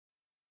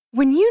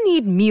When you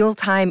need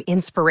mealtime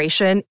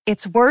inspiration,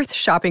 it's worth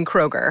shopping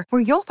Kroger,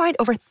 where you'll find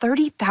over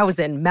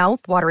 30,000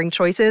 mouth-watering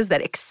choices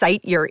that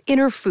excite your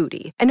inner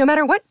foodie. And no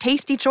matter what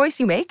tasty choice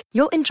you make,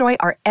 you'll enjoy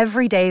our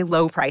everyday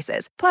low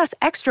prices, plus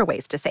extra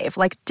ways to save,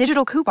 like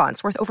digital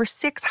coupons worth over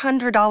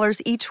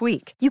 $600 each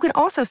week. You can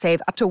also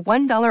save up to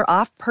 $1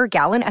 off per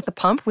gallon at the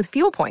pump with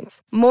fuel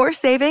points. More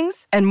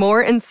savings and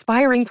more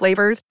inspiring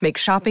flavors make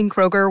shopping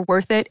Kroger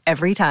worth it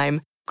every time.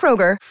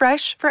 Kroger,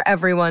 fresh for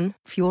everyone.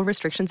 Fuel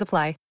restrictions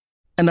apply.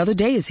 Another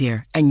day is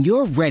here, and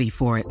you're ready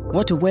for it.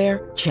 What to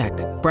wear? Check.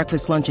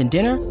 Breakfast, lunch, and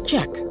dinner?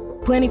 Check.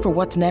 Planning for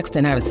what's next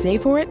and how to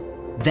save for it?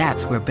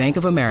 That's where Bank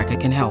of America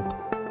can help.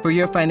 For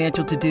your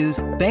financial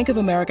to-dos, Bank of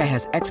America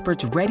has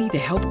experts ready to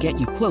help get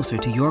you closer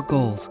to your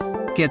goals.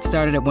 Get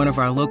started at one of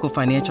our local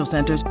financial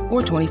centers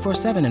or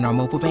 24/7 in our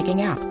mobile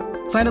banking app.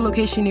 Find a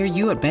location near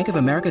you at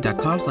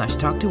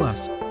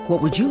bankofamerica.com/talktous.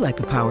 What would you like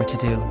the power to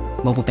do?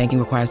 Mobile banking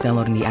requires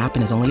downloading the app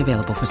and is only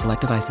available for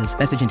select devices.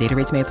 Message and data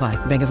rates may apply.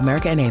 Bank of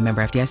America N.A.,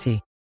 member FDIC.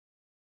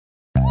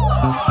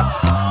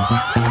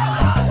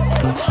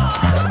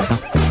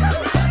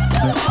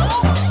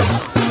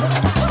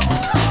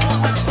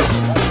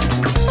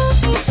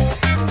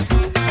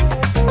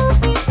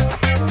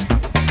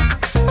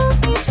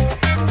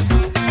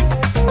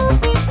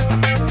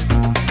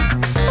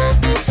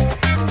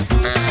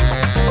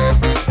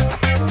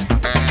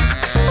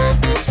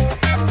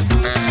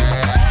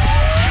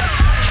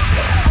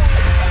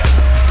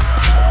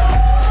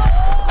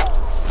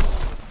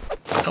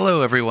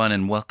 Hello, everyone,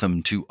 and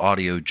welcome to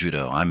Audio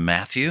Judo. I'm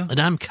Matthew. And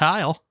I'm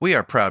Kyle. We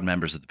are proud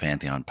members of the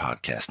Pantheon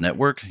Podcast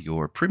Network,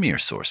 your premier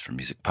source for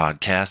music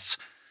podcasts.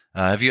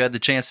 Have you had the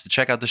chance to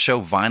check out the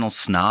show Vinyl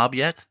Snob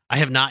yet? I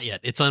have not yet.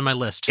 It's on my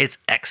list. It's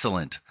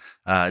excellent.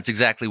 It's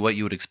exactly what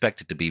you would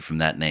expect it to be from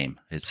that name.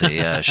 It's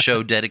a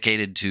show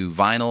dedicated to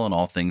vinyl and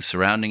all things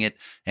surrounding it,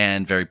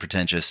 and very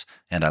pretentious,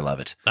 and I love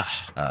it.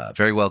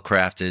 Very well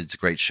crafted. It's a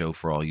great show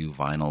for all you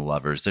vinyl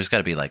lovers. There's got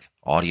to be like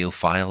audio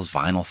files,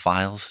 vinyl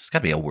files. There's got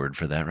to be a word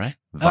for that, right?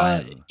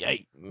 I'm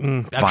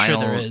sure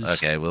there is.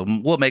 Okay,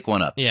 we'll make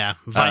one up. Yeah,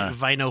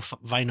 Vino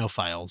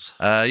files.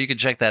 You can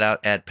check that out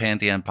at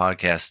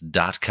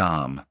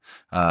pantheonpodcast.com.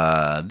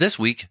 This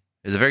week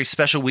is a very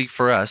special week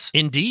for us.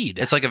 Indeed.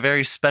 It's like a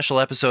very special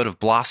episode of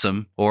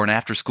Blossom or an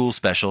after-school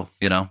special,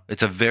 you know.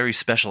 It's a very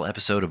special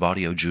episode of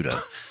Audio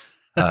Judo.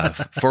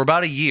 For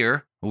about a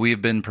year,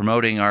 we've been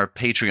promoting our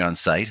Patreon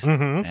site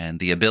and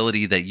the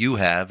ability that you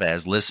have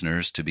as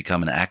listeners to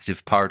become an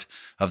active part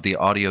of the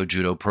Audio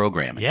Judo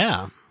program.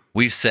 Yeah.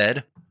 We've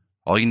said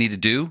all you need to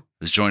do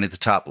is join at the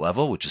top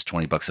level, which is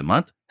 $20 a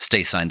month,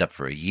 stay signed up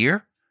for a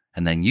year,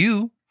 and then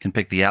you can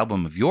pick the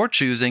album of your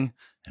choosing,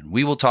 and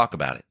we will talk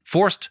about it.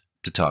 Forced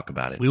to talk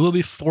about it. We will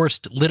be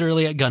forced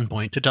literally at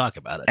gunpoint to talk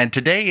about it. And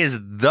today is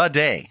the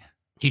day.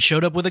 He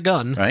showed up with a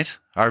gun. Right?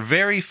 Our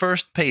very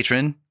first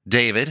patron,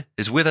 David,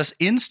 is with us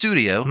in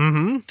studio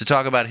to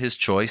talk about his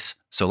choice.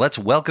 So let's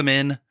welcome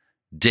in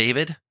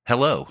David.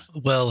 Hello.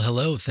 Well,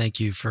 hello. Thank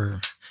you for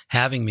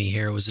having me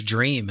here. It was a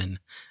dream, and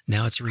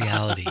now it's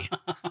reality.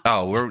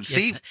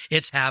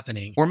 It's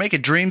happening. We're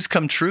making dreams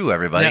come true,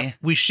 everybody. Now,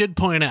 we should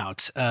point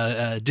out,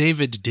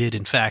 David did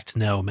in fact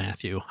know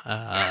Matthew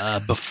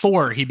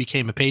before he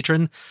became a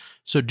patron.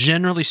 So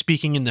generally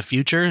speaking, in the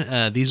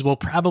future, these will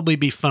probably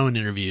be phone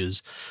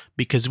interviews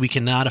because we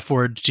cannot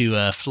afford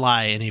to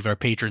fly any of our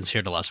patrons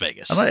here to Las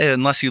Vegas.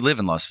 Unless you live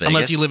in Las Vegas.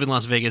 Unless you live in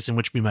Las Vegas, in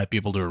which we might be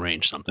able to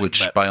arrange something.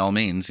 Which, by all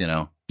means, you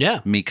know.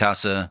 Yeah. Mi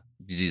casa,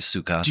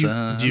 su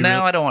casa. Do you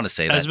I don't want to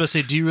say that. I was about to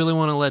say, do you really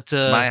want to let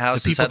my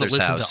house the people that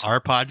listen house. to our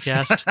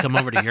podcast come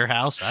over to your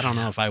house? I don't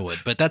know if I would,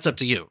 but that's up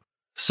to you.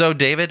 So,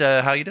 David,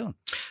 how you doing?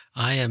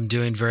 I am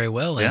doing very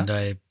well, and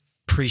I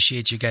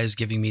appreciate you guys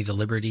giving me the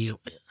liberty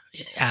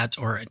at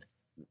or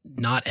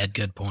not at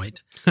good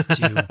point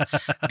to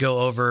go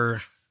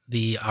over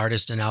the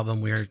artist and album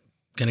we're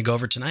going to go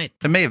over tonight.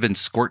 It may have been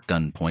Squirt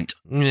Gun Point.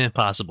 Yeah,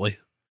 possibly.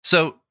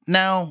 So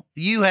now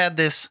you had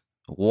this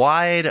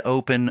wide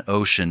open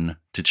ocean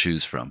to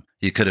choose from.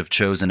 You could have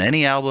chosen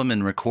any album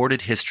in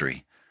recorded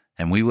history,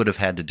 and we would have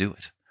had to do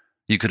it.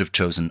 You could have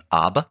chosen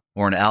ABBA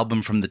or an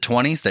album from the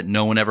 20s that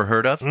no one ever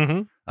heard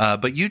of.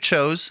 But you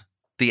chose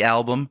the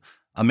album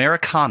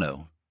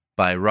Americano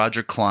by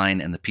Roger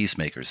Clyne and the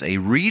Peacemakers, a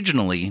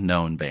regionally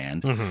known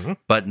band,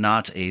 but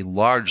not a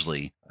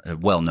largely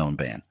well-known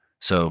band.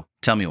 So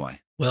tell me why.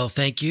 Well,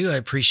 thank you. I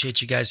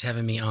appreciate you guys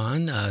having me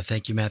on.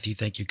 Thank you, Matthew.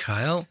 Thank you,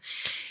 Kyle.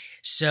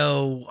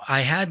 So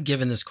I had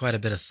given this quite a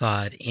bit of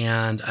thought,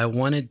 and I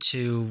wanted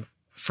to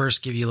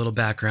first give you a little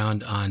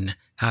background on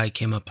how I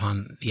came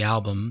upon the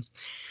album,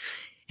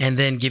 and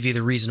then give you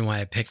the reason why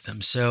I picked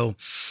them. So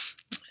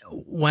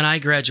when I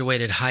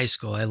graduated high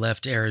school, I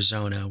left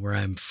Arizona, where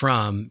I'm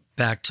from,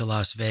 back to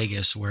Las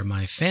Vegas, where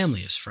my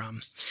family is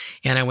from.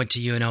 And I went to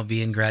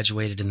UNLV and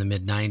graduated in the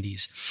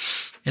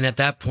mid-90s. And at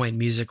that point,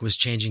 music was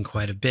changing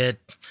quite a bit.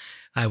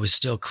 I was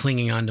still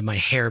clinging onto my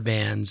hair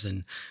bands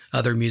and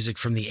other music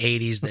from the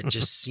 80s that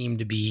just seemed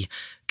to be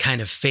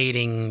kind of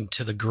fading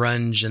to the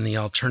grunge and the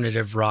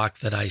alternative rock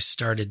that I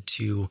started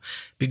to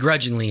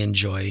begrudgingly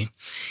enjoy.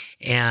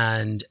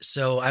 And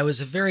so I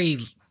was a very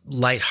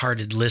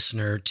lighthearted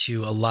listener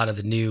to a lot of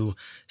the new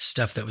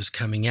stuff that was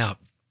coming out.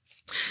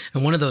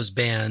 And one of those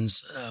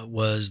bands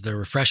was The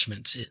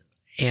Refreshments.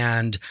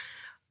 And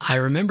I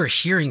remember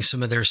hearing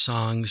some of their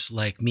songs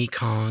like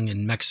Mekong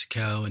and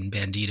Mexico and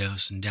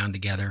Bandidos and Down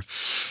Together,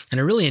 and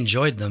I really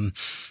enjoyed them,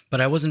 but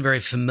I wasn't very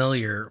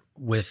familiar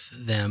with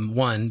them.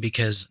 One,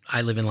 because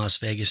I live in Las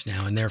Vegas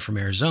now and they're from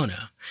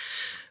Arizona.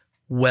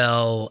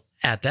 Well,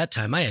 at that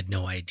time, I had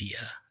no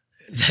idea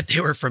that they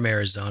were from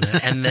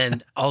Arizona. And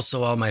then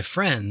also all my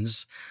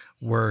friends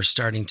were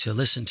starting to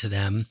listen to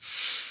them.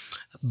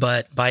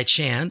 But by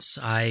chance,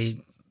 I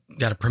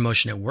got a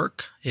promotion at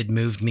work. It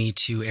moved me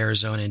to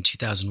Arizona in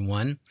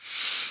 2001.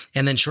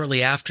 And then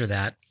shortly after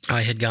that,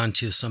 I had gone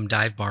to some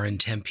dive bar in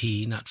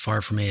Tempe, not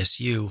far from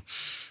ASU.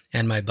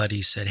 And my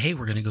buddy said, "Hey,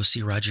 we're going to go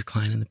see Roger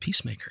Clyne and the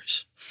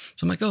Peacemakers."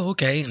 So I'm like, "Oh,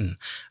 okay." And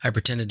I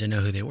pretended to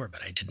know who they were,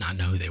 but I did not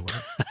know who they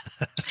were,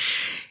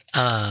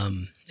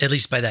 at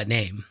least by that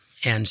name.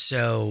 And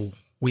so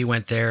we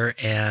went there,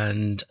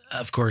 and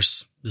of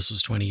course, this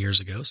was 20 years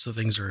ago, so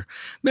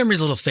memory's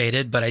a little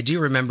faded, but I do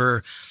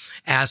remember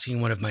asking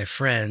one of my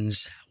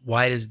friends,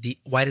 why does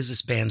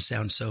this band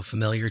sound so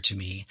familiar to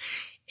me?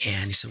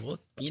 And he said, "Well,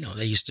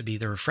 they used to be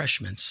The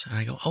Refreshments." And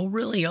I go, "Oh,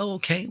 really? Oh,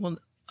 okay. Well,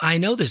 I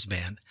know this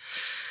band."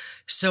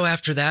 So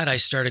after that, I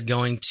started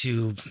going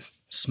to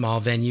small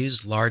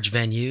venues, large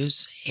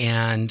venues,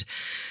 and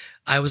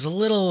I was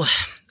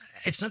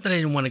it's not that I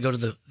didn't want to go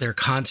to their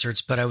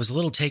concerts, but I was a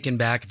little taken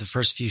back at the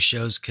first few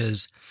shows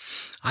because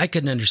I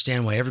couldn't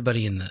understand why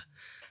everybody in the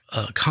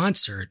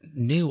concert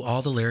knew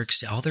all the lyrics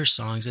to all their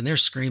songs, and they're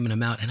screaming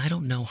them out. And I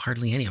don't know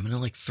hardly any. I know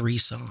like 3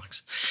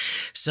 songs.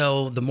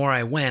 So the more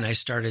I went, I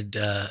started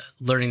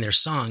learning their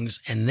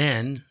songs. And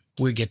then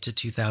we get to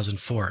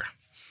 2004.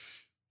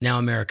 Now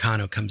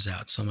Americano comes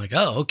out. So I'm like,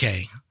 oh,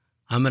 okay.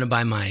 I'm going to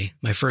buy my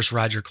first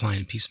Roger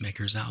Clyne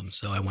Peacemakers album.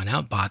 So I went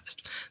out, bought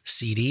the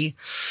CD,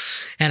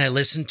 and I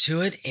listened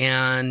to it.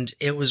 And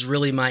it was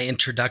really my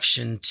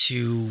introduction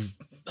to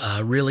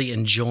really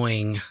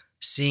enjoying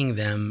seeing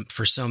them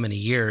for so many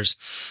years.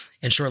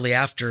 And shortly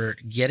after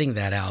getting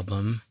that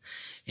album,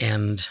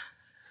 and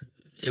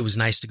it was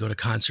nice to go to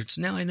concerts.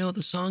 Now I know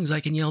the songs,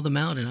 I can yell them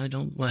out, and I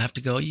don't have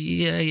to go,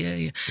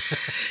 yeah.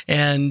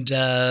 And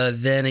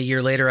then a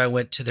year later, I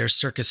went to their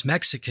Circus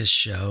Mexicus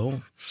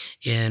show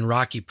in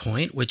Rocky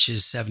Point, which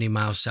is 70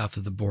 miles south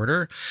of the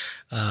border.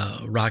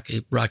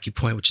 Rocky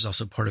Point, which is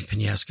also part of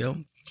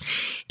Penasco.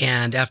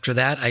 And after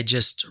that, I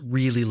just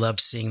really loved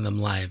seeing them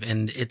live.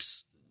 And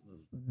it's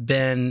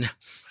been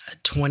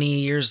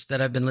 20 years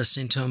that I've been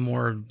listening to them,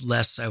 more or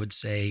less, I would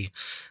say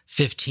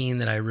 15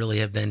 that I really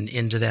have been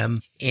into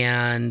them.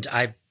 And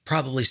I've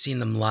probably seen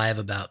them live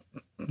about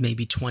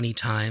maybe 20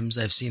 times.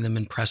 I've seen them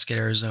in Prescott,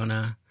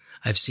 Arizona.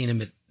 I've seen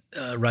him at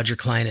Roger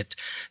Clyne at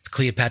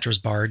Cleopatra's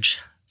Barge,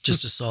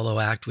 just a solo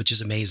act, which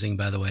is amazing,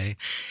 by the way.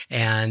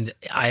 And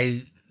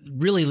I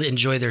really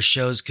enjoy their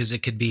shows because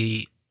it could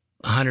be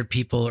 100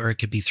 people or it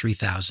could be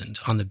 3,000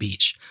 on the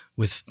beach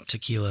with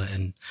tequila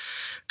and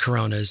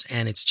Coronas.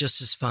 And it's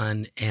just as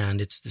fun, and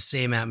it's the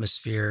same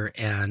atmosphere,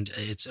 and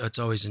it's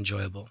always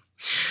enjoyable.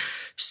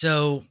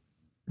 So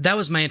that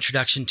was my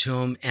introduction to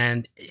them,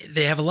 and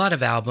they have a lot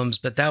of albums,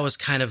 but that was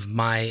kind of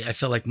I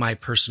felt like my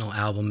personal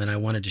album, and I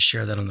wanted to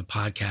share that on the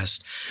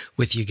podcast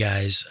with you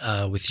guys,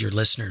 with your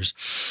listeners.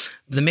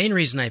 The main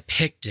reason I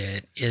picked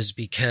it is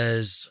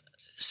because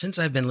since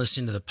I've been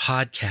listening to the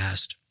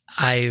podcast,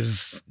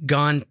 I've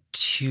gone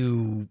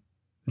to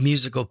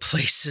musical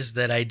places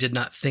that I did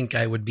not think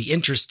I would be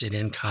interested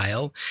in,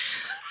 Kyle.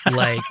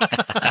 Like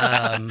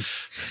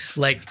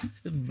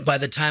by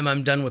the time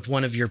I'm done with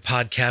one of your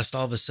podcasts,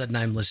 all of a sudden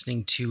I'm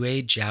listening to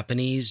a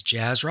Japanese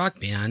jazz rock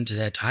band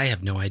that I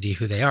have no idea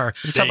who they are.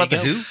 You talking about the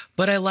Who?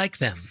 But I like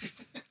them.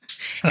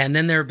 And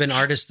then there have been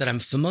artists that I'm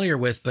familiar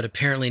with, but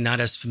apparently not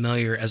as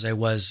familiar as I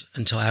was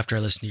until after I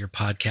listened to your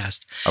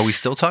podcast. Are we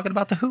still talking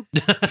about the Who?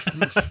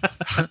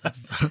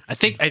 I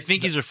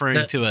think he's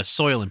referring to a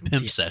Soil and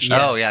Pimp session.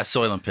 Yes. Oh yeah,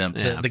 Soil and Pimp.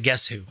 The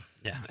Guess Who.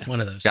 Yeah. One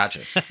of those.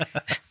 Gotcha.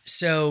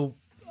 So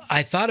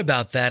I thought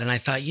about that, and I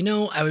thought,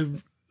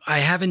 I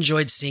have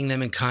enjoyed seeing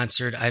them in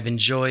concert. I've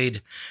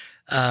enjoyed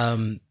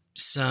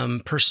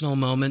some personal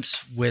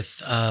moments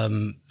with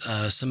some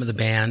of the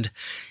band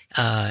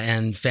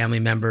and family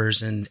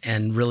members,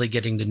 and really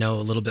getting to know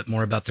a little bit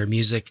more about their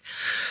music.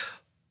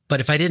 But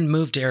if I didn't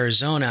move to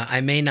Arizona,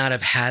 I may not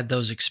have had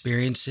those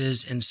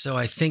experiences. And so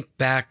I think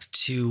back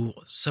to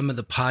some of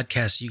the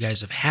podcasts you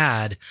guys have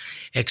had,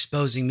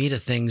 exposing me to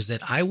things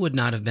that I would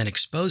not have been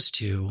exposed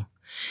to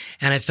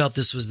And I felt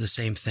this was the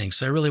same thing.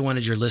 So I really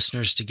wanted your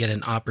listeners to get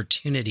an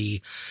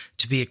opportunity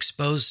to be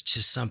exposed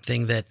to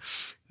something that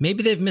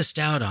maybe they've missed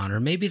out on, or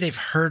maybe they've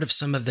heard of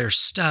some of their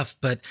stuff,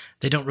 but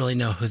they don't really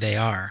know who they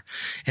are.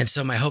 And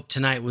so my hope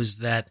tonight was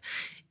that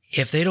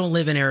if they don't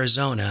live in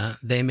Arizona,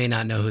 they may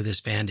not know who this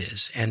band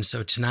is. And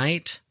so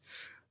tonight,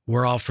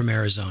 we're all from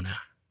Arizona.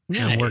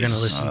 Nice. And we're going to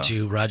listen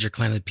to Roger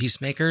Clyne and the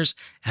Peacemakers,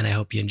 and I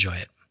hope you enjoy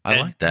it. I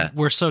like that.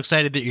 We're so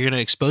excited that you're going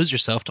to expose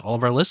yourself to all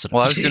of our listeners.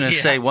 Well, I was going to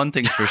Yeah. say one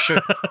thing's for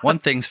sure. One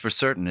thing's for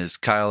certain is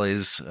Kyle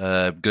is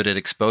good at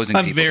exposing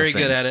people I'm very to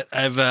good things.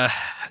 at it.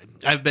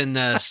 I've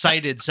been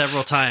cited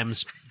several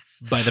times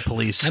by the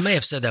police. I may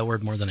have said that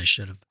word more than I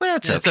should have. Well,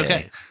 that's Yeah, it's okay.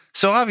 okay.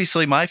 So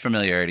obviously my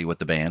familiarity with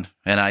the band,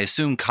 and I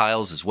assume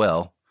Kyle's as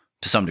well,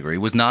 to some degree,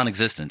 was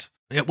non-existent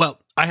Yeah, well,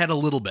 I had a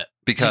little bit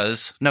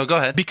because... No, go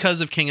ahead.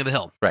 because of King of the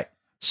Hill. Right.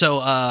 So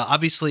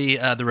obviously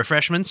the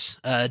Refreshments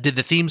did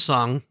the theme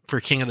song for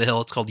King of the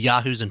Hill. It's called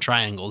Yahoos and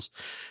Triangles.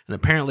 And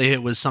apparently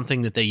it was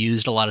something that they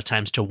used a lot of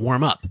times to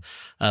warm up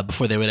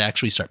before they would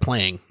actually start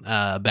playing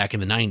back in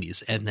the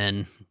 90s. And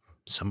then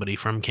somebody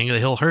from King of the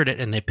Hill heard it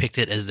and they picked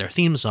it as their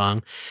theme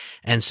song.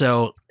 And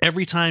so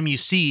every time you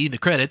see the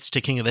credits to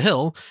King of the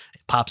Hill,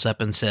 it pops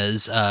up and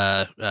says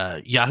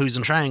Yahoos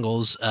and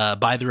Triangles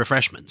by the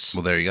Refreshments.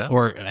 Well, there you go.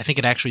 Or I think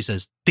it actually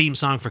says theme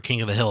song for King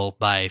of the Hill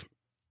by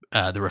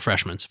the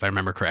Refreshments, if I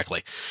remember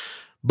correctly.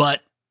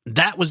 But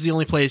that was the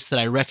only place that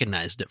I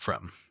recognized it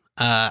from.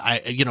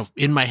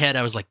 In my head,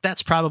 I was like,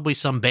 that's probably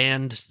some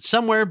band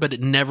somewhere, but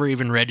it never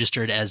even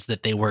registered as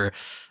that they were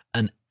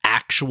an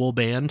actual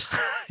band,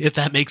 if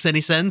that makes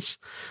any sense.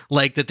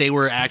 Like that they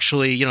were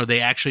actually,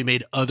 they actually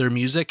made other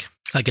music.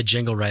 Like a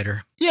jingle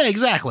writer. Yeah,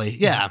 exactly.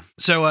 Yeah.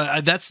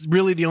 So that's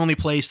really the only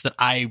place that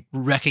I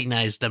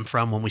recognized them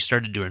from when we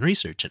started doing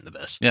research into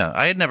this. Yeah,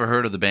 I had never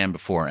heard of the band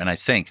before, and I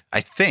think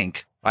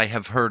I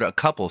have heard a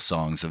couple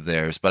songs of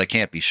theirs, but I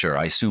can't be sure.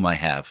 I assume I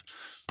have.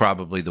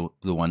 Probably the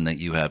one that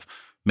you have.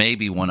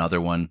 Maybe one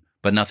other one,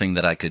 but nothing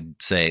that I could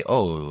say,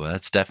 oh,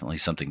 that's definitely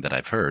something that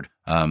I've heard.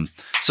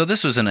 So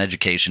this was an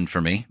education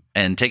for me,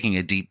 and taking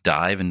a deep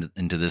dive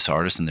into this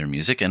artist and their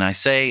music. And I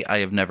say I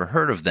have never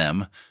heard of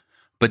them,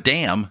 but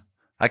damn,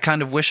 I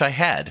kind of wish I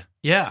had.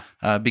 Yeah.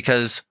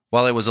 Because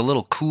while it was a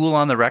little cool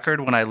on the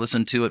record when I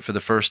listened to it for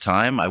the first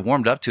time, I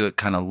warmed up to it,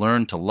 kind of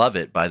learned to love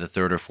it by the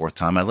third or fourth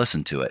time I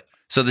listened to it.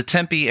 So the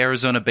Tempe,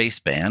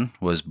 Arizona-based band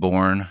was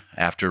born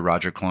after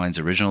Roger Clyne's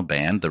original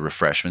band, the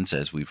Refreshments,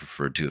 as we've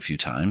referred to a few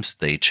times.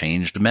 They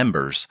changed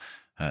members.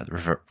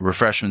 The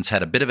Refreshments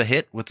had a bit of a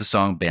hit with the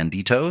song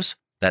Banditos.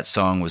 That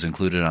song was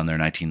included on their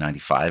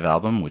 1995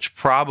 album, which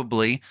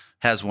probably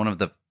has one of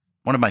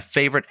my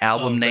favorite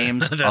album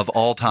names of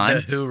all time.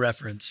 The Who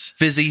reference.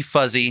 Fizzy,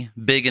 Fuzzy,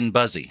 Big and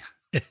Buzzy.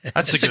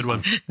 That's a good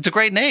one. It's a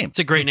great name. It's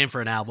a great name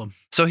for an album.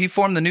 So he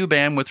formed the new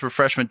band with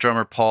Refreshment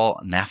drummer Paul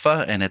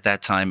Naffa, and at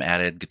that time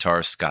added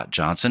guitarist Scott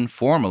Johnson,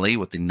 formerly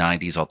with the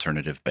 90s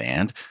alternative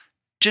band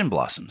Gin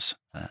Blossoms.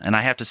 And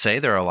I have to say,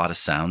 there are a lot of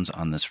sounds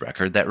on this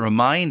record that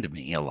remind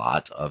me a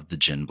lot of the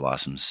Gin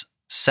Blossoms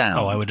sound.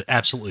 Oh, I would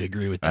absolutely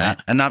agree with Right?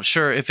 that. I'm not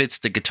sure if it's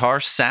the guitar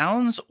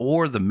sounds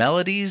or the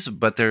melodies,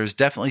 but there's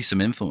definitely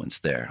some influence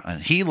there.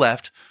 He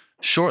left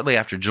shortly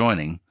after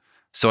joining,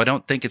 so I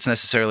don't think it's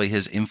necessarily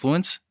his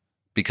influence,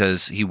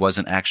 because he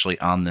wasn't actually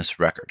on this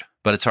record.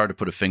 But it's hard to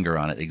put a finger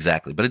on it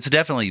exactly. But it's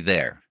definitely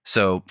there.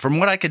 So from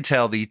what I could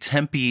tell, the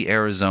Tempe,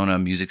 Arizona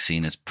music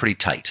scene is pretty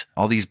tight.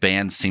 All these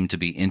bands seem to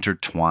be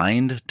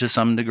intertwined to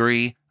some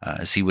degree,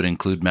 as he would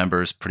include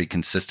members pretty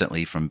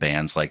consistently from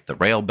bands like the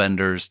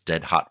Railbenders,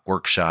 Dead Hot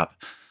Workshop.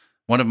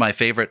 One of my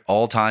favorite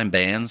all-time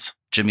bands,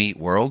 Jimmy Eat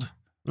World,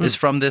 is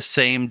from this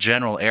same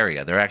general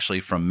area. They're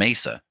actually from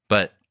Mesa.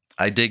 But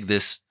I dig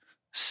this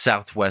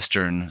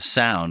southwestern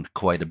sound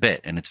quite a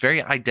bit, and it's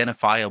very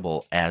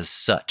identifiable as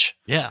such.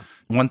 Yeah.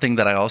 One thing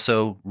that I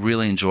also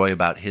really enjoy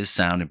about his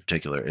sound in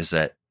particular is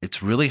that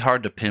it's really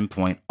hard to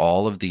pinpoint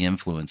all of the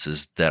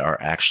influences that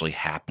are actually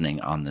happening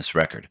on this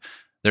record.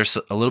 There's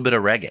a little bit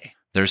of reggae.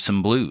 There's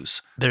some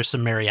blues. There's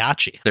some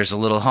mariachi. There's a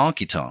little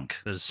honky-tonk.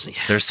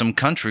 There's Some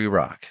country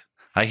rock.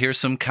 I hear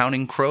some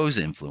Counting Crows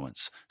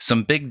influence,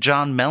 some Big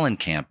John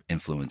Mellencamp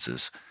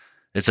influences.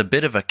 It's a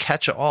bit of a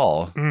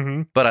catch-all,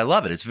 but I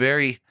love it. It's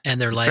very And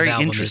their it's live very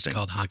album is interesting.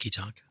 called Honky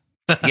Tonk.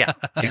 Yeah,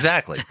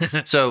 exactly.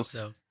 So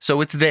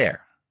it's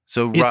there.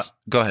 So It's-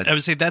 go ahead. I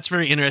would say that's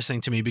very interesting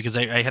to me because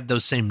I had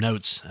those same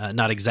notes,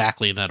 not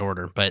exactly in that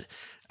order, but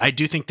I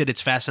do think that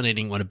it's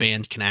fascinating when a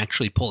band can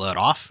actually pull that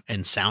off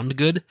and sound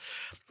good,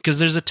 because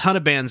there's a ton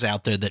of bands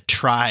out there that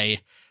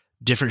try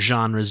different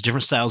genres,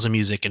 different styles of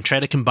music, and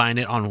try to combine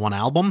it on one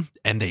album,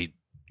 and they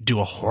do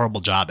a horrible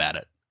job at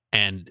it.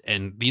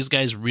 And these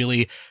guys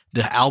really,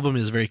 the album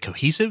is very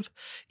cohesive,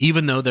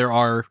 even though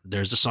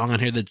there's a song on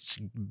here that's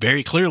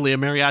very clearly a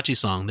mariachi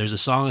song. There's a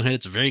song on here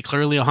that's very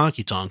clearly a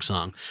honky tonk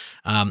song.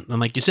 And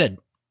like you said,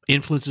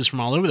 influences from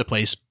all over the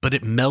place, but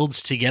it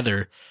melds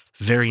together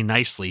very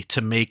nicely to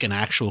make an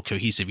actual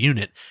cohesive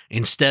unit,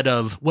 instead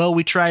of, well,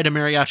 we tried a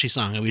mariachi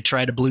song and we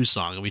tried a blues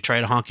song and we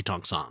tried a honky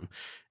tonk song.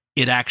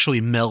 it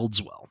actually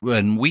melds well.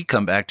 And we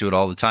come back to it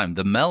all the time.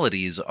 The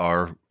melodies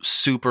are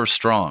super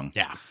strong.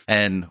 Yeah.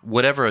 And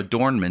whatever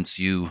adornments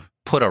you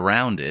put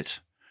around it,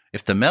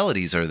 if the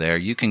melodies are there,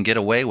 you can get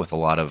away with a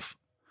lot of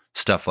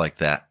stuff like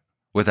that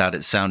without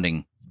it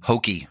sounding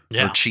hokey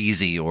or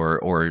cheesy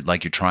or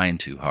like you're trying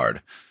too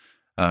hard.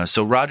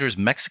 So Roger's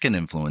Mexican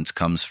influence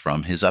comes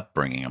from his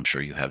upbringing. I'm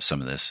sure you have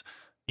some of this.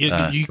 You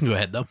can go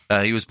ahead, though.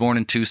 He was born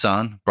in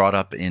Tucson, brought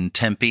up in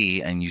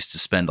Tempe, and used to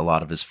spend a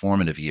lot of his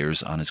formative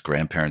years on his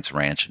grandparents'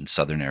 ranch in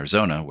southern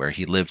Arizona, where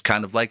he lived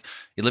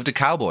he lived a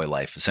cowboy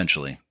life,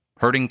 essentially,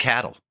 herding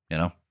cattle,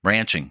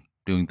 ranching,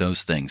 doing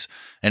those things.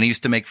 And he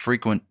used to make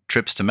frequent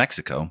trips to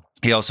Mexico.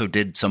 He also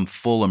did some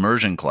full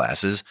immersion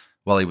classes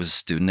while he was a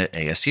student at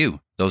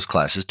ASU. Those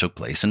classes took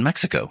place in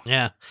Mexico.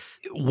 Yeah.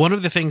 One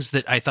of the things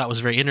that I thought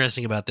was very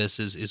interesting about this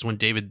is when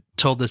David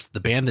told us the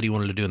band that he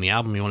wanted to do and the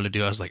album he wanted to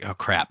do, I was like, oh,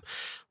 crap.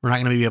 We're not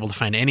going to be able to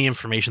find any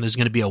information. There's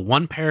going to be a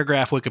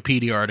 1-paragraph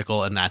Wikipedia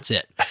article, and that's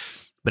it.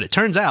 But it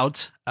turns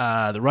out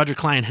that Roger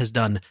Clyne has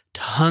done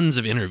tons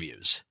of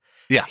interviews.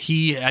 Yeah.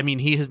 He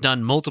has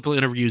done multiple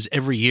interviews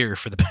every year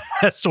for the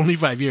past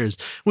 25 years,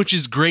 which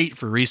is great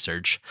for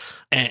research.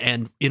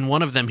 And in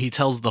one of them, he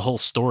tells the whole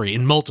story,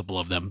 in multiple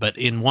of them, but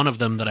in one of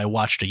them that I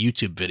watched a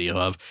YouTube video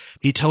of,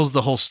 he tells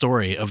the whole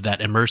story of that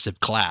immersive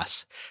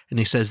class. And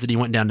he says that he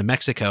went down to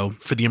Mexico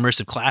for the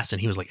immersive class, and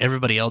he was like,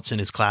 everybody else in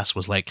his class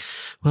was like,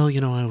 well,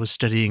 I was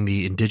studying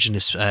the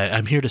indigenous,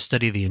 I'm here to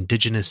study the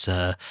indigenous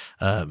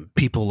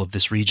people of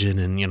this region.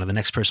 And, the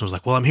next person was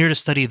like, well, I'm here to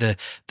study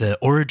the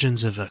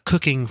origins of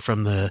cooking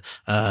from the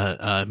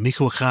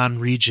Michoacan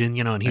region,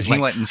 and he's he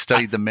went and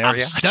studied the mariachi.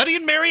 I'm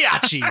studying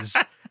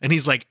mariachis. And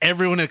he's like,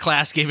 everyone in the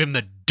class gave him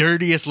the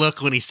dirtiest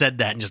look when he said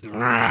that, and just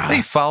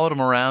they followed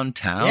him around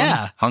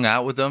town, hung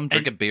out with him,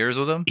 drinking beers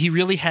with him. He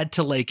really had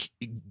to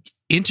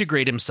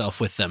integrate himself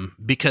with them,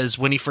 because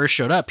when he first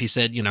showed up, he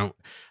said,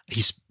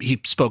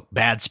 he spoke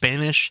bad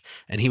Spanish,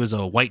 and he was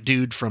a white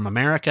dude from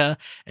America,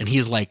 and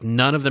he's like,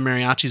 none of the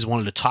mariachis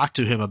wanted to talk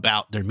to him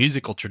about their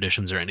musical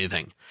traditions or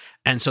anything.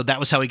 And so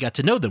that was how he got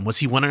to know them, was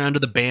he went around to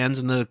the bands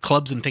and the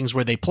clubs and things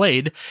where they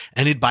played,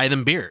 and he'd buy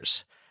them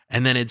beers.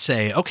 And then it'd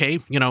say,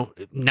 okay,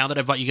 now that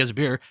I've bought you guys a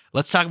beer,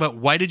 let's talk about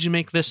why did you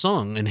make this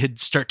song? And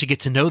he'd start to get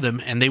to know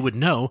them, and they would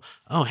know,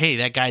 oh, hey,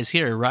 that guy's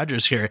here,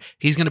 Roger's here.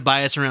 He's going to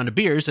buy us a round of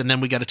beers, and then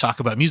we got to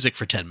talk about music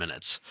for 10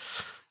 minutes.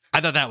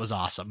 I thought that was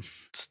awesome.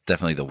 It's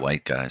definitely the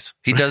white guys.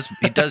 He does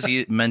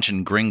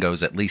mention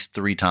gringos at least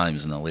 3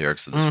 times in the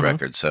lyrics of this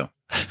record. So,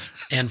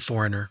 and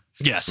foreigner.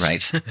 Yes.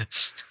 Right.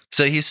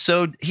 So he's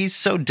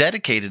so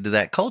dedicated to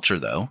that culture,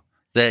 though,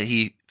 that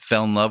he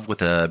fell in love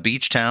with a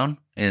beach town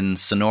in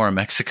Sonora,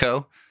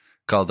 Mexico,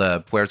 called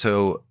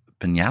Puerto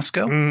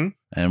Peñasco. Mm-hmm.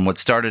 And what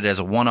started as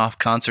a one-off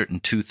concert in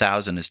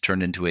 2000 has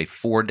turned into a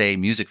 4-day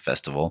music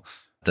festival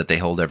that they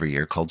hold every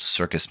year called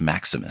Circus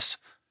Maximus,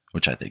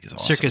 which I think is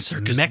awesome. Circus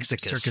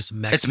Mexicus. Circus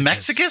Mexicus. It's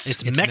Mexicus?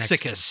 It's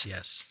Mexicus.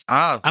 Yes.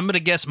 I'm going to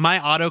guess my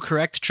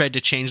autocorrect tried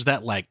to change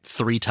that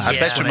 3 times. I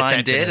bet you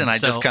mine did, and I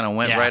just kind of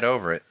went right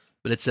over it.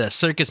 But it's a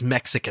Circus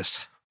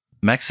Mexicus.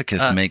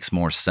 Mexicus makes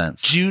more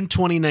sense. June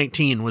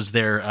 2019 was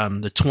their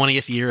the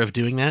 20th year of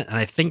doing that, and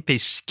I think they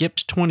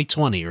skipped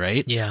 2020,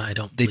 right? Yeah, I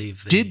don't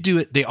believe they did do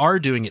it. They are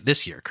doing it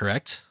this year,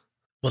 correct?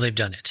 Well, they've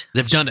done it.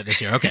 They've done it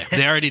this year. Okay,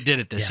 they already did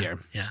it this year.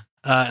 Yeah.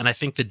 And I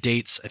think the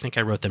dates, I think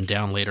I wrote them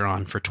down later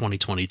on for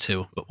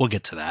 2022, but we'll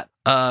get to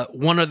that.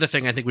 One other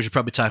thing I think we should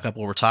probably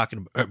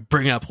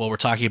bring up while we're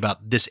talking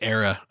about this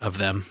era of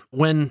them.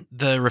 When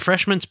the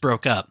Refreshments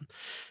broke up,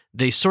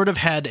 they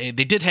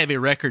did have a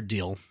record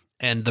deal,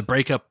 and the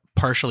breakup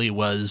partially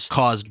was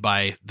caused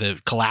by the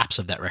collapse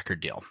of that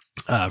record deal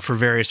for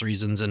various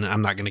reasons. And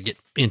I'm not going to get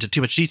into too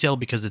much detail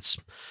because it's,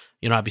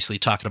 obviously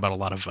talking about a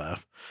lot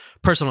of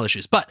personal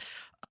issues. But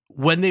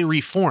when they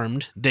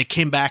reformed, they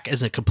came back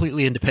as a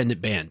completely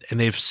independent band, and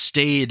they've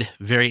stayed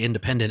very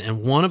independent.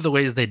 And one of the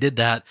ways they did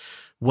that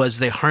was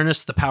they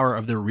harnessed the power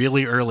of the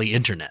really early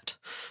internet.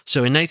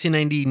 So in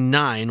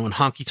 1999, when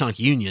Honky Tonk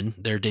Union,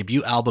 their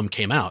debut album,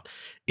 came out,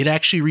 it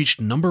actually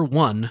reached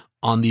 #1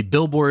 on the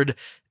Billboard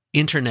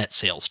internet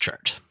sales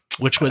chart,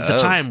 which at the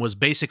time was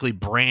basically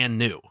brand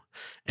new.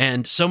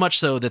 And so much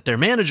so that their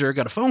manager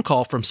got a phone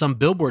call from some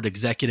Billboard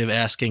executive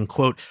asking,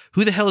 quote,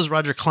 who the hell is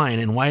Roger Clyne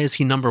and why is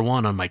he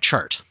 #1 on my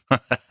chart?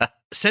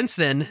 Since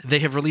then, they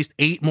have released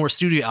 8 more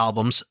studio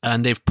albums,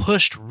 and they've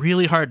pushed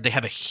really hard. They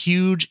have a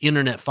huge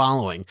internet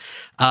following.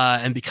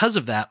 And because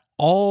of that,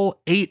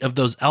 all 8 of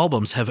those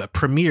albums have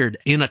premiered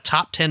in a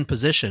top 10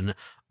 position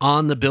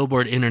on the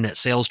Billboard internet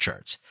sales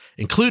charts,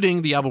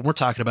 including the album we're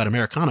talking about,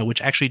 Americano,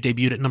 which actually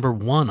debuted at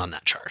 #1 on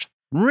that chart.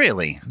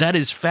 Really? That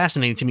is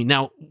fascinating to me.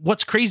 Now,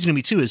 what's crazy to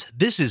me, too, is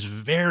this is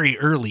very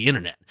early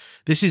internet.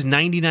 This is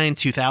 99,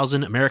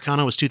 2000.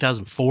 Americano was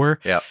 2004.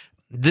 Yeah.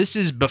 This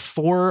is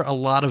before a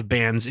lot of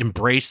bands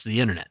embraced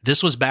the internet.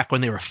 This was back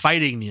when they were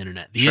fighting the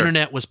internet. The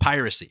internet was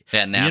piracy.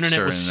 Yeah, the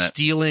internet was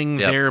stealing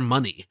their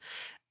money.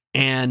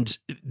 And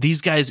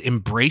these guys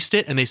embraced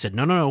it, and they said,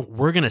 no,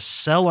 we're going to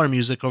sell our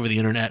music over the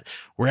internet.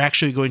 We're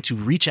actually going to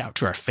reach out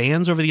to our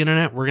fans over the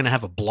internet. We're going to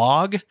have a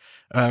blog.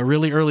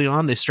 Really early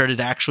on, they started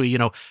actually,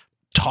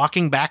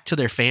 talking back to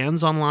their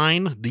fans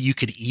online, that you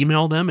could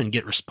email them and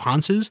get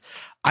responses.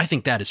 I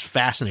think that is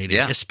fascinating,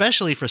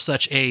 especially for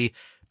such a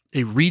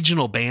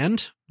regional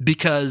band,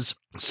 because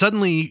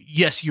suddenly,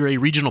 yes, you're a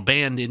regional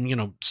band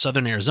in,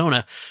 Southern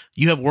Arizona.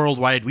 You have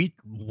worldwide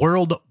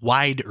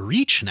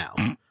reach now.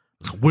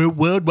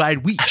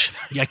 Worldwide reach.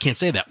 Yeah, I can't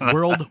say that.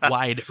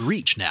 Worldwide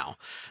reach now,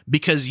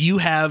 because you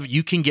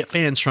can get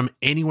fans from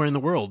anywhere in the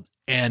world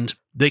and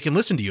they can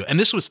listen to you. And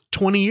this was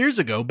 20 years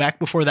ago, back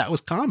before that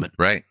was common.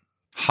 Right.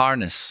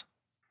 Harness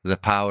the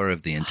power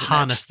of the internet.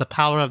 Harness the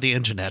power of the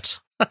internet.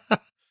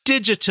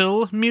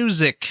 Digital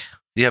music.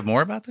 Do you have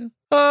more about that?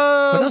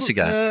 What else you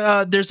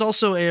got? There's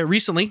also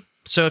recently,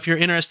 so if you're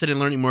interested in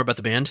learning more about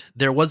the band,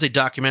 there was a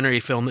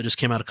documentary film that just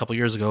came out a couple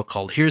years ago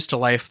called Here's to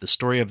Life, the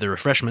Story of the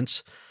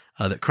Refreshments,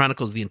 that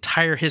chronicles the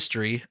entire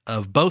history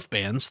of both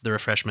bands, the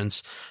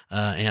Refreshments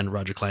and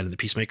Roger Clyne and the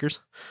Peacemakers.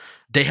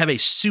 They have a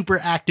super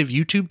active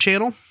YouTube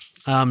channel.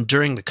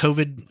 During the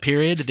COVID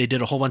period, they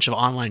did a whole bunch of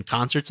online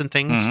concerts and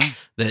things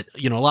that,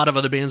 a lot of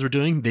other bands were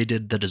doing. They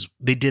did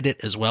it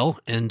as well.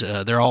 And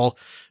they're all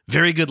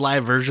very good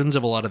live versions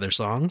of a lot of their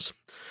songs.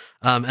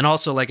 And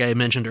also, like I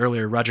mentioned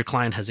earlier, Roger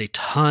Clyne has a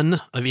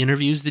ton of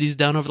interviews that he's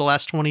done over the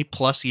last 20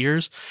 plus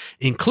years,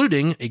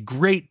 including a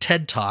great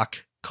TED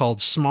Talk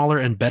called Smaller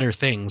and Better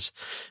Things,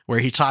 where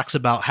he talks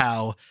about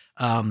how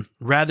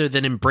rather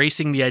than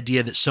embracing the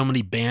idea that so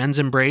many bands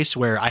embrace,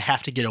 where I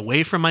have to get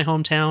away from my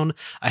hometown,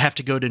 I have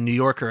to go to New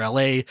York or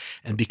LA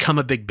and become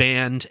a big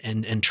band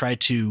and try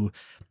to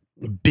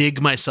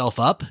big myself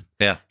up.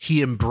 Yeah.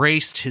 He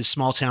embraced his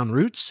small town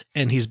roots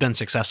and he's been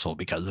successful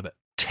because of it.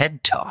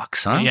 TED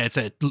Talks, huh? Yeah, it's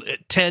a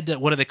TED,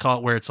 what do they call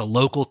it, where it's a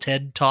local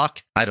TED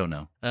Talk? I don't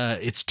know.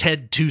 It's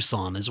TED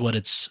Tucson is what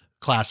it's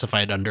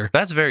classified under.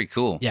 That's very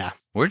cool. Yeah.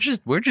 Where'd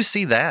you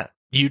see that?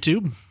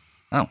 YouTube.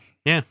 Oh.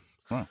 Yeah.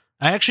 Wow.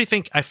 I actually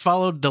think I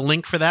followed the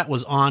link for that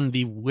was on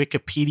the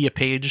Wikipedia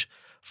page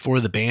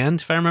for the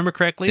band, if I remember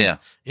correctly. Yeah.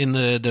 In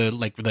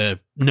the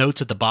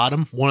notes at the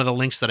bottom, one of the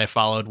links that I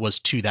followed was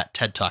to that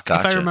TED Talk,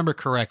 Gotcha. if I remember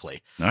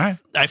correctly. All right.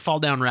 I fall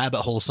down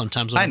rabbit holes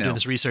sometimes when I do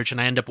this research,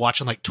 and I end up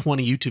watching like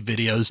 20 YouTube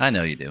videos. I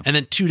know you do. And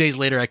then 2 days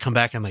later, I come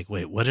back and I'm like,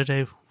 wait,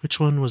 which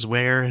one was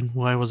where and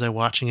why was I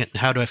watching it?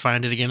 And how do I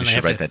find it again? You And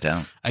should write that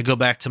down. I go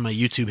back to my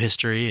YouTube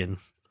history, and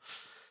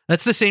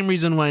that's the same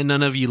reason why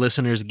none of you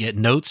listeners get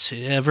notes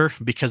ever,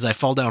 because I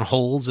fall down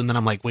holes and then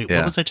I'm like, wait,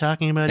 what was I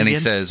talking about and again? He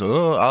says,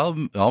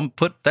 I'll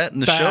put that in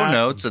the show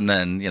notes, and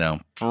then,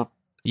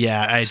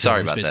 Yeah, I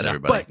sorry about that,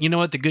 everybody. But you know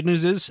what the good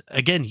news is?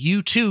 Again,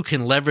 you too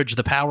can leverage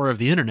the power of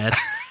the internet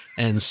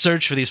and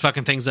search for these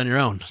fucking things on your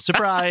own.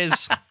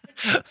 Surprise!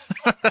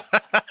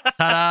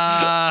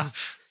 Ta-da!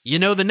 You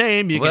know the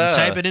name. You can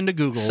type it into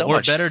Google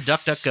or better,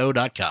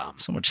 DuckDuckGo.com.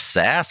 So much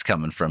sass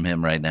coming from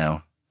him right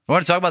now. You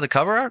want to talk about the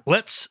cover art?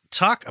 Let's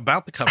talk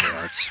about the cover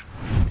art.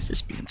 He's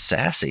just being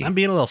sassy. I'm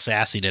being a little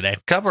sassy today.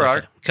 Cover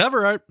art.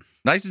 Cover art.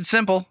 Nice and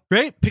simple.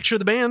 Great. Picture of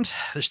the band.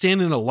 They're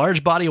standing in a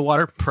large body of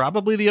water,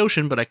 probably the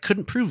ocean, but I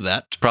couldn't prove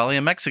that. It's probably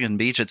a Mexican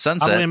beach at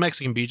sunset. Probably a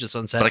Mexican beach at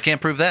sunset. But I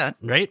can't prove that.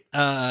 Right.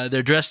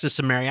 They're dressed as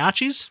some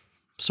mariachis,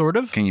 sort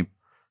of.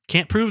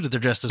 Can't prove that they're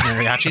dressed as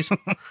mariachis.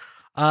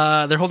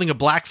 They're holding a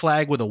black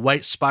flag with a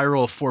white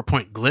spiral of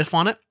 4-point glyph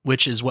on it,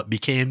 which is what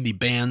became the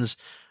band's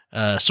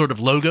sort of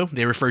logo.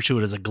 They refer to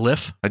it as a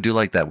glyph. I do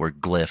like that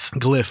word, glyph.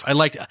 Glyph. I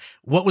liked.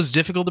 What was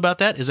difficult about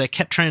that is I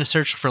kept trying to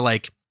search for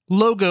like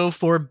logo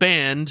for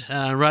band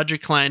Roger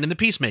Clyne and the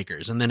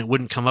Peacemakers, and then it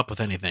wouldn't come up with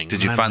anything.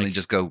 Did you finally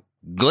just go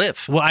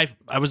glyph? Well,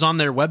 I was on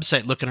their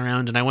website looking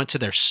around, and I went to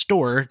their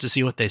store to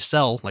see what they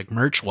sell, like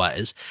merch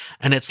wise,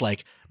 and it's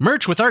like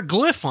merch with our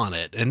glyph on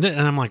it, and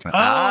I'm like,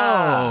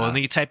 oh, and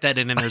then you type that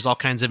in, and there's all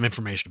kinds of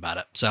information about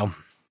it. So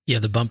yeah,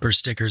 the bumper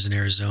stickers in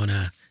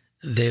Arizona.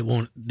 They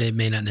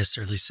may not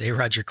necessarily say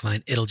Roger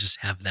Clyne. It'll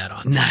just have that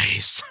on.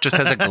 Nice. Just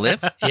has a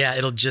glyph? Yeah,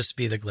 it'll just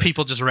be the glyph.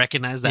 People just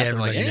recognize that. Yeah,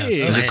 everybody like, knows.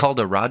 hey. Is it called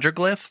a Roger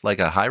glyph? Like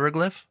a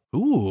hieroglyph?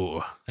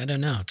 Ooh. I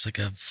don't know. It's like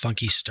a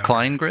funky star.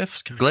 Clyne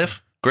glyph? Glyph?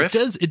 Griff?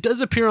 It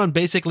does appear on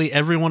basically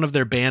every one of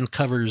their band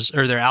covers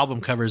or their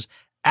album covers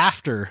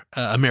after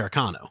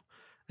Americano,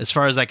 as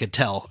far as I could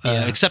tell,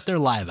 except their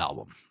live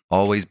album.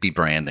 Always be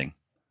branding.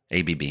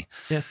 ABB.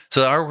 Yeah.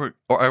 So our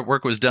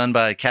artwork was done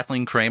by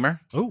Kathleen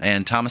Kramer Ooh.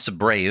 and Thomas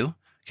Abreu.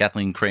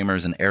 Kathleen Kramer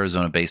is an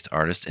Arizona-based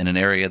artist in an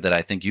area that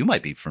I think you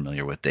might be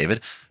familiar with,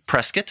 David.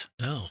 Prescott.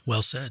 Oh,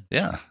 well said.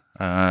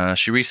 Yeah.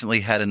 She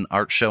recently had an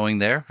art showing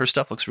there. Her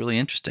stuff looks really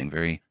interesting,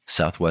 very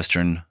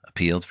Southwestern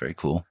appeal. It's very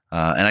cool.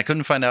 And I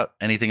couldn't find out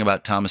anything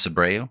about Thomas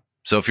Abreu.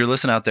 So if you're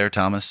listening out there,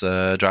 Thomas,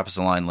 drop us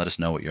a line. Let us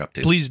know what you're up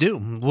to. Please do.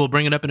 We'll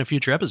bring it up in a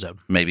future episode.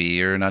 Maybe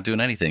you're not doing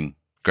anything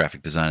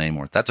graphic design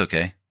anymore. That's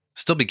okay.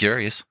 Still be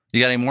curious.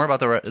 You got any more about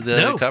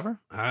the cover?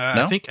 No?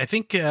 I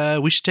think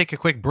we should take a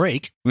quick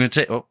break. We're going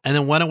to take... And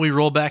then why don't we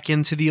roll back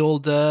into the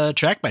old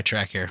track by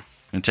track here?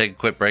 Going to take a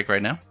quick break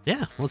right now?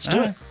 Yeah, let's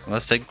do it.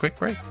 Let's take a quick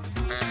break.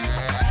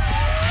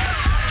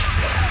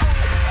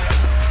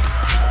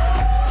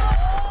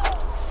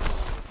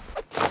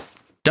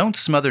 Don't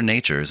Smother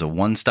Nature is a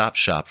one-stop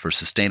shop for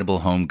sustainable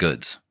home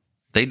goods.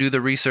 They do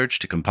the research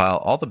to compile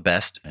all the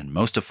best and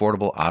most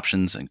affordable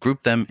options and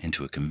group them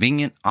into a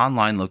convenient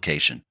online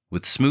location.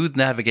 With smooth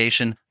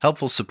navigation,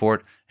 helpful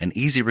support, and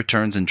easy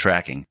returns and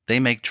tracking, they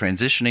make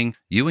transitioning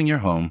you and your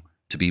home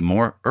to be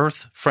more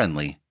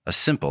earth-friendly a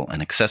simple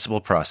and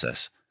accessible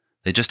process.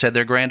 They just had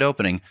their grand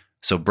opening,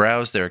 so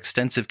browse their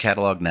extensive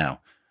catalog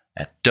now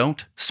at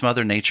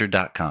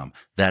don'tsmothernature.com.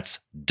 That's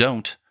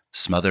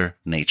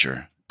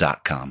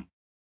don'tsmothernature.com.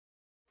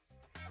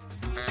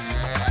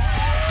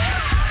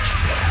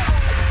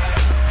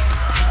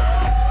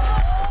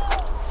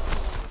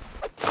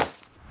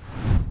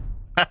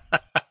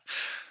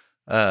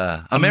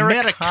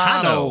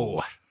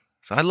 Americano.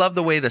 So I love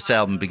the way this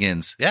album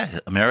begins. Yeah,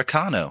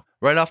 Americano.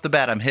 Right off the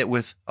bat, I'm hit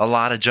with a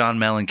lot of John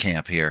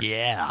Mellencamp here.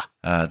 Yeah.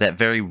 That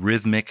very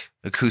rhythmic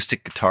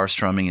acoustic guitar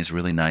strumming is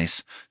really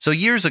nice. So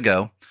years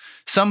ago,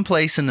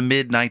 someplace in the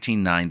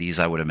mid-1990s,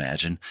 I would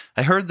imagine,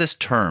 I heard this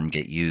term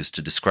get used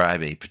to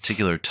describe a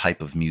particular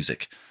type of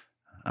music.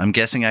 I'm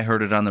guessing I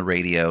heard it on the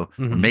radio,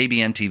 or maybe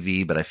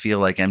MTV, but I feel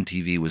like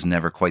MTV was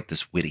never quite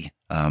this witty.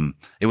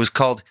 It was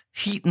called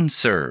Heat and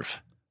Serve.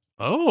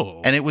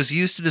 Oh. And it was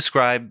used to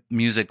describe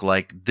music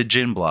like the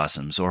Gin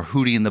Blossoms or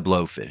Hootie and the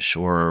Blowfish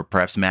or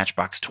perhaps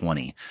Matchbox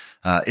 20.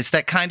 It's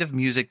that kind of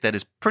music that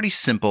is pretty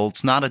simple.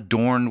 It's not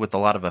adorned with a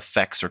lot of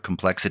effects or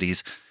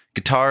complexities.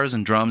 Guitars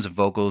and drums and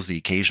vocals, the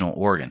occasional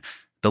organ.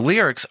 The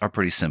lyrics are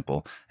pretty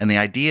simple, and the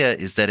idea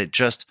is that it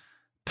just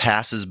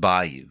passes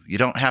by you. You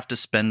don't have to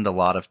spend a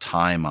lot of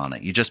time on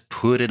it. You just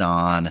put it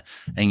on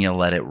and you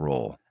let it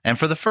roll. And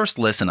for the first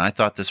listen, I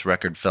thought this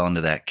record fell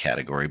into that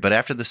category, but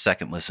after the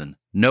second listen,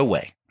 no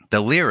way. The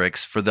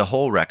lyrics for the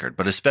whole record,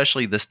 but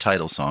especially this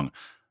title song,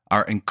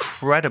 are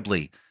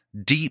incredibly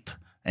deep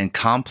and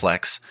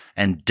complex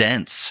and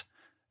dense.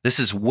 This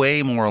is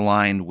way more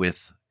aligned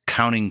with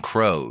Counting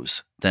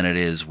Crows than it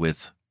is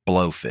with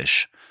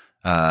Blowfish.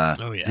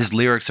 His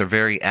lyrics are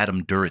very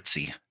Adam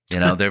Duritz-y.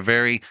 You know, they're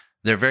very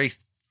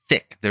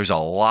thick. There's a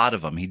lot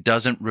of them. He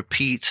doesn't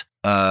repeat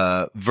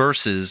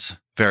verses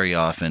very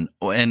often,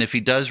 and if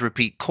he does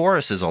repeat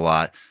choruses a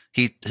lot,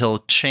 he'll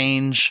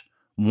change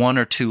one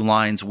or two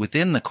lines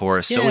within the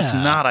chorus, so it's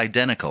not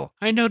identical.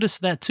 I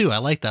noticed that too. I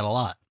like that a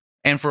lot.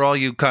 And for all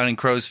you Counting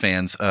Crows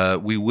fans,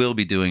 we will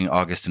be doing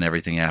August and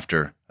Everything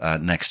After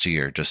next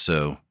year, just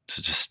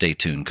stay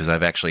tuned, because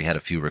I've actually had a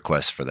few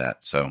requests for that.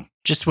 So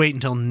just wait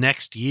until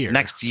next year.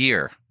 Next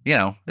year. You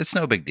know, it's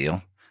no big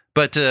deal.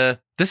 But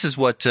this is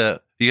what...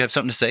 you have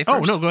something to say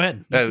first? Oh, no, go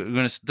ahead.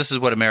 This is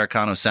what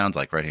Americano sounds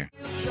like right here.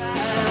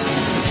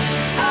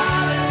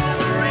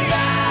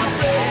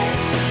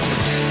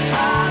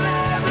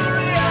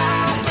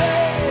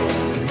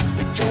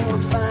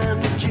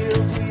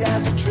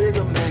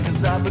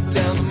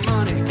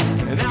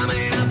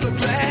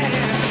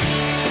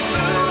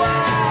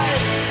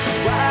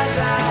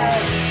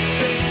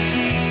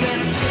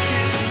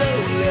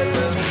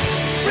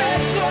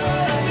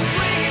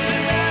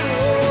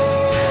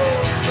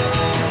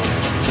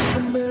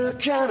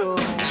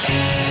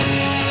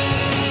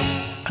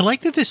 I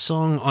like that this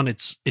song on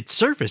its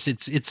surface,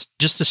 it's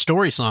just a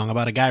story song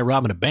about a guy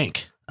robbing a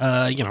bank.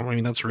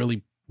 That's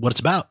really what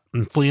it's about,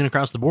 and fleeing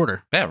across the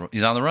border. Yeah,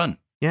 he's on the run.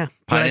 Yeah.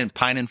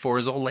 Pining for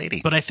his old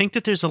lady. But I think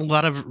that there's a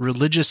lot of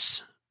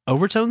religious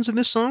overtones in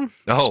this song.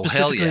 Oh,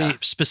 hell yeah.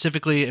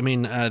 Specifically, I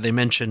mean, they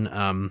mention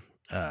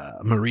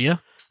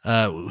Maria,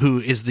 who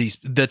is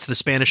that's the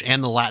Spanish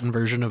and the Latin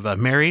version of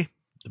Mary,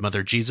 the mother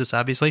of Jesus,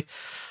 obviously.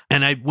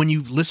 And when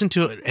you listen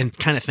to it and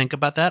kind of think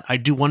about that, I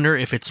do wonder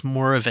if it's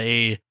more of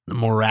a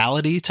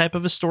morality type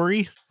of a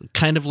story,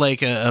 kind of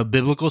like a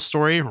biblical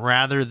story,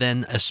 rather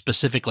than a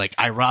specific, like,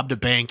 I robbed a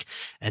bank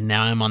and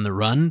now I'm on the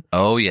run.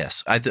 Oh,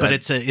 yes. But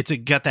it's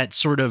got that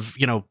sort of,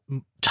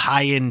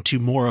 tie into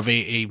more of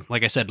a,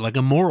 like I said, like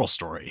a moral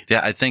story.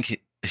 Yeah, I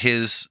think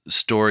his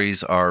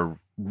stories are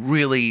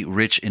really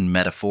rich in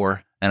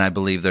metaphor, and I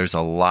believe there's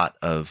a lot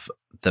of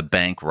the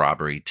bank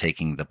robbery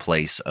taking the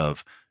place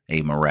of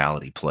a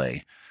morality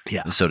play.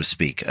 Yeah, so to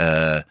speak.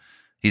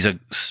 He's a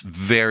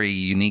very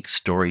unique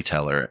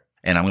storyteller,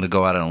 and I'm going to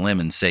go out on a limb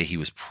and say he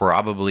was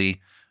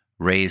probably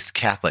raised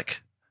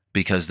Catholic,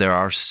 because there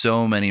are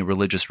so many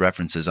religious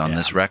references on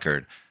this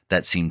record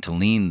that seem to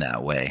lean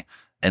that way.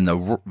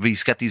 And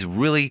he's got these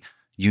really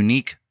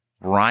unique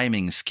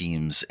rhyming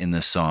schemes in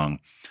this song,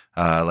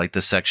 like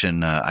the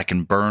section, I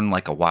can burn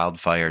like a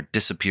wildfire,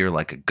 disappear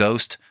like a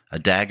ghost, a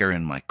dagger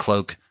in my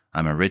cloak,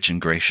 I'm a rich and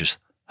gracious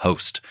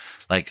host.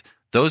 Like,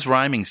 those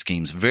rhyming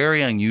schemes,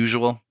 very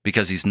unusual,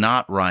 because he's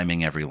not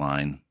rhyming every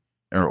line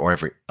or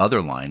every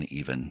other line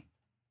even.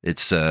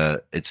 It's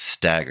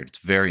staggered. It's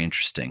very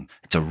interesting.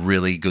 It's a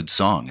really good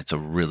song. It's a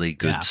really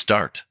good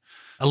start.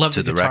 I love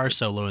the guitar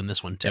solo in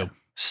this one too. Yeah.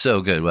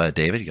 So good.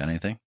 David, you got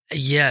anything?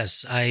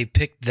 Yes, I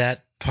picked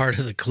that part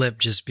of the clip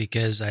just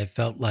because I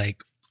felt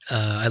like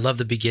I love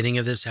the beginning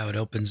of this, how it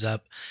opens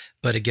up,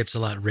 but it gets a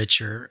lot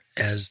richer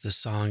as the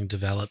song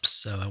develops.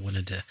 So I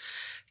wanted to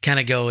kind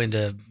of go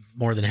into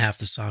more than half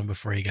the song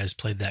before you guys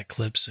played that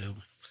clip, so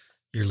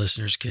your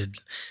listeners could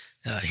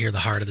hear the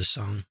heart of the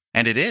song.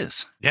 And it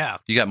is. Yeah.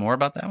 You got more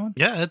about that one?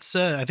 Yeah, it's.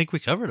 I think we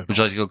covered it. Would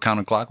you like to go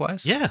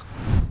counterclockwise? Yeah.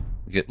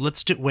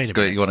 Let's do. Wait a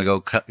minute. You want to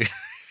go?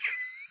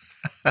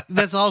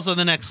 That's also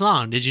the next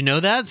song. Did you know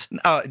that?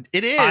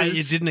 It is. I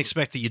didn't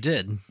expect that you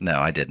did. No,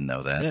 I didn't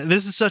know that.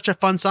 This is such a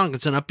fun song.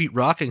 It's an upbeat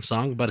rocking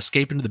song about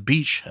escaping to the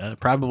beach,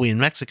 probably in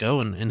Mexico,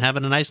 and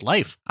having a nice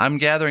life. I'm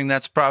gathering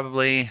that's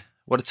probably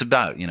what it's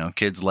about.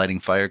 Kids lighting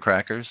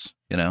firecrackers.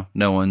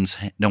 No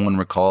one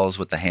recalls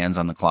what the hands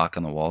on the clock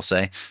on the wall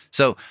say.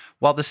 So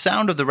while the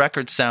sound of the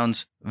record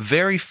sounds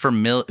very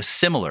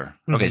similar,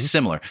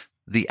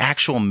 the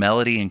actual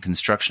melody and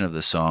construction of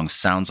the song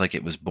sounds like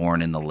it was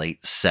born in the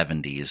late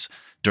 70s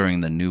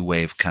during the new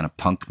wave kind of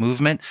punk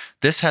movement.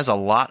 This has a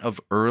lot of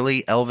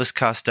early Elvis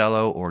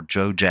Costello or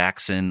Joe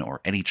Jackson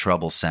or Eddie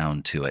Trouble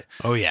sound to it.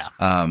 Oh, yeah.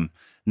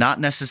 Not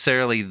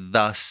necessarily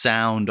the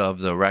sound of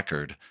the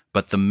record,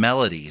 but the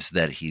melodies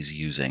that he's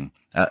using.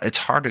 It's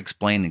hard to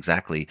explain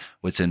exactly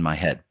what's in my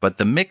head, but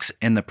the mix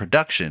and the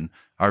production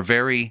are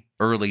very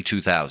early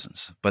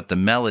 2000s, but the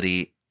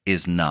melody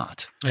is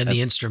not. And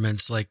the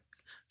instruments like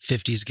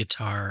 50s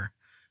guitar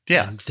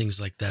and things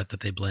like that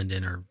they blend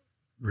in are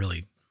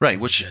really right, really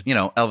which, good.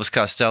 Elvis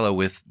Costello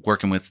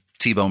working with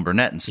T-Bone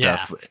Burnett and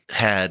stuff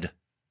had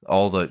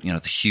all the, the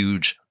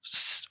huge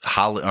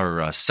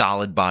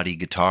solid body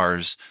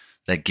guitars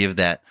that give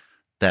that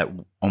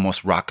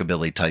almost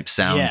rockabilly type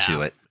sound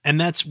to it. And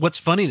that's what's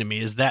funny to me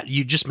is that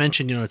you just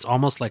mentioned, it's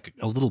almost like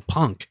a little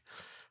punk.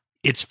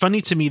 It's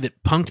funny to me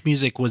that punk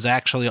music was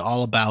actually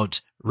all about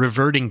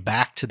reverting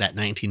back to that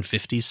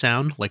 1950s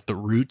sound, like the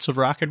roots of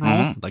rock and roll.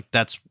 Mm-hmm. Like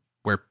that's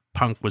where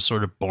punk was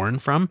sort of born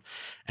from.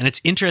 And it's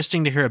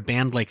interesting to hear a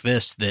band like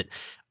this that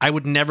I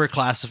would never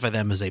classify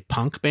them as a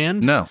punk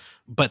band. No.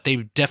 But they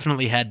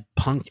definitely had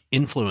punk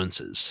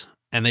influences,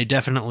 and they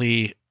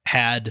definitely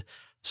had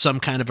some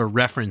kind of a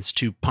reference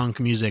to punk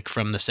music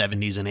from the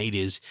 70s and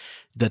 80s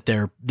that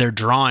they're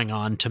drawing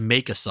on to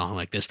make a song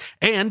like this.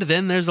 And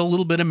then there's a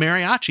little bit of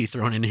mariachi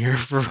thrown in here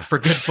for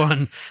good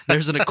fun.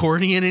 There's an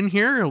accordion in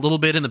here, a little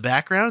bit in the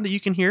background that you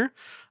can hear,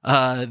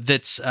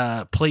 that's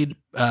played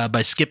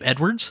by Skip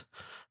Edwards.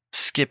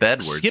 Skip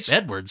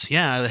Edwards.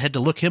 Yeah, I had to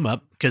look him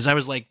up because I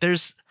was like,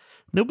 there's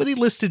nobody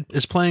listed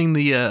as playing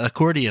the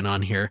accordion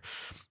on here.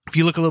 If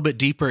you look a little bit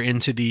deeper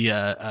into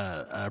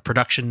the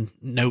production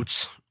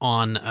notes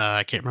on,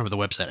 I can't remember the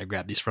website I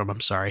grabbed these from,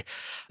 I'm sorry.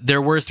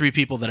 There were 3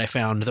 people that I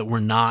found that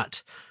were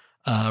not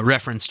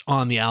referenced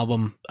on the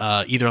album,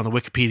 either on the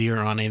Wikipedia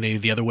or on any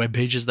of the other web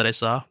pages that I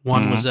saw.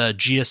 One was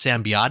Gia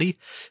Sambiotti,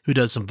 who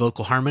does some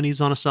vocal harmonies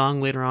on a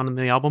song later on in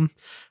the album.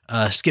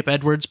 Skip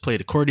Edwards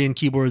played accordion,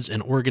 keyboards,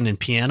 and organ and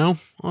piano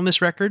on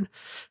this record.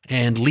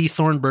 And Lee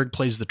Thornburg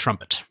plays the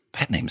trumpet.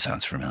 That name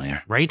sounds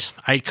familiar. Right?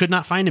 I could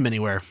not find him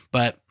anywhere,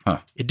 but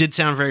it did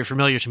sound very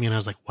familiar to me. And I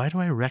was like, why do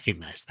I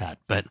recognize that?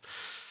 But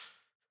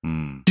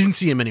didn't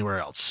see him anywhere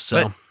else.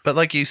 So, but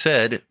like you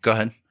said, go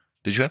ahead.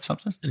 Did you have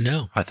something?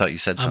 No. I thought you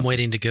said something. I'm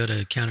waiting to go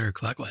to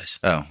counterclockwise.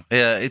 Oh,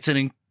 yeah. It's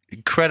an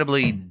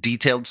incredibly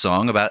detailed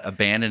song about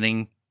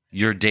abandoning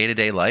your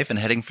day-to-day life and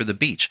heading for the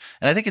beach.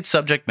 And I think it's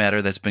subject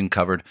matter that's been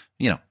covered,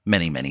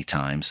 many, many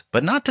times,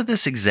 but not to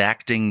this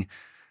exacting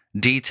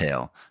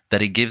detail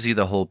that he gives you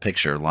the whole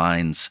picture.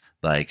 Lines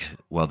like,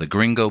 well, the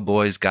gringo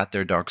boys got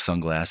their dark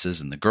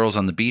sunglasses and the girls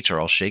on the beach are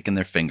all shaking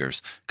their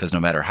fingers because no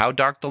matter how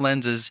dark the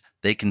lens is,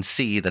 they can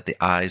see that the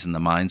eyes and the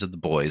minds of the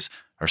boys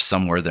are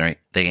somewhere they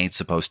ain't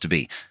supposed to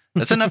be.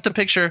 That's enough to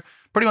picture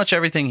pretty much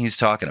everything he's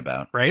talking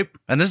about. Right.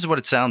 And this is what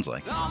it sounds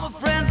like. All my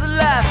friends are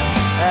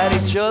laughing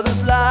at each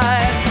other's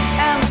lies,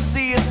 and I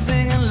see us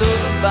singing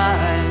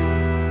lullaby.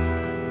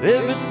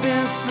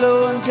 Everything's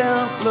slowing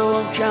down,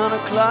 flowing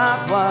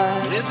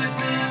counterclockwise.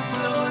 Everything's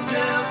slowing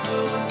down,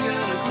 flowing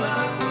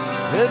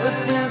counterclockwise.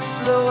 Everything's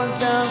slowing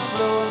down,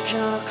 flowing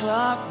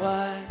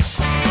counterclockwise.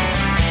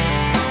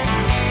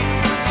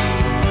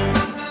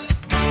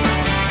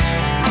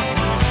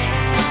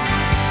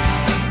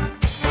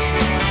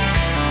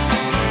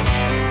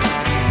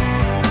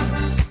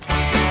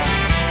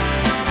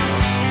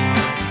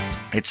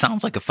 It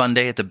sounds like a fun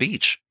day at the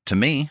beach to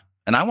me.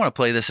 And I want to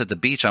play this at the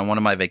beach on one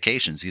of my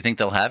vacations. You think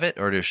they'll have it,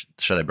 or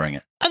should I bring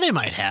it? They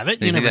might have it.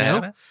 You never think they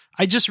know. have it?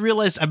 I just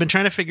realized I've been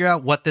trying to figure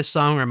out what this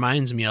song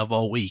reminds me of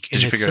all week.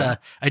 Did you figure it out?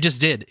 I just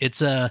did. It's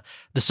the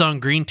song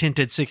Green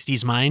Tinted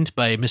 60s Mind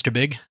by Mr.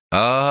 Big.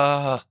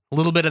 A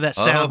little bit of that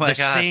sound. My the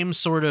God. Same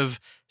sort of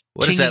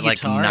what is that,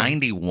 guitar. like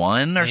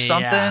 91 or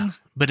something?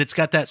 But it's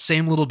got that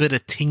same little bit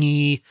of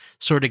tingy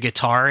sort of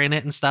guitar in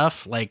it and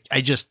stuff. Like,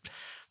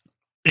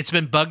 it's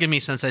been bugging me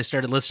since I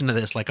started listening to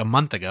this like a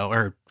month ago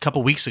or a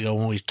couple weeks ago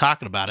when we were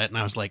talking about it. And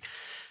I was like,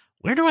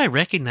 where do I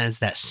recognize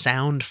that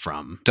sound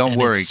from? Don't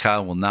and worry,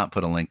 Kyle will not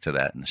put a link to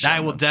that in the show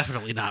I will notes.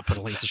 definitely not put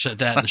a link to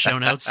that in the show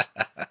notes.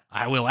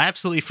 I will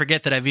absolutely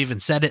forget that I've even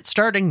said it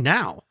starting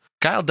now.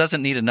 Kyle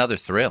doesn't need another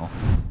thrill.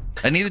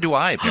 And neither do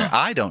I, apparently.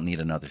 I don't need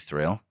another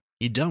thrill.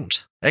 You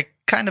don't. It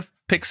kind of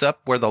picks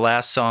up where the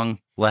last song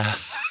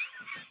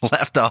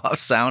left off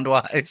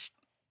sound-wise.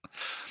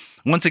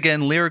 Once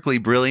again, lyrically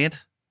brilliant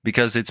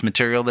because it's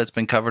material that's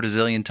been covered a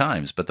zillion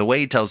times. But the way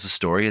he tells the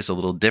story is a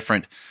little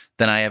different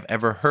than I have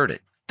ever heard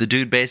it. The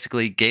dude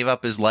basically gave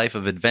up his life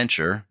of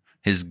adventure,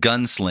 his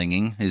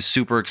gunslinging, his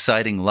super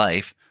exciting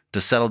life to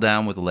settle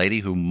down with a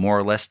lady who more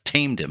or less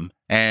tamed him.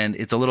 And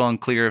it's a little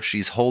unclear if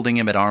she's holding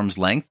him at arm's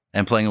length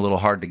and playing a little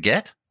hard to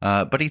get.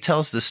 But he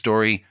tells this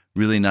story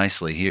really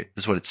nicely. Here,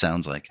 this is what it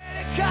sounds like.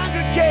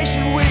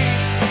 Congregation week,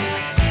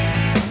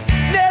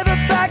 never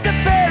back the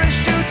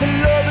parachute to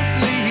lovers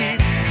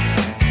lead.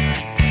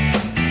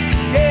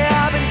 Yeah,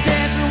 I've been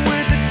dancing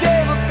with the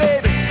devil,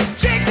 baby.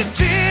 Cheek to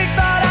cheek,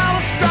 thought I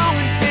was strong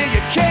until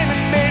you came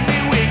and made me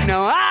weak.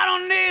 Now I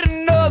don't need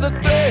another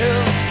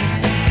thrill.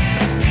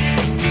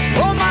 Just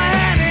hold my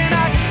hand and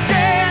I can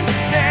stand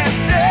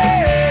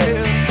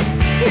still.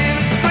 Hear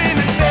me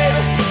screaming,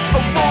 baby, I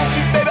want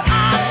you, baby,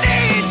 I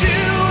need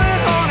you,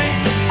 and honey,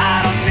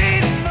 I don't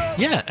need another.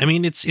 Yeah, I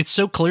mean, it's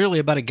so clearly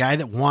about a guy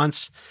that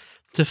wants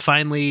to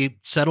finally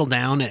settle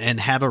down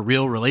and have a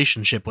real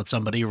relationship with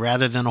somebody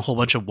rather than a whole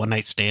bunch of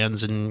one-night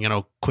stands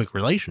and, quick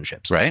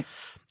relationships. Right?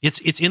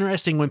 It's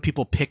interesting when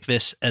people pick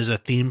this as a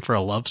theme for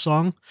a love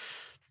song,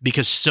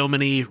 because so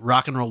many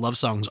rock and roll love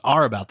songs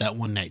are about that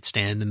one-night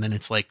stand, and then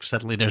it's like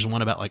suddenly there's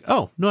one about like,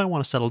 oh, no, I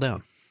want to settle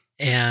down.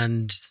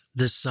 And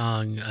this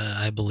song,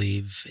 I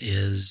believe,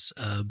 is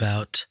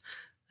about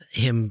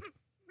him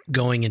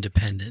going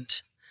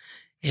independent.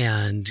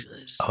 And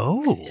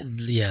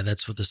yeah,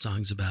 that's what the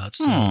song's about.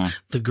 So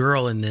the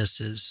girl in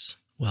this is,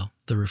 well,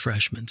 the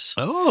Refreshments.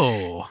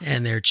 Oh.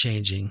 And they're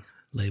changing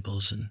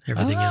labels and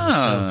everything else.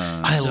 So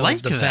I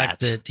like the that.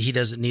 fact that he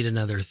doesn't need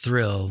another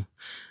thrill.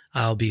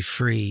 I'll be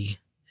free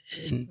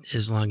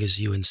as long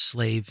as you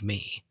enslave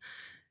me.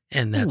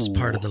 And that's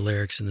part of the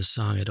lyrics in the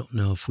song. I don't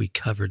know if we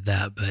covered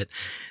that, but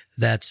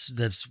that's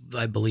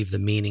I believe the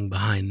meaning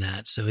behind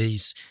that. So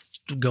he's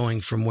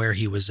going from where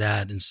he was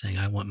at and saying,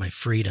 I want my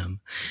freedom.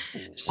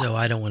 So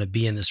I don't want to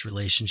be in this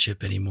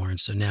relationship anymore. And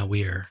so now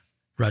we are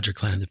Roger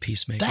Clyne and the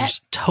Peacemakers. That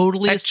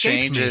totally That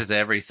escapes changes me.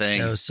 everything.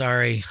 So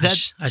sorry.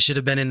 I should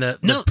have been in the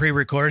No,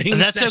 pre-recording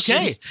that's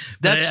sessions, okay.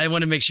 But I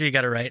want to make sure you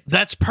got it right.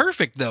 That's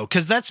perfect though,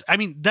 because that's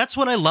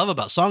what I love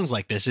about songs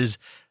like this is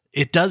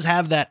it does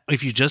have that.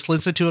 If you just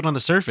listen to it on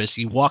the surface,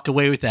 you walk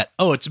away with that.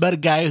 Oh, it's about a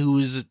guy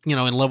who's in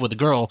love with a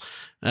girl.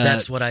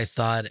 That's what I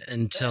thought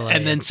and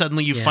then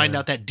suddenly you find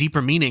out that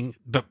deeper meaning.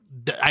 But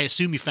I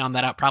assume you found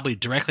that out probably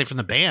directly from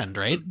the band,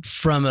 right?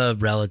 From a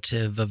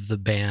relative of the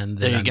band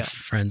that I'm go.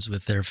 friends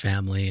with their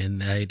family.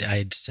 And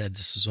I'd said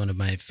this was one of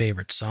my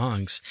favorite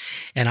songs.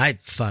 And I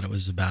thought it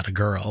was about a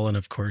girl. And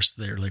of course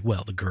they're like,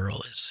 well, the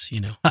girl is,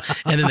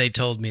 and then they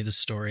told me the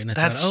story. And I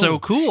That's thought, so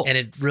cool. And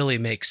it really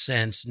makes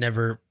sense.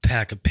 Never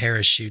pack a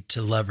parachute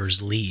to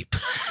lover's leap,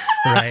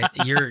 right?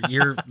 You're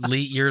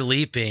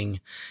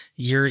leaping.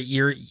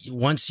 You're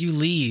once you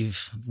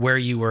leave where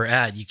you were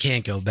at, you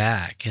can't go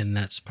back. And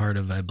that's part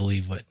of, I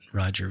believe, what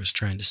Roger was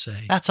trying to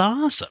say. That's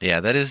awesome. Yeah,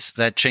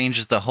 that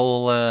changes the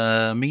whole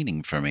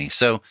meaning for me.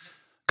 So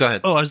go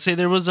ahead. Oh, I would say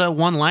there was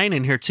one line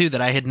in here too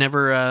that I had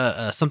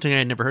never, something I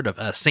had never heard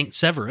of. Saint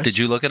Severus. Did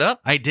you look it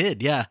up? I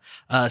did, yeah.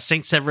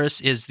 Saint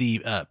Severus is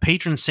the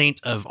patron saint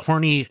of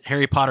horny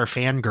Harry Potter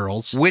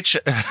fangirls. Which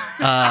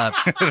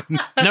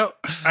No,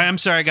 I'm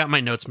sorry, I got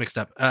my notes mixed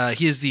up.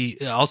 He is the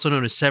also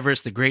known as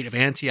Severus the Great of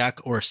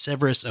Antioch or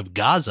Severus of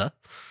Gaza.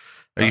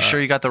 Are you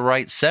sure you got the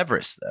right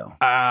Severus though?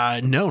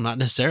 No, not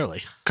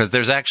necessarily. Because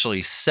there's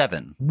actually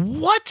 7.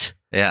 What?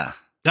 Yeah.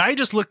 I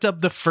just looked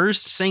up the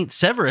first Saint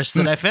Severus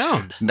that I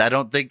found. I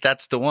don't think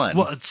that's the one.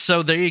 Well,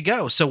 so there you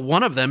go. So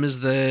one of them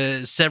is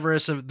the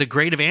Severus of the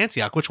Great of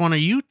Antioch. Which one are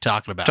you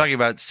talking about? Talking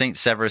about Saint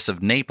Severus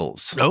of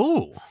Naples.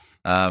 Oh.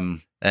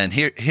 And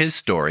here his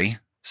story.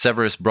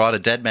 Severus brought a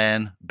dead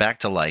man back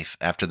to life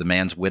after the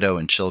man's widow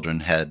and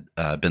children had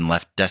been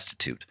left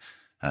destitute.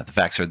 The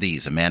facts are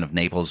these. A man of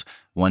Naples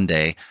one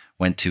day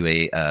went to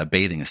a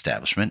bathing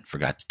establishment,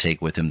 forgot to take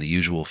with him the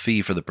usual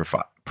fee for the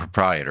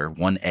proprietor,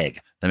 1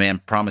 egg. The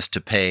man promised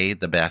to pay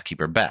the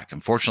bathkeeper back.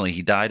 Unfortunately,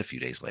 he died a few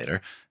days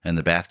later, and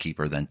the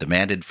bathkeeper then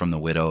demanded from the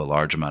widow a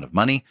large amount of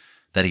money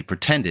that he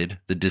pretended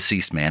the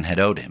deceased man had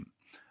owed him.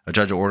 A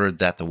judge ordered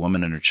that the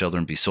woman and her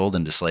children be sold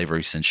into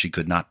slavery since she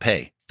could not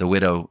pay. The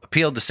widow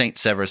appealed to St.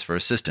 Severus for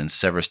assistance.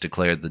 Severus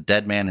declared the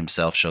dead man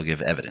himself shall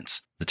give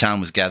evidence. The town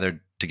was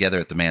gathered together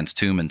at the man's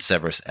tomb, and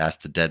Severus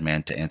asked the dead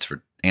man to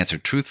answer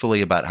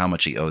truthfully about how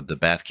much he owed the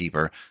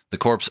bathkeeper. The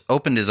corpse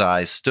opened his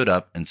eyes, stood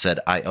up, and said,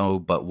 I owe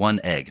but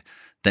 1 egg.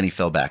 Then he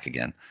fell back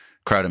again.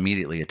 Crowd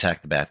immediately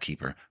attacked the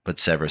bathkeeper, but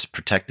Severus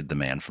protected the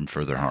man from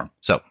further harm.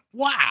 So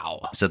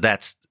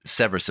that's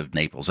Severus of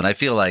Naples. And I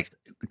feel like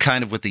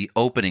kind of with the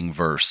opening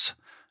verse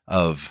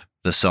of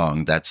the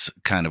song, that's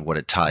kind of what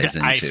it ties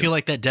into. I feel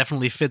like that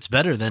definitely fits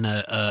better than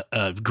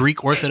a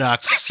Greek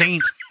Orthodox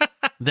saint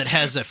that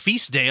has a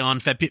feast day on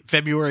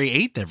February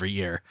 8th every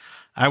year.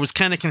 I was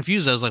kind of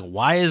confused. I was like,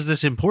 why is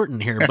this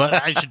important here? But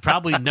I should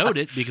probably note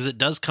it because it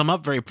does come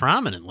up very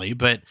prominently.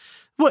 But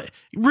what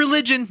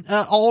religion,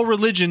 all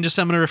religion, just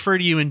I'm going to refer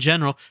to you in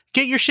general,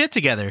 get your shit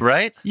together.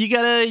 Right? You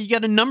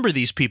gotta number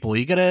these people.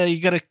 You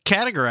gotta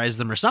categorize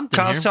them or something.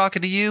 Kyle's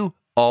talking to you.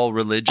 All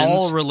religions.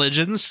 All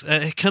religions.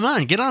 Come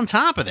on, get on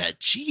top of that.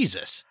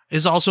 Jesus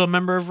is also a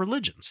member of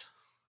religions.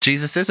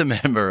 Jesus is a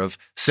member of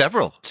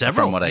several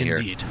from what I hear.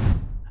 Indeed.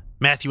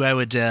 Matthew, I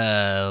would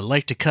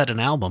like to cut an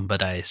album,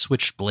 but I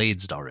switched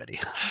blades already.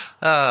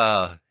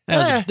 That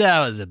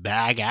was a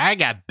bag. I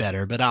got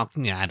better, but I'll.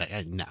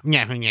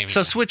 No.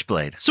 So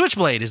Switchblade.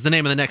 Switchblade is the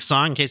name of the next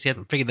song, in case you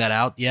haven't figured that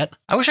out yet.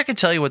 I wish I could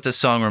tell you what this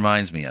song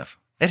reminds me of.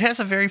 It has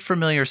a very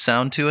familiar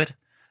sound to it,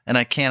 and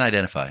I can't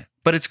identify it.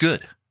 But it's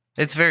good.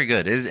 It's very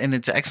good, and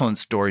it's excellent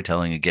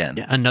storytelling again.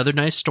 Yeah, another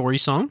nice story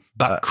song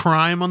about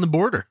crime on the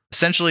border.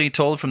 Essentially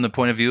told from the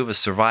point of view of a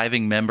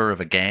surviving member of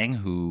a gang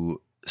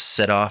who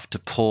set off to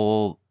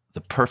pull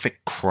the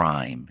perfect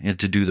crime,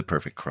 to do the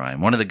perfect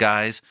crime. One of the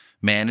guys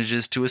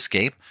manages to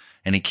escape,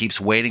 and he keeps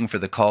waiting for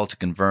the call to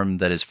confirm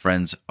that his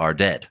friends are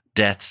dead.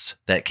 Deaths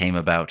that came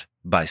about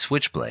by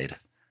Switchblade,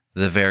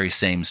 the very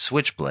same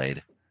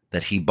Switchblade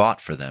that he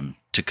bought for them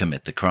to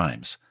commit the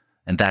crimes.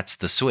 And that's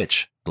the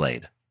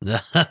Switchblade.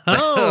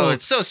 Oh,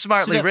 it's so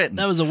smartly written.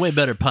 That was a way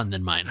better pun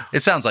than mine.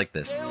 It sounds like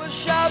this. They were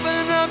sharp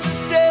enough to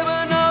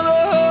stab another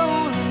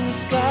hole in the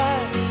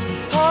sky,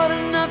 hard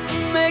enough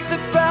to make the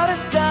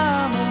proudest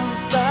diamond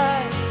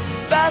side,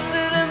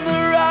 faster than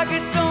the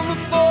rockets on the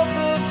 4th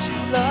of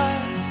July,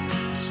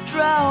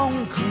 strong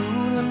and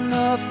cruel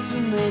enough to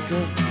make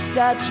a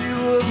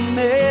statue of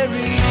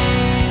Mary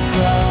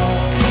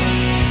cry.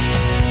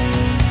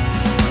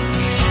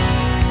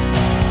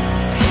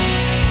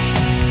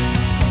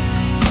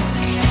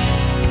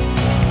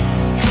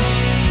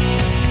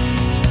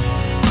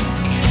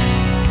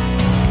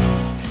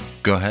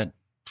 Go ahead.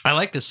 I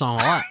like this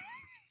song a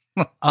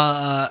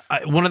lot.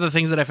 One of the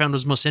things that I found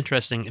was most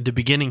interesting, in the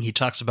beginning, he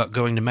talks about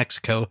going to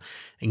Mexico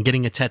and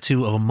getting a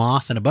tattoo of a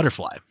moth and a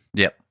butterfly.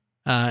 Yep.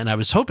 And I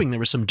was hoping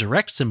there was some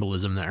direct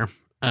symbolism there.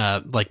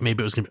 Like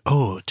maybe it was going to be,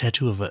 a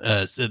tattoo of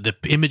the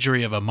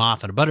imagery of a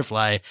moth and a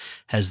butterfly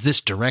has this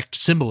direct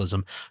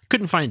symbolism.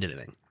 Couldn't find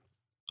anything.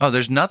 Oh,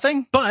 there's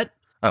nothing? But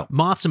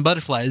moths and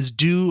butterflies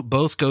do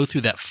both go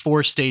through that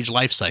 4-stage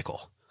life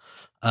cycle.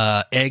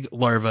 Egg,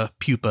 larva,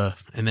 pupa,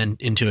 and then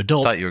into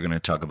adult. I thought you were going to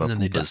talk about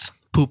pupas.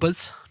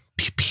 Pupas?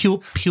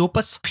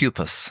 Pupas?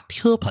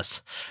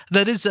 Pupas.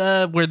 That is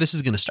where this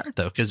is going to start,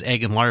 though, because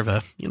egg and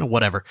larva,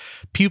 whatever.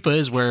 Pupa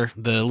is where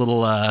the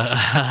little,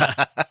 why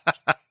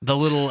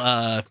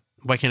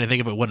can't I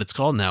think of what it's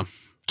called now?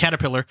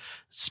 Caterpillar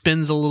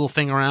spins a little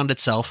thing around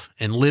itself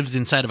and lives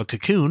inside of a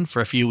cocoon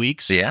for a few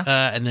weeks. Yeah.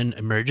 And then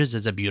emerges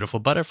as a beautiful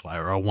butterfly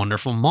or a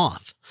wonderful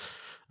moth.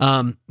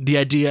 The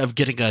idea of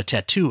getting a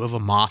tattoo of a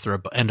moth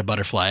and a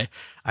butterfly,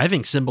 I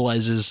think,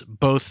 symbolizes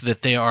both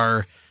that they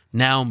are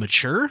now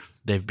mature,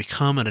 they've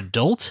become an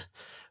adult,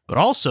 but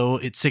also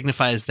it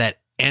signifies that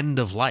end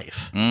of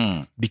life,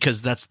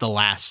 because that's the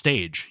last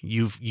stage.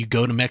 You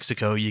go to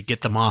Mexico, you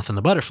get the moth and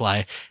the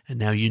butterfly, and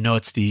now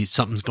it's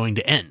something's going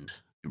to end.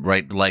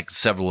 Right, like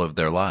several of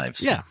their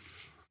lives. Yeah.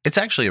 It's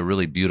actually a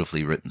really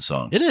beautifully written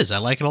song. It is. I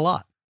like it a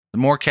lot.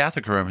 More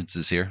Catholic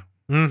references here.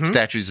 Mm-hmm.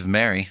 Statues of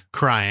Mary.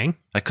 Crying.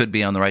 I could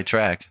be on the right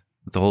track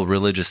with the whole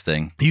religious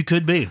thing. You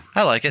could be.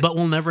 I like it. But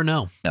we'll never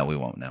know. No, we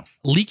won't know.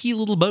 Leaky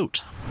Little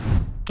Boat.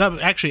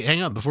 Actually,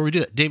 hang on. Before we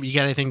do it, David, you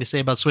got anything to say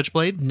about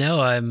Switchblade?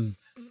 No, I'm...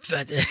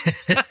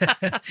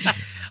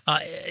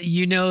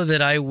 you know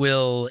that I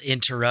will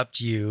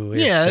interrupt you if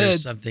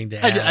there's something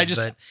to add. I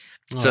just...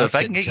 So if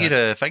I can get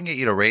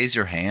you to raise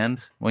your hand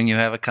when you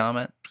have a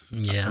comment.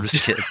 Yeah. I'm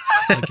just kidding.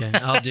 Okay,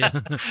 I'll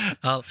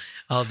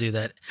do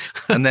that.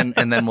 And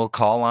then we'll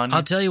call on you.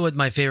 I'll tell you what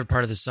my favorite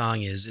part of the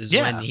song is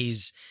when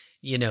he's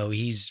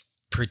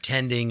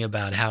pretending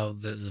about how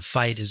the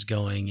fight is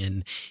going,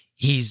 and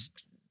he's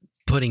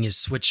putting his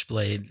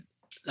switchblade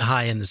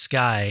high in the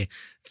sky,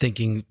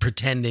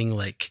 pretending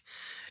like,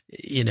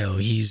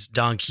 he's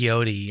Don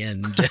Quixote,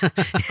 and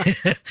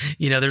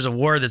there's a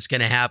war that's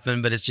going to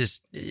happen, but it's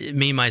just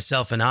me,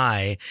 myself, and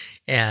I.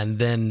 And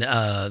then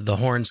the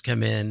horns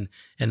come in,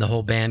 and the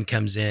whole band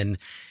comes in,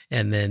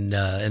 and then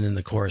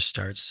the chorus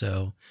starts.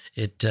 So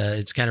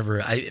it's kind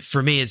of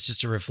for me, it's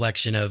just a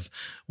reflection of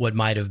what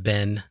might have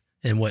been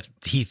and what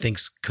he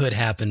thinks could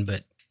happen,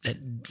 but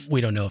we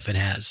don't know if it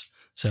has.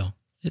 So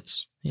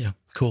it's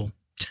cool.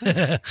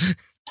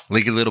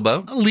 Leaky Little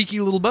Boat? A Leaky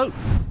Little Boat.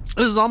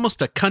 This is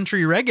almost a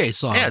country reggae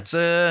song.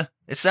 Yeah,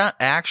 it's not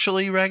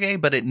actually reggae,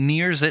 but it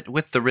nears it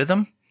with the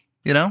rhythm,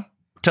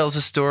 Tells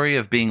a story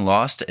of being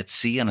lost at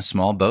sea on a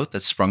small boat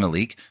that sprung a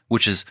leak,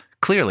 which is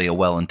clearly a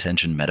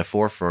well-intentioned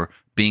metaphor for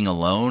being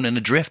alone and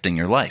adrift in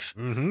your life.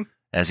 Mm-hmm.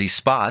 As he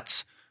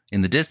spots,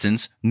 in the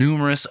distance,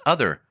 numerous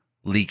other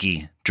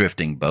leaky,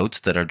 drifting boats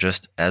that are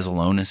just as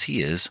alone as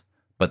he is,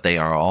 but they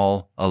are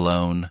all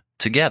alone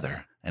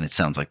together. And it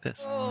sounds like this.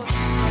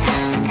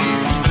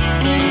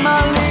 In my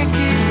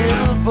leaky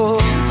little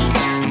boat,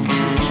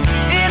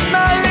 in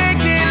my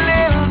leaky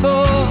little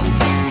boat,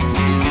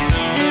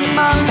 in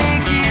my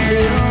leaky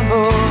little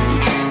boat.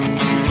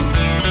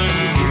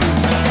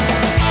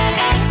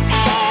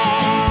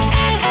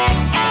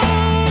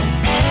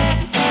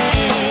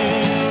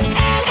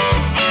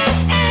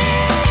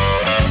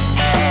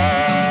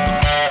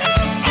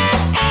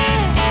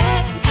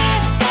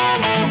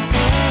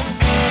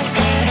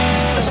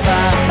 I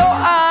spy no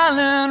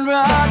island,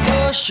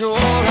 rock or shore,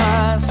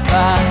 I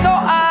spy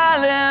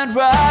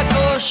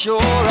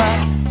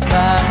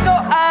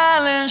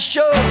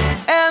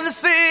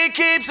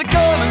keeps a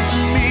coming to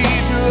me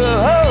through a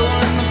hole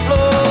in the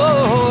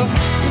floor.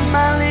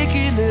 My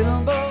leaky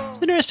little boy.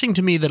 It's interesting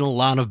to me that a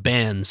lot of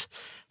bands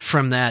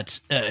from that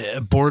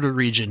border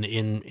region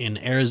in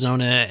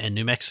Arizona and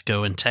New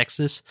Mexico and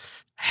Texas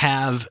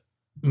have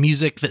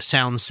music that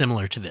sounds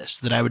similar to this,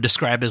 that I would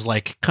describe as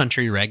like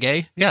country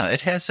reggae. Yeah,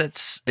 it has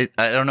I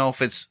don't know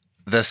if it's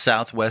the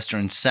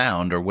Southwestern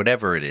sound or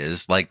whatever it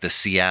is, like the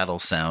Seattle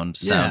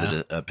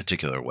sounded a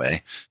particular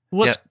way.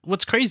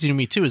 What's crazy to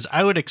me too is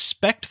I would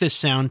expect this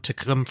sound to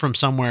come from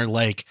somewhere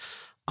like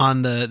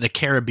on the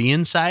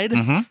Caribbean side,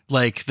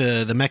 like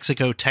the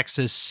Mexico,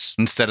 Texas.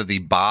 Instead of the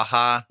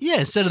Baja. Yeah,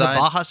 instead side. of the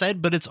Baja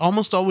side, but it's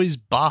almost always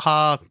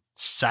Baja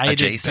sided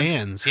Adjacent?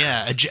 bands.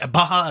 Yeah,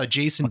 Baja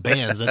adjacent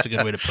bands. That's a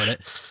good way to put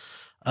it.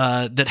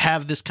 That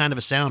have this kind of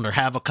a sound or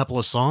have a couple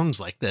of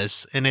songs like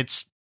this. And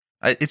it's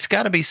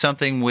got to be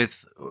something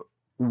with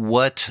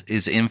what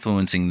is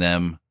influencing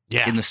them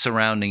in the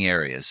surrounding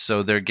areas.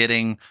 So they're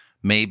getting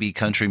maybe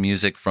country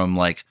music from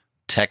like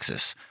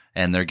Texas,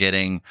 and they're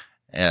getting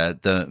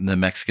the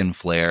Mexican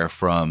flair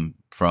from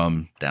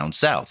down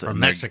south, from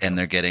Mexico, and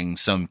they're getting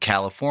some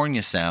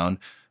California sound,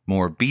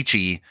 more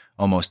beachy,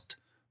 almost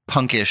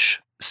punkish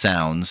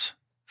sounds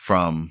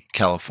from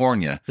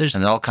California, and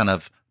they're all kind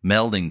of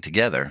melding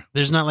together.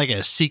 There's not like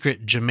a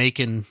secret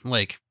Jamaican,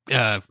 like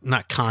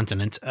not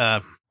continent.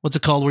 What's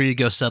it called where you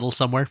go settle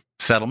somewhere?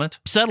 Settlement.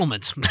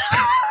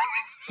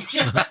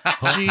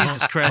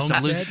 Jesus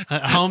Christ.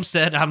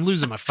 Homestead. I'm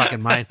losing my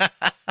fucking mind.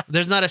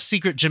 There's not a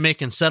secret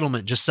Jamaican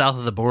settlement just south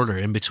of the border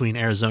in between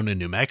Arizona and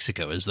New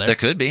Mexico, is there? There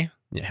could be.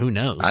 Yeah, who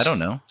knows? I don't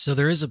know. So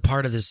there is a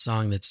part of this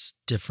song that's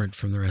different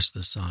from the rest of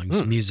the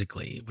songs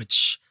musically,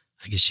 which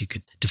I guess you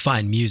could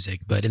define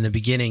music. But in the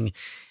beginning,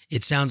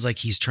 it sounds like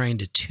he's trying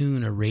to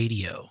tune a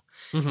radio.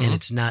 And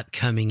it's not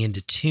coming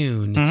into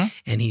tune,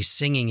 and he's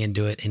singing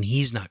into it, and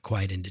he's not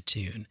quite into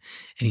tune,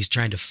 and he's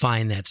trying to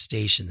find that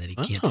station that he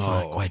can't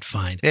quite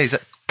find. Yeah, he's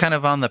kind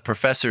of on the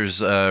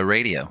professor's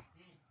radio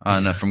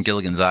from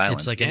Gilligan's Island.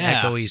 It's like an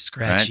echoey,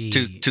 scratchy.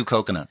 Right? Two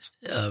coconuts.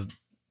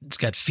 It's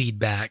got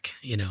feedback,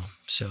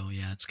 So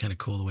yeah, it's kind of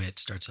cool the way it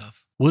starts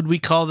off. Would we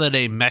call that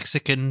a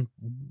Mexican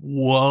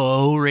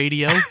whoa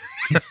radio?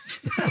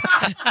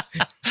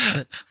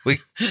 we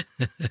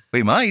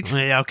might.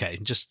 Yeah, okay,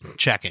 just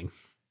checking.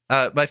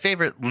 My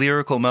favorite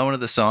lyrical moment of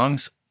the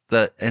songs,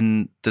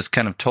 and this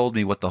kind of told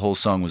me what the whole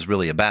song was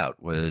really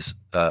about, was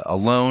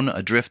alone,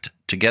 adrift,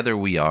 together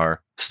we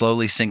are,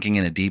 slowly sinking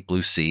in a deep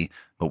blue sea,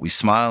 but we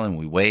smile and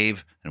we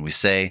wave and we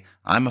say,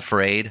 I'm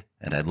afraid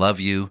and I love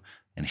you,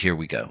 and here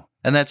we go.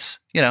 And that's,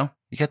 you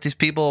got these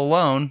people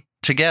alone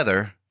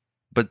together,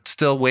 but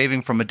still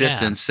waving from a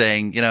distance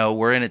saying,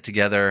 we're in it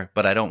together,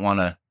 but I don't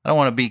want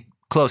to be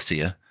close to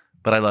you,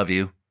 but I love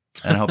you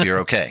and I hope you're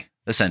okay,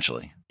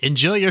 essentially.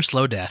 Enjoy your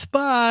slow death.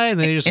 Bye. And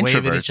they just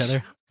wave at each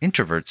other.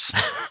 Introverts.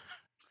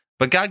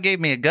 But God gave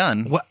me a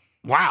gun. What?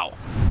 Wow.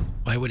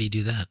 Why would he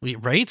do that?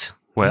 Right?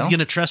 Well, he's going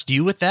to trust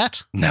you with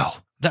that? No.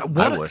 I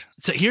would.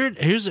 So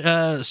here's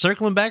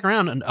circling back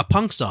around a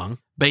punk song,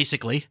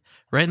 basically.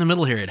 Right in the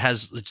middle here. It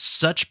has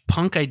such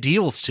punk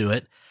ideals to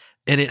it.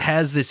 And it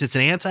has it's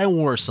an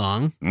anti-war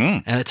song.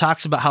 And it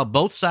talks about how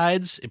both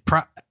sides,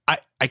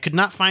 I could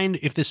not find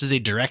if this is a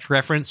direct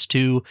reference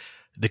to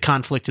the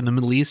conflict in the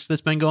Middle East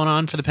that's been going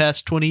on for the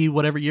past 20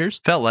 whatever years.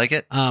 Felt like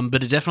it.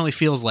 But it definitely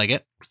feels like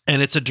it.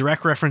 And it's a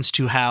direct reference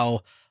to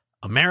how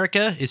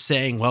America is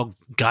saying, well,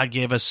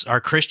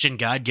 our Christian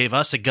God gave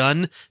us a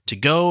gun to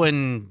go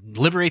and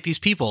liberate these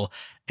people.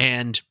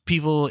 And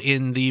people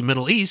in the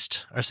Middle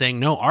East are saying,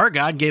 no, our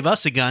God gave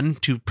us a gun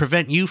to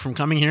prevent you from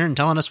coming here and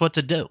telling us what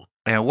to do.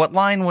 Yeah, what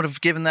line would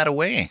have given that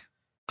away?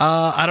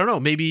 I don't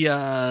know. Maybe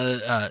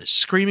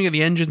screaming of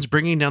the engines,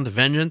 bringing down the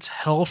vengeance.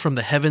 Hell from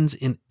the heavens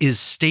is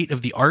state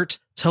of the art.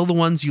 Tell the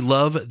ones you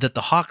love that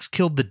the hawks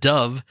killed the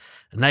dove,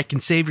 and I can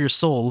save your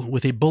soul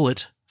with a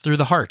bullet through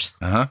the heart.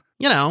 And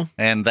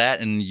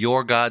that and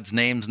your God's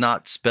name's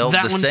not spelled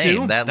the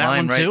same. Too. That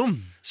line, one right? too.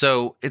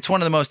 So it's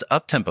one of the most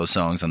up-tempo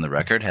songs on the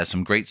record. Has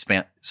some great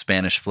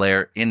Spanish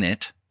flair in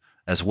it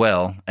as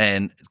well,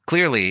 and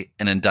clearly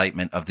an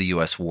indictment of the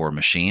U.S. war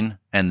machine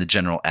and the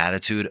general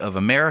attitude of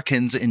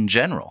Americans in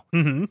general.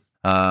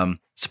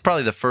 It's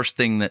probably the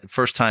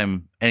first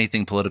time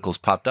anything political's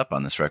popped up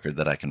on this record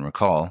that I can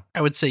recall.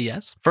 I would say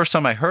yes. First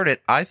time I heard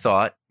it, I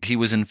thought he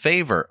was in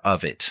favor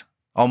of it,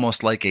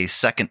 almost like a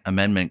Second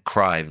Amendment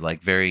cry,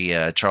 like very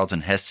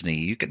Charlton Heston-y.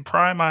 You can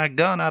pry my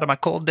gun out of my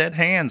cold dead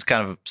hands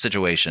kind of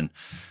situation,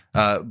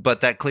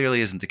 but that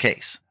clearly isn't the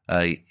case.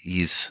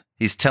 He's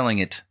telling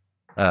it.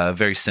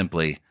 Very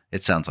simply,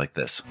 it sounds like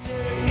this.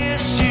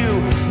 Yes, you.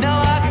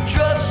 Now I can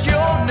trust you're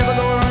never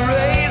gonna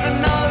raise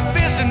another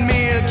fist at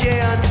me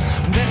again.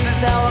 This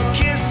is how I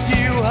kissed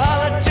you.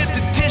 Holla tip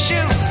the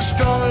tissue.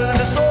 Stronger than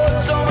the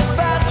sword, so much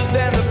faster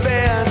than the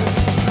pen.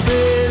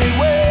 Very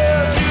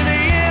well to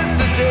the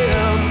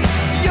infidel.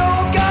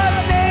 Your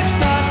God's name's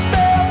not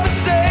spelled the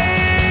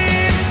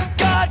same.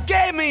 God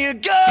gave me a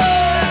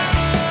gun.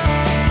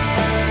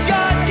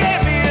 God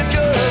gave me a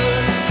gun.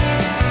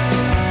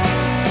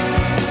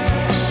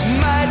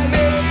 Might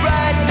makes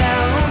right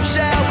now. Whom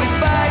shall we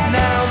fight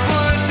now?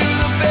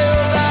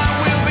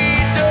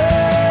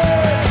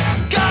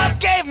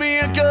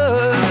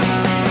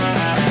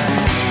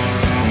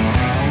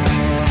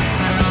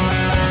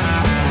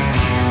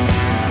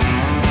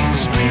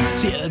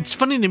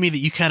 to me that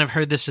you kind of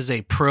heard this as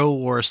a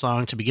pro-war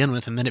song to begin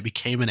with, and then it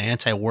became an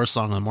anti-war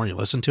song the more you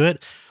listen to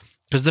it.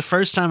 Because the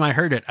first time I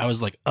heard it, I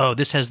was like, oh,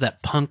 this has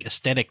that punk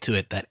aesthetic to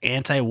it, that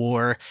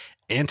anti-war,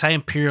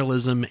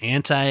 anti-imperialism,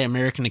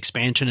 anti-American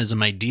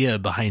expansionism idea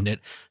behind it,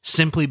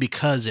 simply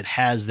because it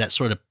has that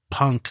sort of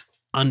punk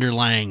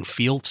underlying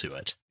feel to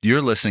it.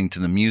 You're listening to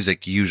the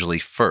music usually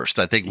first.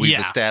 I think we've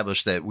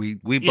established that we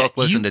both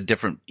listen to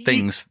different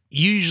things.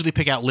 You usually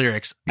pick out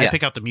lyrics. I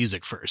pick out the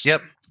music first.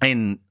 Yep.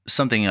 And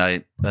something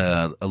I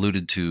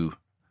alluded to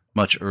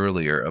much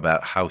earlier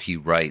about how he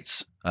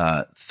writes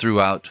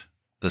throughout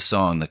the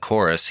song, the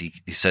chorus, he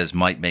says,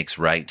 might makes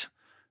right.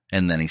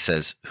 And then he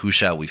says, who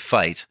shall we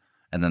fight?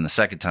 And then the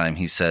second time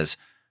he says,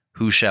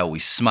 who shall we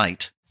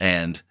smite?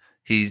 And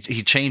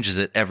he changes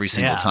it every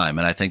single time.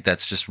 And I think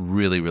that's just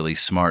really, really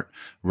smart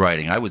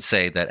writing. I would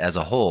say that as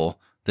a whole,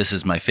 this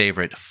is my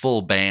favorite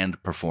full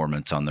band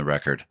performance on the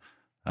record.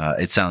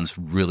 It sounds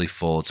really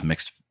full. It's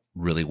mixed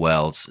really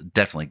well. It's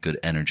definitely good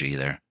energy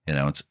there. You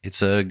know, it's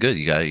good.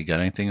 You got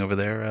anything over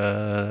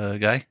there,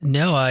 Guy?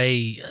 No,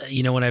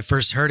 when I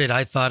first heard it,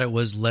 I thought it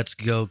was "Let's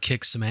Go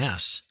Kick Some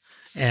Ass."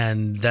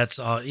 And that's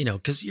all,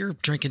 because you're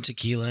drinking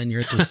tequila and you're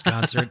at this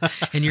concert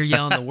and you're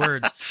yelling the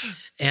words.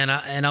 And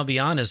I'll be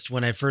honest,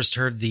 when I first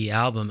heard the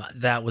album,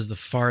 that was the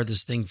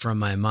farthest thing from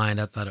my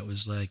mind. I thought it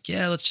was like,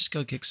 yeah, let's just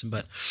go kick some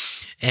butt.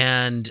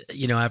 And,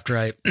 after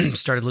I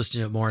started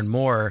listening to it more and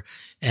more,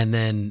 and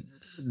then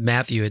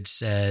Matthew had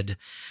said,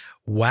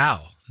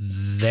 wow,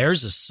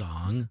 there's a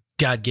song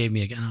God gave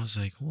me again. I was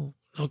like, well,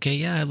 okay,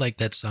 yeah, I like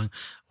that song.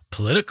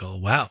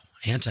 Political, wow.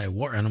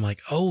 Anti-war. And I'm like,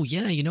 oh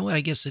yeah, you know what?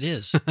 I guess it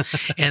is.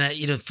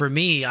 And for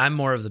me, I'm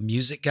more of the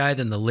music guy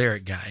than the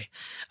lyric guy.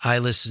 I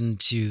listen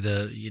to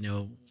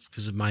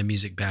because of my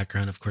music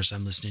background, of course,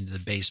 I'm listening to the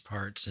bass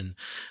parts and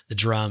the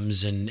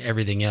drums and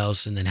everything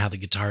else, and then how the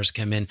guitars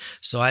come in.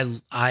 So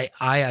I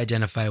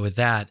identify with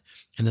that.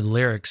 And then the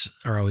lyrics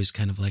are always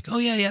kind of like, oh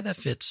yeah, that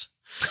fits.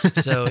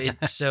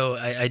 So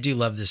I do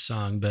love this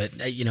song, but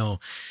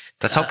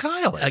that's how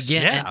Kyle is.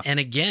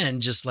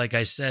 Again, just like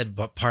I said,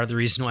 but part of the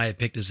reason why I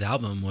picked this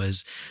album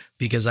was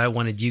because I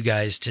wanted you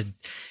guys to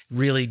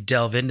really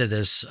delve into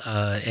this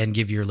and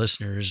give your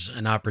listeners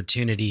an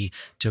opportunity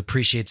to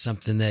appreciate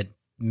something that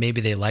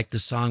maybe they like the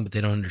song, but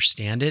they don't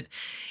understand it.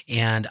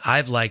 And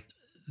I've liked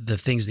the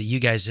things that you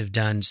guys have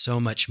done so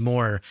much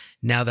more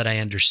now that I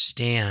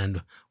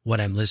understand what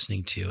I'm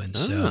listening to. And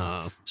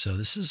so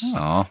this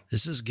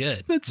is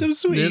good. That's so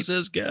sweet. This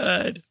is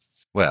good.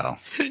 Well,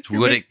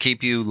 would it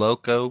keep you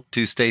loco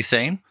to stay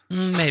sane?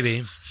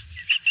 Maybe.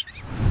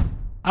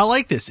 I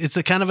like this. It's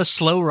a kind of a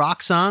slow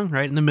rock song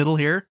right in the middle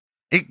here.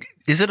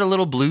 Is it a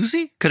little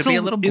bluesy? Could it be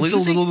a little bluesy?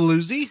 It's a little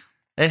bluesy.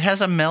 It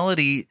has a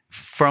melody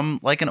from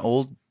like an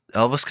old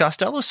Elvis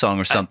Costello song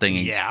or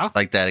something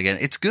like that again.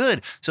 It's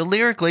good. So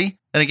lyrically,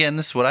 and again,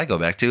 this is what I go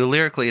back to.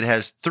 Lyrically, it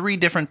has three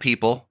different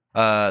people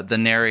the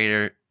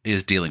narrator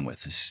is dealing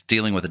with. He's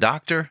dealing with a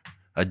doctor,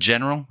 a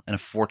general, and a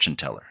fortune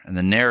teller. And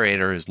the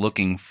narrator is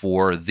looking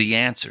for the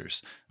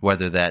answers,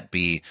 whether that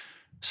be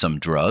some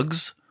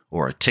drugs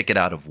or a ticket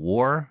out of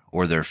war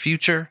or their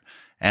future.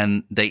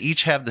 And they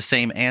each have the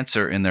same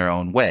answer in their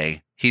own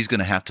way. He's going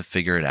to have to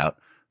figure it out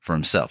for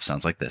himself.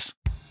 Sounds like this.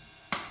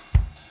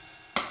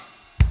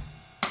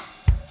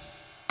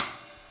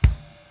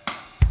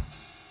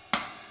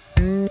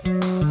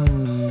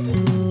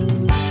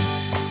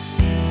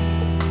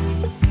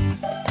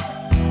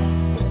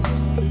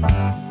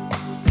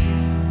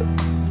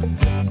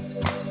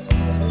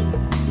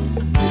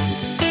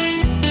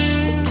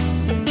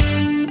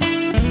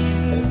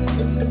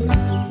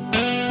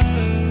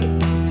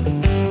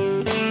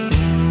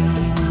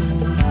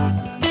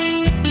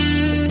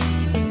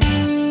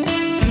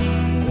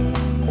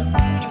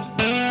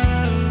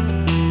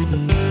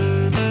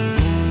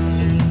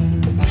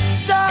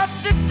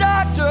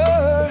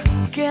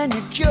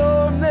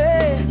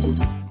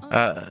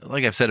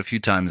 Like I've said a few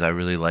times, I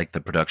really like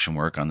the production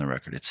work on the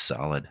record. It's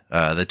solid.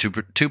 The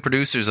two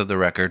producers of the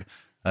record,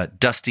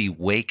 Dusty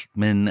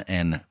Wakeman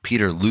and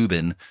Peter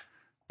Lubin.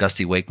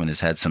 Dusty Wakeman has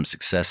had some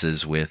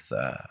successes with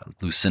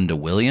Lucinda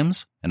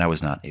Williams, and I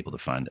was not able to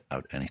find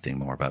out anything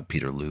more about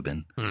Peter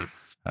Lubin.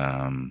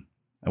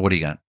 What do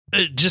you got?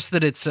 Just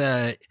that it's,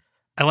 I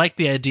like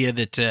the idea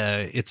that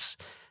it's,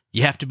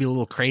 you have to be a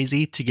little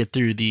crazy to get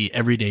through the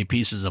everyday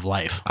pieces of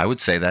life. I would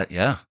say that,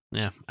 yeah.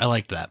 Yeah, I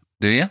liked that.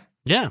 Do you?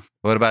 Yeah.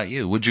 What about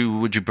you? Would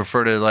you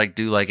prefer to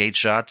do 8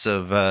 shots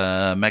of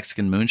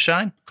Mexican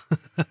moonshine?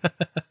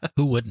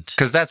 Who wouldn't?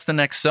 Because that's the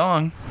next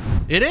song.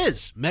 It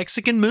is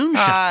Mexican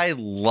Moonshine. I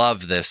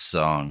love this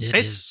song.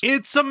 It's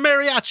a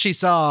mariachi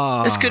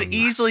song. This could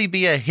easily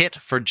be a hit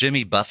for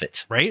Jimmy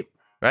Buffett. Right?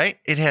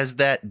 It has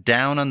that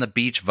down on the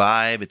beach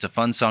vibe. It's a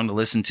fun song to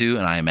listen to,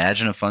 and I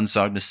imagine a fun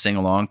song to sing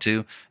along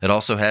to. It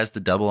also has the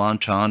double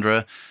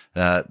entendre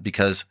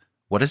because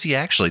what is he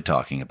actually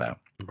talking about?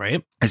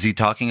 Right. Is he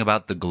talking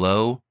about the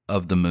glow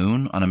of the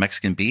moon on a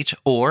Mexican beach?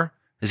 Or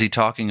is he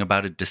talking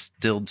about a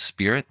distilled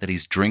spirit that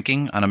he's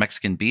drinking on a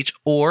Mexican beach?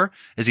 Or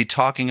is he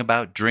talking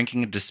about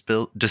drinking a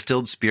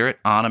distilled spirit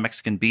on a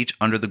Mexican beach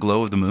under the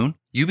glow of the moon?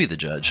 You be the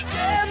judge.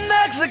 Yeah,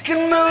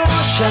 Mexican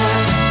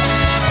moonshine,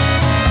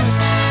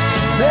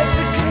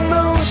 Mexican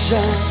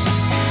moonshine.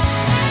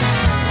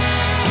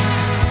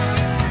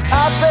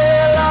 I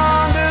fell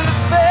under the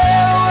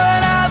spell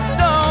when I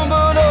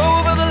stumbled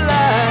over the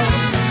line.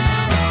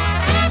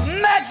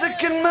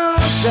 Mexican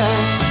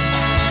moonshine,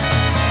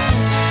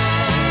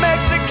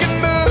 Mexican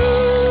moonshine.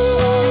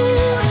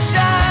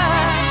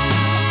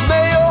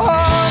 May your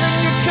heart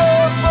and your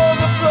cup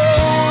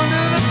overflow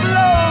under the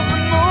glow of the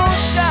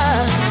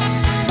moonshine.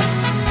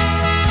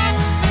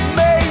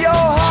 May your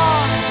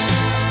heart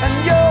and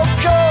your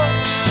cup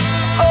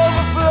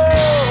overflow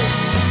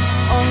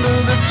under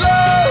the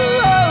glow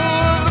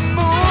of the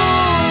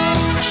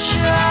moonshine.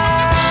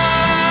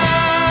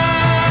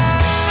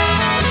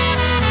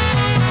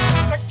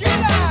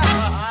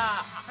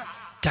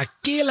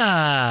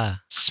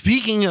 Tequila.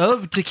 Speaking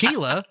of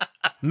tequila,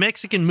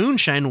 Mexican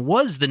Moonshine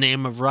was the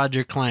name of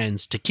Roger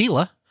Clyne's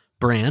tequila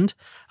brand.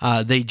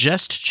 They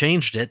just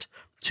changed it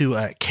to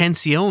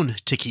Cancion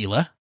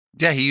Tequila.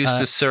 Yeah, he used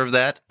to serve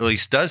that. Well, he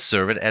does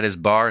serve it at his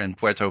bar in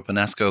Puerto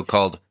Peñasco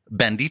called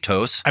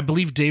Banditos. I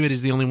believe David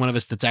is the only one of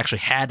us that's actually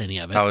had any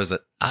of it. How is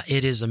it?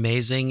 It is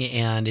amazing,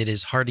 and it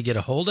is hard to get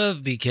a hold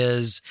of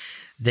because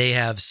they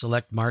have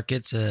select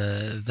markets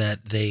that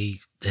they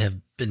have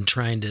been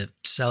trying to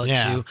sell it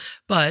to.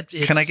 But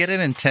it's, can I get it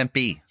in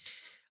Tempe?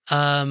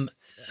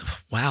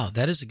 Wow,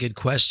 that is a good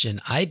question.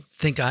 I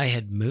think I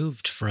had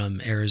moved from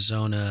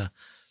Arizona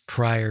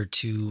prior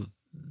to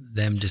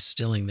them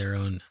distilling their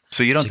own.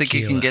 So you don't tequila.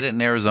 think you can get it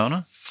in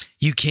Arizona?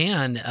 You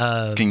can.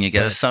 Can you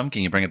get us some?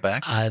 Can you bring it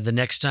back? The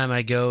next time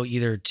I go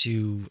either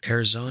to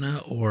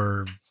Arizona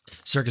or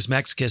Circus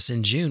Mexicus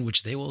in June,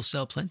 which they will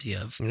sell plenty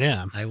of.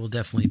 Yeah. I will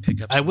definitely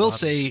pick up some I will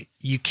bottles. say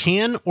you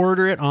can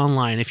order it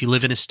online if you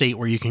live in a state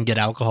where you can get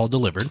alcohol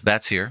delivered.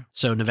 That's here.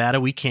 So Nevada,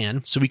 we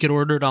can. So we could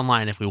order it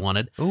online if we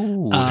wanted.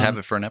 Ooh, we'd have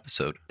it for an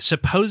episode.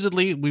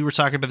 Supposedly, we were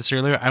talking about this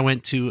earlier. I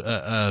went to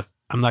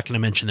I'm not going to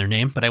mention their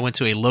name, but I went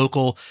to a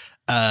local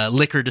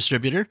liquor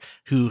distributor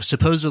who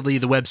supposedly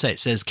the website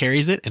says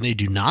carries it, and they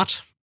do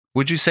not.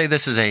 Would you say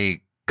this is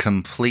a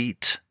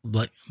complete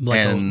like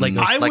a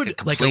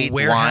complete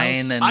warehouse?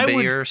 wine and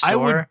beer store? I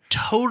would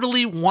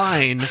totally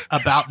whine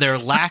about their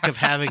lack of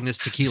having this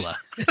tequila.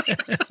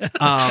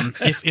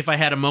 If I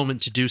had a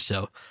moment to do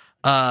so.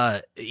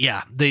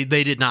 Yeah, they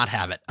did not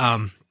have it.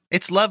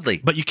 It's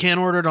lovely. But you can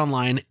order it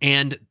online,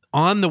 and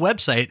on the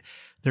website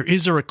there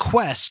is a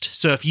request.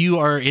 So if you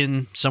are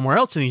in somewhere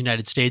else in the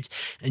United States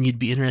and you'd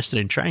be interested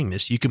in trying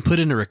this, you can put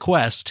in a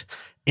request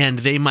and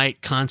they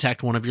might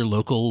contact one of your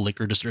local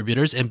liquor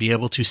distributors and be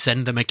able to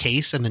send them a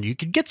case, and then you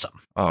could get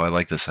some. Oh, I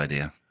like this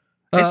idea.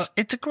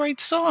 It's a great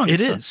song. It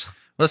is.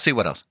 Let's see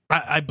what else.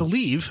 I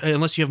believe,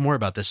 unless you have more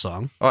about this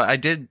song. Oh, I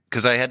did,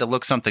 because I had to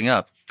look something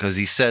up, because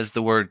he says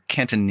the word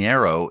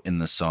cantinero in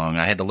the song.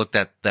 I had to look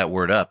that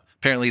word up.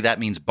 Apparently that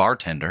means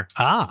bartender.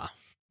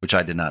 Which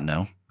I did not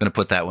know. I'm going to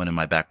put that one in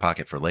my back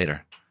pocket for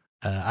later.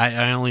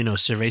 I only know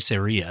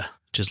cerveceria,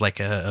 which is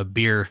like a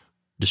beer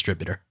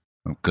distributor.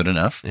 Oh, good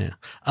enough.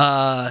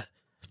 Yeah.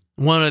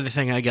 One other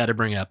thing I got to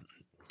bring up,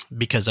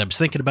 because I was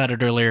thinking about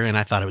it earlier and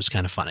I thought it was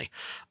kind of funny.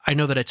 I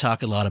know that I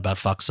talk a lot about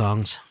fuck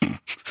songs.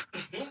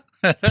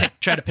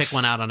 Try to pick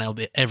one out on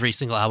every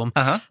single album.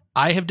 Uh-huh.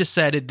 I have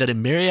decided that a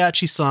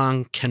mariachi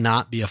song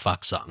cannot be a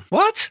fuck song.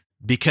 What?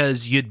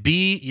 Because you'd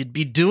be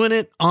doing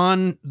it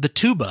on the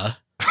tuba.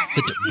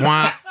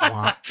 Wah,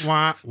 wah,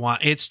 wah, wah.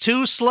 It's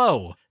too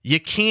slow. You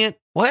can't.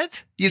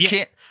 What? You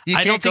can't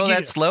go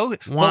that slow?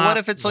 Well, what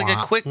if it's like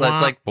a quick,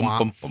 let's like boom,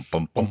 boom, boom,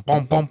 boom, boom,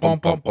 boom, boom, boom,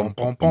 boom,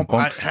 boom, boom,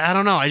 boom. I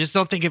don't know. I just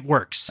don't think it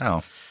works.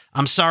 Oh.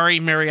 I'm sorry,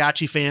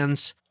 mariachi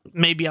fans.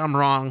 Maybe I'm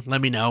wrong.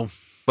 Let me know.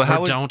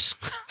 But don't.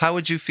 How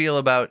would you feel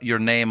about your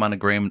name on a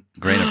grain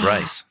of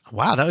rice?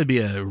 Wow, that would be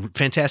a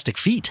fantastic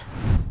feat.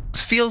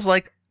 This feels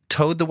like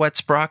Toad the Wet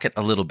Sprocket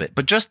a little bit,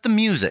 but just the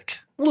music.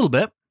 A little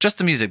bit. Just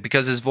the music,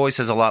 because his voice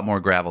has a lot more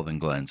gravel than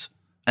Glenn's.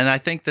 And I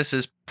think this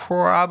is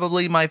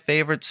probably my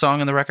favorite song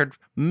on the record,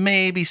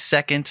 maybe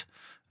second.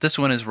 This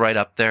one is right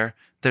up there.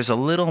 There's a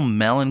little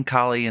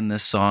melancholy in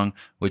this song,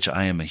 which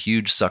I am a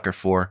huge sucker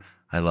for.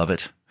 I love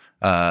it.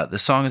 The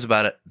song is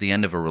about the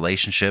end of a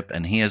relationship,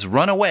 and he has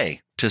run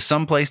away to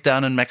someplace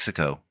down in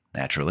Mexico,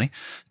 naturally,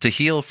 to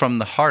heal from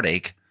the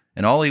heartache,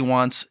 and all he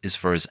wants is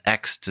for his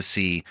ex to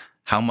see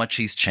how much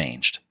he's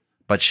changed.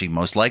 But she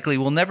most likely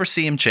will never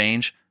see him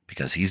change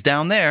because he's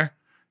down there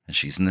and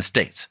she's in the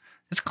States.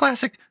 It's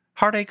classic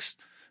heartache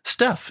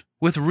stuff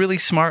with really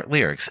smart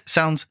lyrics. It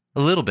sounds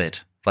a little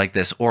bit like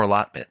this, or a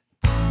lot bit.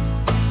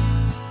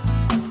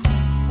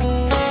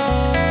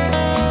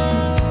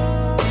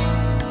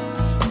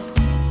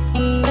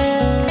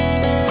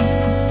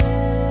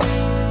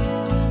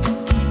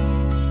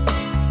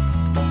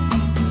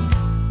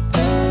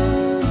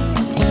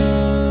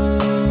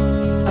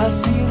 I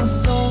see the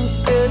sun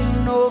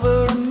setting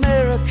over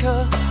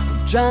America.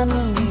 I'm trying to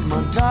leave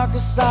my darker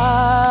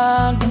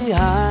side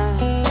behind.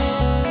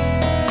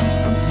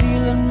 I'm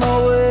feeling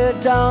my way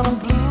down a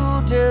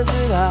blue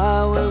desert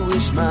highway.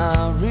 Wish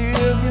my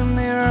rearview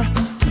mirror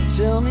could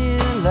tell me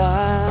a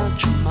lie.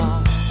 Come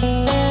on.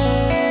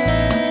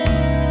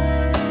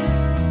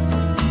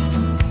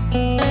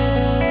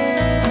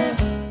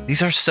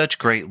 These are such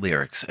great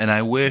lyrics, and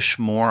I wish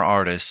more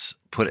artists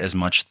put as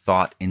much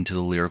thought into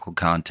the lyrical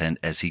content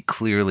as he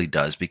clearly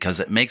does,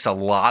 because it makes a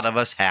lot of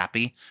us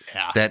happy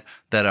that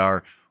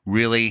are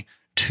really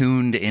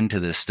tuned into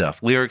this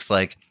stuff. Lyrics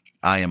like,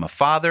 I am a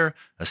father,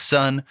 a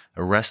son,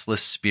 a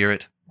restless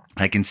spirit.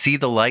 I can see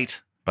the light,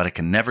 but I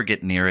can never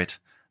get near it.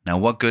 Now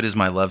what good is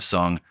my love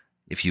song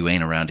if you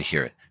ain't around to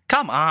hear it?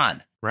 Come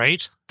on.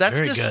 Right? That's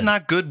Very just good.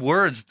 not good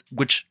words,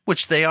 which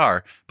they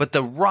are. But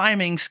the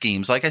rhyming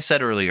schemes, like I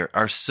said earlier,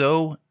 are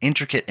so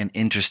intricate and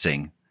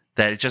interesting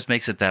that it just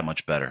makes it that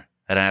much better.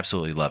 And I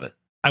absolutely love it.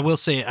 I will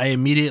say I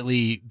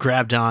immediately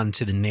grabbed on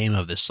to the name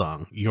of this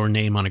song, Your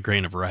Name on a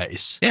Grain of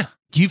Rice. Yeah.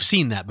 You've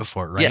seen that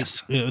before, right?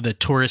 Yes. The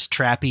tourist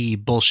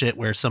trappy bullshit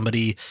where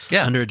somebody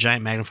under a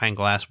giant magnifying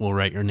glass will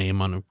write your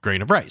name on a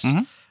grain of rice.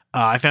 Mm-hmm.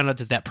 I found out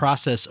that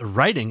process of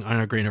writing on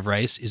a grain of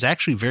rice is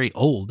actually very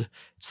old.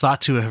 It's thought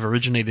to have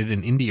originated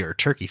in India or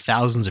Turkey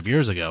thousands of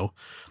years ago.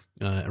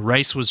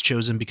 Rice was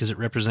chosen because it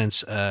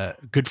represents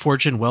good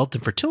fortune, wealth,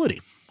 and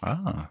fertility.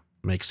 Ah.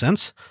 Makes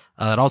sense.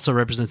 It also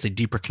represents a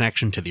deeper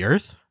connection to the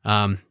earth.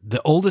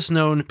 The oldest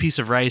known piece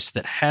of rice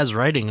that has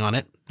writing on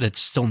it that's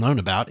still known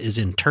about is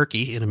in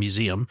Turkey in a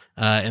museum.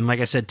 And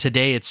like I said,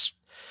 today it's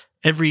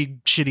every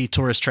shitty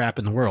tourist trap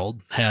in the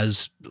world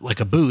has like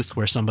a booth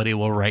where somebody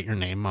will write your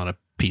name on a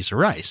piece of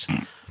rice.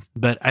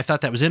 But I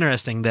thought that was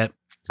interesting that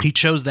he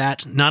chose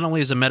that not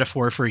only as a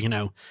metaphor for,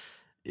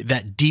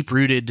 that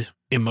deep-rooted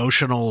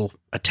emotional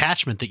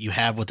attachment that you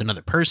have with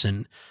another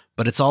person,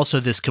 but it's also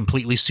this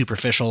completely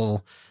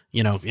superficial,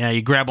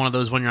 you grab one of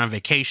those when you're on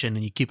vacation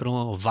and you keep it in a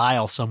little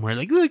vial somewhere.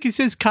 Like, look, it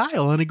says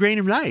Kyle on a grain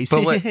of rice.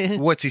 But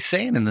what's he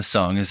saying in the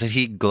song is that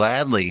he'd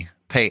gladly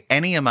pay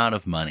any amount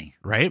of money,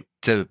 right,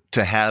 to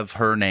have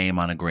her name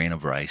on a grain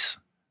of rice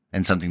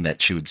and something that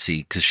she would see,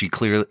 because he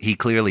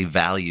clearly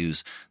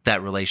values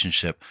that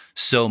relationship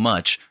so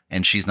much,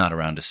 and she's not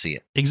around to see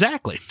it.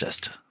 Exactly.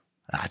 Just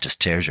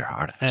tears your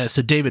heart out.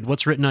 So, David,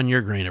 what's written on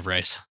your grain of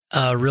rice?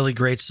 A really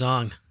great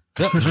song.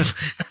 That's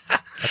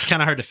kind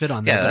of hard to fit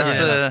on there. Yeah,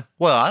 that's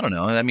well, I don't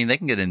know. I mean, they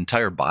can get an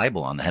entire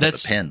Bible on the head of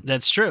the pin.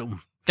 That's true.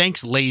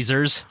 Thanks,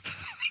 lasers.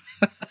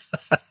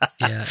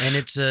 Yeah, and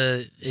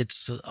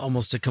it's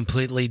almost a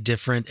completely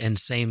different and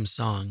same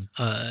song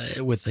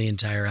with the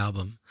entire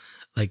album.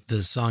 Like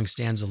the song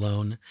stands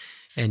alone,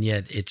 and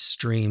yet it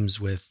streams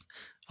with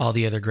all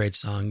the other great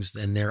songs,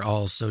 and they're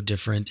all so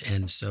different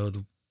and so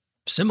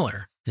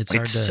similar. It's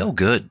hard to, so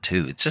good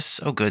too. It's just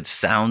so good.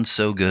 Sounds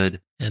so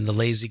good. And the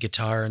lazy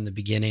guitar in the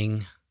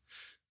beginning,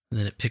 and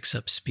then it picks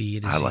up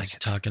speed as he's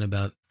talking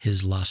about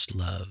his lost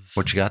love.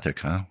 What you got there,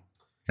 Kyle?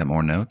 Got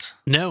more notes?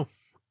 No.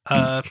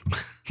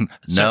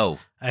 No.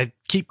 I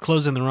keep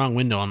closing the wrong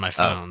window on my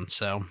phone,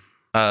 so.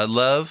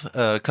 Love,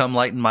 come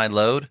lighten my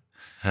load.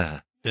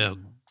 Oh,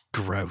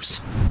 gross.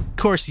 Of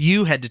course,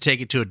 you had to take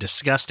it to a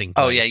disgusting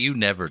place. Oh, yeah, you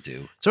never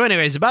do. So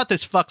anyways, about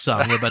this fuck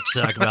song we're about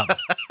to talk about.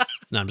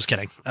 No, I'm just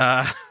kidding.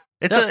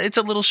 It's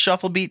a little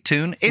shuffle beat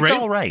tune. It's right?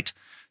 all right.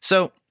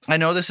 So I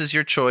know this is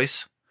your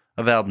choice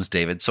of albums,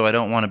 David, so I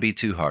don't want to be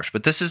too harsh,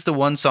 but this is the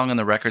one song on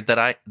the record that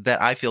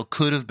I feel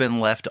could have been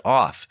left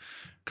off,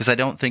 because I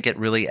don't think it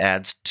really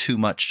adds too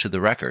much to the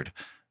record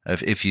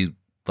if you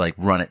like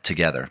run it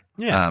together.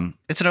 Yeah.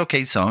 It's an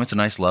okay song. It's a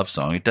nice love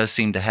song. It does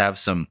seem to have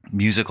some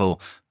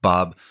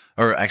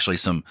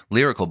some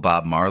lyrical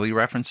Bob Marley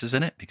references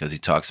in it, because he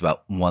talks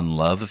about one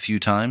love a few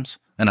times,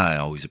 and I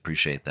always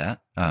appreciate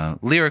that.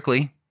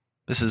 Lyrically,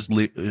 this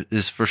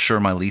is for sure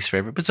my least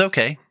favorite, but it's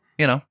okay.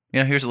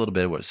 Here's a little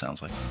bit of what it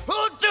sounds like.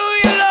 Who do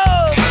you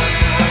love?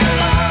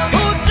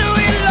 Who do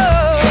you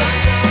love?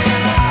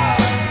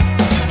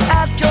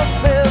 Ask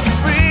yourself,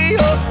 free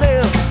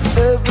yourself.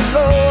 Every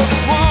love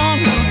is one.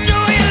 Who do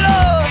you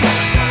love?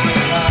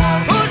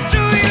 Who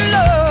do you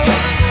love?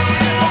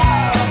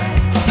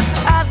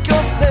 Ask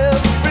yourself,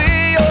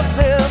 free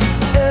yourself.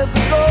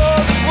 Every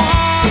love is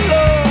one.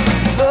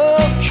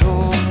 Love,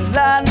 come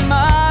lighten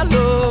my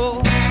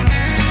load.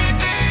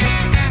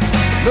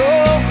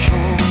 Love,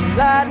 come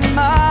lighten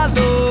my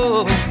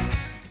load.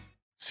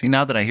 See,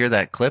 now that I hear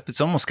that clip,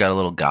 it's almost got a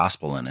little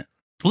gospel in it.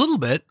 A little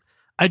bit.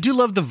 I do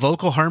love the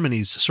vocal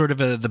harmonies, sort of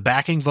the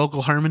backing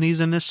vocal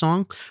harmonies in this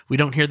song. We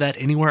don't hear that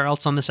anywhere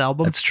else on this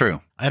album. That's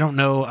true. I don't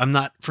know. I'm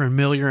not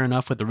familiar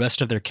enough with the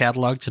rest of their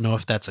catalog to know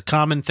if that's a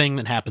common thing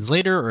that happens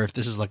later or if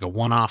this is like a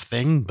one-off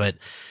thing, but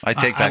I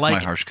take back my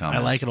harsh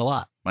comments. I like it a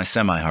lot. My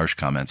semi-harsh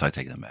comments, I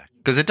take them back.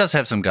 Because it does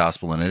have some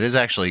gospel in it. It is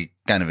actually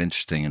kind of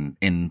interesting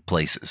in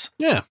places.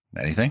 Yeah.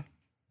 Anything?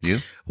 You?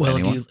 Well,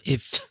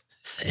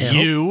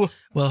 Anyone?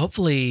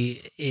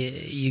 Hopefully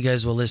you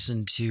guys will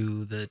listen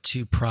to the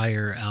two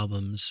prior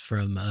albums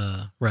from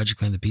Roger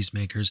Clyne, the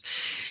Peacemakers,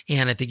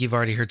 and I think you've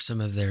already heard some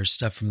of their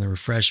stuff from the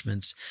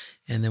Refreshments.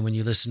 And then when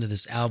you listen to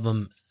this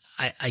album,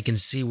 I can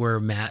see where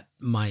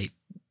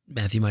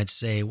Matthew might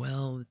say,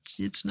 well,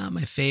 it's not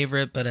my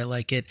favorite, but I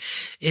like it.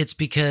 It's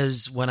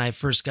because when I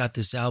first got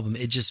this album,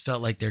 it just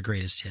felt like their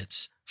greatest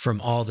hits from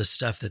all the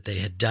stuff that they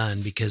had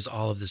done, because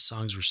all of the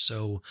songs were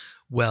so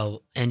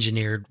well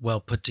engineered, well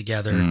put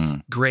together,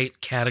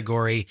 great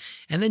category.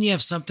 And then you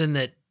have something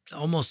that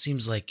almost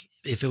seems like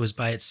if it was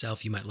by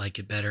itself, you might like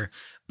it better.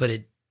 But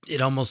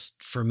it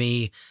almost, for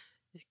me,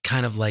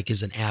 kind of like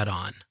is an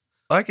add-on.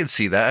 I can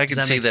see that. I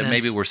can see that sense?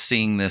 maybe we're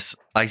seeing this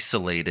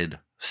isolated,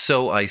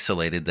 so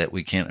isolated that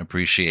we can't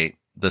appreciate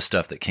the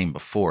stuff that came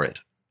before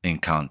it in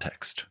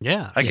context.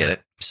 Yeah. I get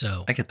it.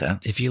 So I get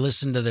that. if you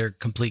listen to their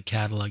complete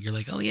catalog, you're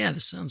like, oh yeah,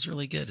 this sounds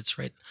really good. It's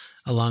right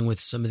along with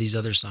some of these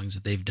other songs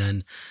that they've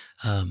done.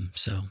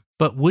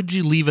 But would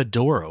you leave a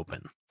door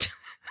open?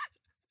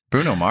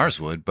 Bruno Mars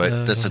would,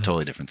 but that's a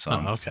totally different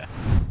song. Oh, okay.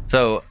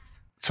 So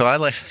I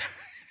like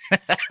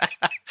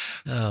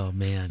oh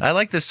man, I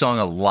like this song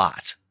a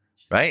lot,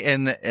 right?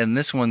 And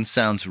this one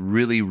sounds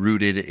really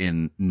rooted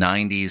in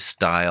 90s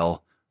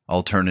style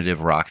alternative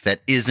rock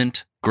that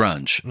isn't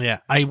grunge. Yeah,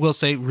 I will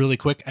say really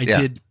quick, I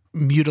did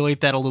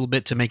mutilate that a little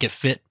bit to make it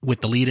fit with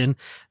the lead-in.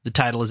 The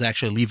title is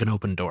actually Leave an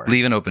Open Door.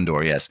 Leave an Open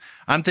Door, yes.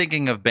 I'm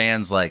thinking of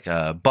bands like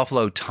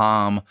Buffalo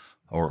Tom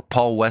or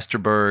Paul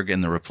Westerberg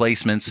and the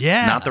Replacements.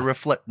 Yeah. Not the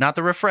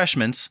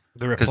Refreshments,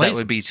 because that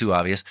would be too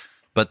obvious,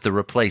 but the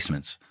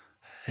Replacements.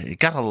 You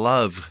gotta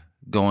love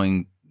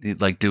doing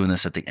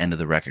this at the end of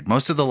the record.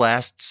 Most of the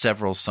last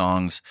several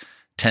songs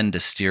tend to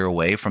steer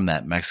away from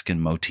that Mexican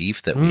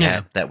motif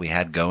that we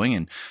had going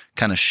and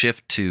kind of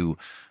shift to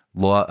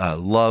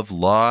love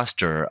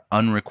lost or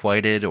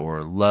unrequited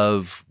or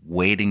love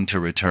waiting to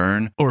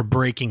return or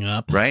breaking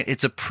up. Right?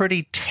 It's a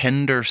pretty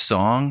tender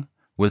song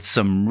with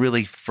some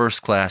really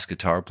first class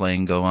guitar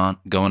playing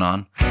going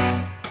on.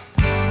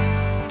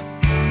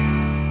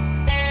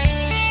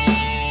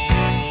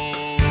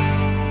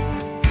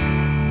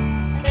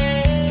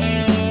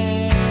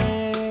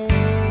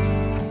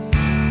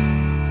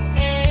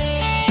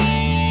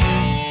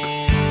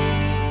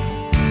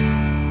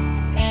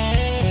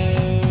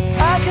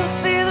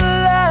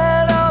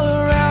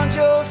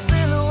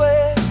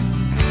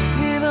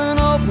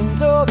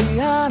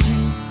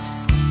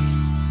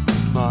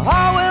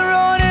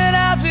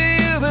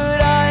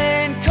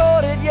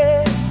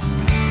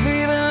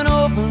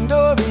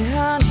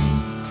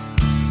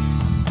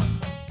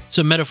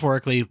 So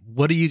metaphorically,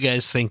 what do you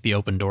guys think the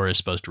open door is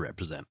supposed to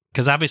represent?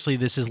 Because obviously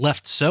this is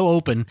left so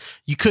open,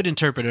 you could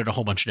interpret it a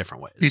whole bunch of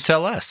different ways. You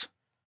tell us.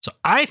 So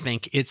I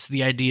think it's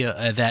the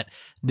idea that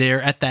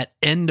they're at that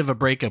end of a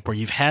breakup where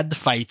you've had the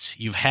fights,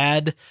 you've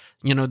had,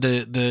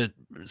 the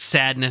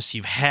sadness,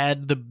 you've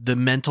had the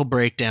mental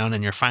breakdown,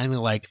 and you're finally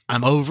like,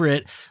 I'm over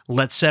it,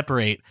 let's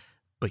separate.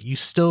 But you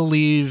still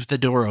leave the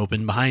door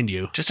open behind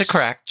you. Just a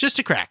crack. Just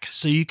a crack.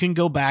 So you can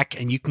go back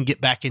and you can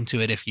get back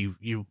into it if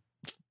you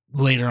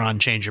later on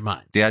change your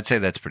mind. Yeah, I'd say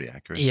that's pretty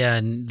accurate. Yeah,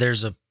 and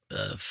there's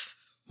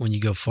when you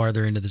go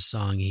farther into the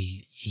song,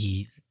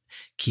 he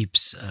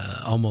keeps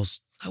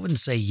almost, I wouldn't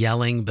say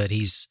yelling, but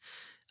he's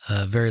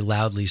very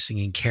loudly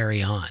singing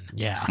 "Carry On."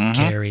 Yeah, mm-hmm.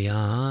 Carry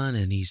on,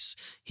 and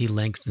he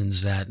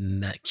lengthens that,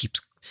 and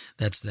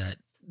that's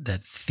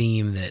that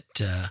theme, that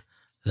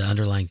the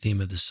underlying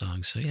theme of the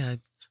song. So yeah,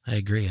 I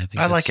agree.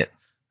 I like it.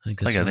 I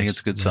think it's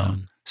a good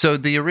song. So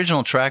the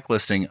original track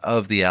listing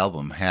of the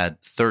album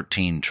had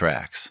 13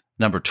 tracks.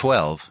 Number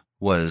 12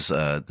 was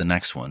the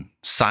next one,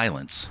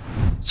 Silence.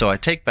 So I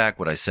take back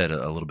what I said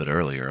a little bit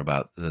earlier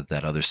about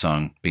that other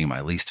song being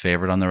my least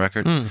favorite on the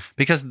record,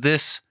 because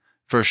this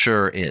for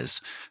sure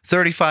is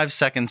 35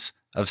 seconds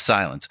of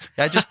silence.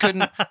 I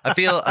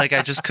feel like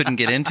I just couldn't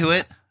get into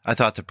it. I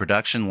thought the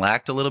production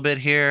lacked a little bit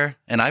here,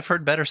 and I've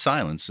heard better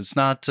silence. It's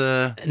not...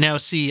 Now,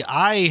 see,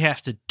 I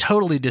have to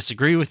totally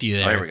disagree with you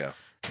there. Oh, here we go.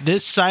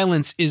 This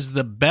silence is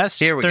the best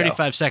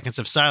 35 seconds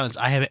of silence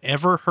I have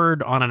ever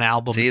heard on an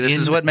album. See, this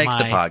is what makes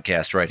the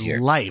podcast right here.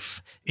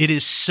 Life. It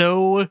is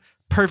so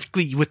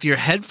perfectly with your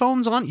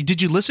headphones on.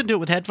 Did you listen to it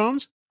with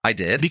headphones? I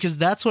did. Because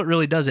that's what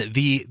really does it.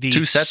 The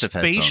 2 sets of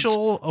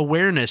spatial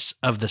awareness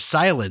of the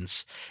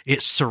silence,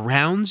 it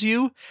surrounds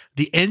you.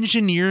 The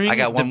engineering. I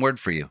got one word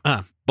for you.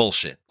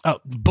 Bullshit. Oh,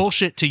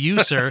 bullshit to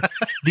you, sir.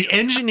 The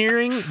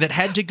engineering that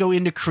had to go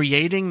into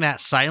creating that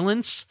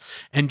silence,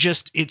 and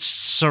just it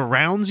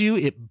surrounds you.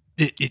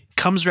 It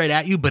comes right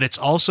at you, but it's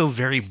also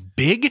very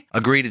big.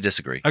 Agree to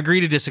disagree.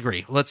 Agree to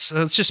disagree. Let's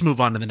just move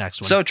on to the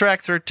next one. So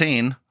track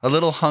 13, A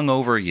Little Hung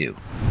Over You.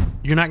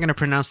 You're not going to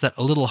pronounce that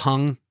A Little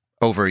Hung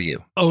Over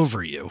You.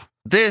 Over You.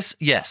 This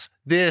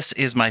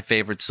is my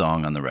favorite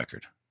song on the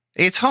record.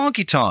 It's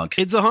honky tonk.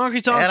 It's a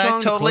honky tonk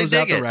song. I totally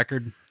dig it. The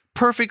record.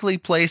 Perfectly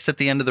placed at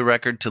the end of the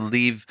record to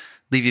leave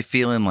you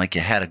feeling like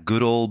you had a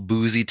good old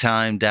boozy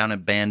time down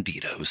at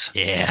Banditos.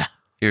 Yeah.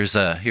 Here's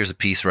a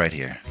piece right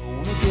here.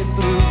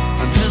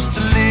 I'm just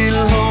a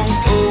little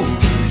over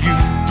you.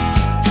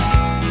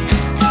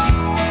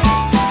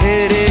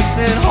 Headaches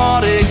and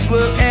heartaches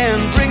will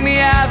end. Bring me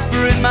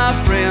aspirin, my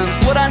friends.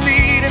 What I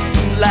need is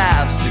some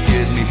laughs to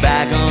get me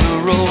back on the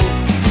road.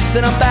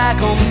 Then I'm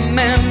back on the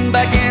mend,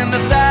 back in the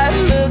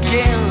saddle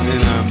again.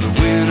 And I'm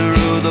the winner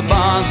of the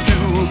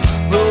Barstool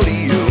Rodeo.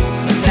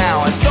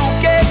 Now I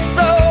don't get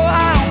so,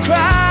 I don't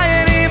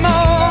cry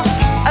anymore.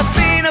 I've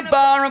seen a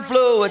bar and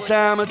flow a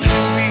time or 2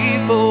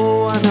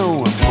 before. I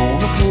know I'm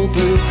gonna pull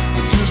through.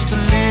 I'm just a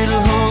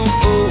little hung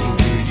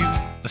over you.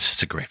 That's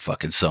just a great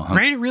fucking song.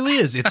 Right? It really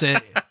is. It's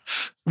a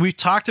we've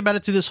talked about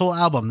it through this whole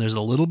album. There's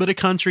a little bit of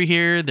country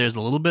here. There's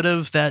a little bit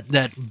of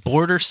that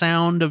border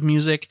sound of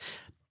music.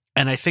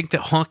 And I think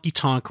that Honky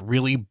Tonk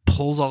really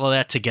pulls all of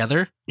that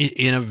together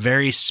in a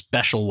very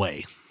special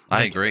way.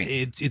 I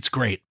agree. It's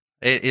great.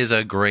 It is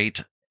a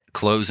great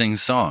closing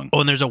song. Oh,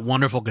 and there's a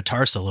wonderful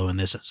guitar solo in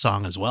this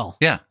song as well.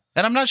 Yeah.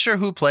 And I'm not sure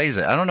who plays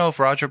it. I don't know if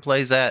Roger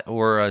plays that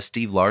or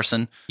Steve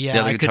Larson, the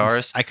other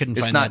guitarist. I couldn't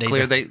it's find not that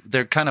clear. either.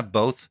 They're kind of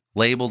both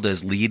labeled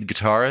as lead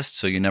guitarists,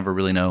 so you never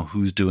really know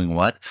who's doing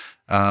what.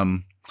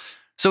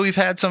 So we've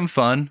had some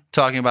fun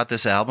talking about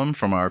this album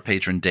from our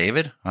patron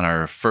David on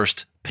our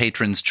first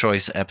Patron's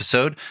Choice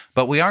episode,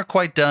 but we aren't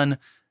quite done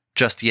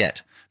just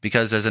yet,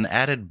 because as an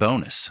added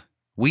bonus,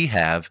 we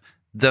have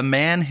the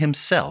man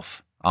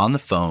himself on the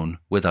phone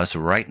with us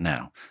right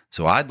now.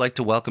 So I'd like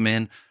to welcome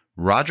in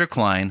Roger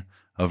Clyne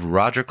of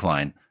Roger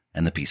Clyne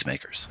and the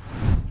Peacemakers.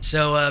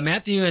 So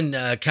Matthew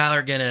and Kyle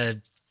are going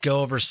to go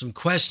over some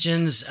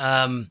questions.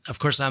 Of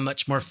course, I'm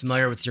much more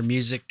familiar with your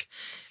music,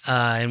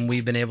 and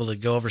we've been able to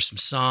go over some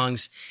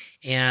songs,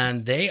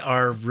 and they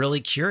are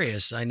really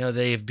curious. I know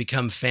they've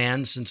become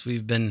fans since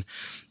we've been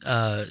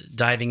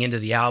diving into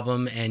the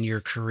album and your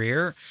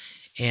career.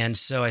 And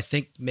so I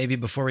think maybe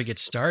before we get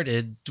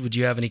started, would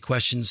you have any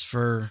questions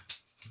for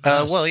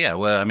us? Well, yeah.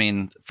 Well, I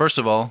mean, first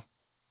of all,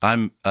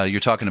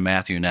 you're talking to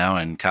Matthew now,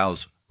 and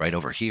Kyle's right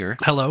over here.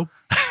 Hello.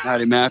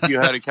 Howdy, Matthew.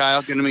 Howdy,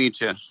 Kyle. Good to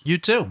meet you. You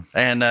too.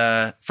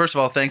 And first of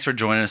all, thanks for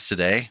joining us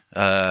today.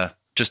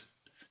 Just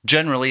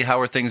generally, how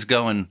are things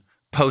going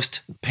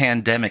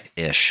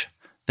post-pandemic-ish?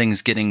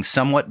 Things getting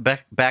somewhat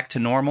back to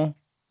normal?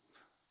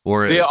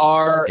 Or they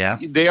are, yeah?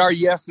 They are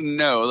yes and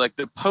no. Like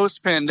the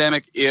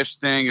post-pandemic-ish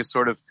thing is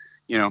sort of,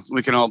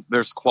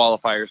 there's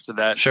qualifiers to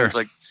that. Sure. It's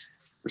like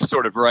we're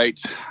sort of right.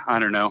 I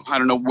don't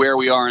know where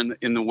we are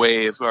in the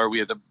wave. Are we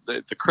at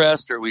the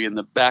crest? Or are we in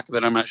the back of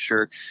it? I'm not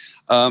sure.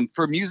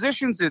 For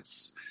musicians,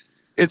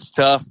 it's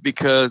tough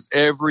because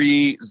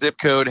every zip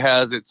code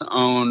has its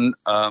own,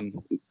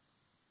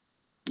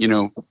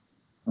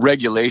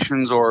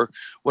 regulations or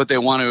what they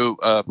want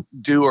to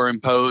do or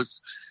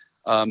impose.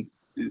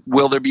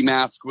 Will there be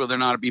masks? Will there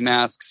not be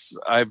masks?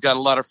 I've got a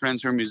lot of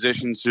friends who are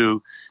musicians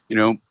who,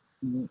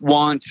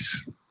 want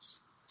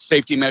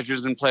safety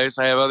measures in place.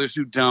 I have others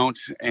who don't.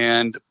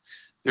 And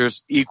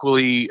there's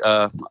equally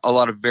a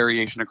lot of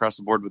variation across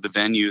the board with the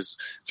venues,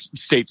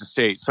 state to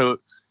state. So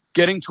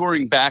getting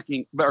touring back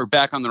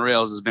on the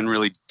rails has been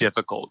really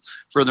difficult.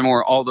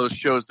 Furthermore, all those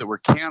shows that were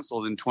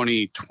canceled in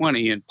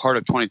 2020 and part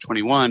of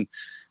 2021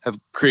 have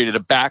created a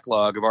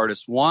backlog of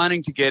artists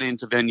wanting to get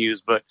into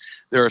venues, but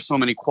there are so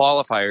many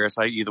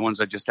qualifiers, i.e. the ones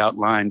I just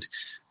outlined,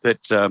 that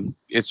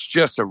it's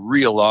just a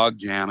real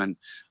logjam.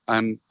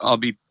 And I'll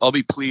be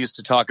pleased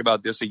to talk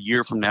about this a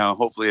year from now.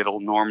 Hopefully it'll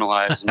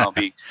normalize and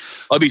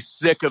I'll be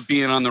sick of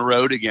being on the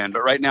road again.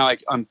 But right now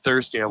I'm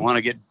thirsty. I want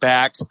to get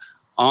back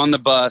on the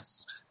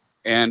bus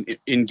and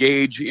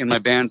engage in my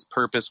band's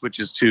purpose, which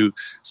is to,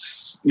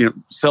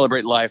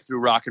 celebrate life through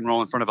rock and roll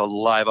in front of a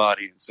live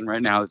audience. And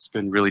right now it's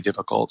been really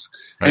difficult.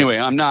 Right. Anyway,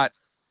 I'm not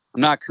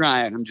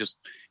crying. I'm just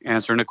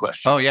answering a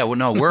question. Oh yeah. Well,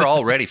 no, we're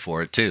all ready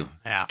for it too.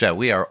 Yeah.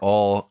 We are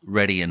all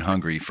ready and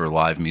hungry for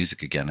live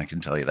music again. I can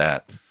tell you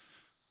that.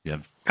 Yeah.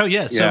 Oh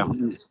yeah.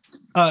 So,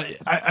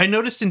 I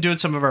noticed in doing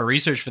some of our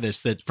research for this,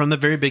 that from the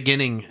very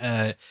beginning,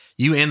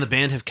 you and the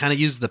band have kind of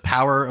used the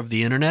power of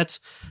the internet,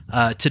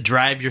 to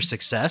drive your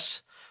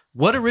success.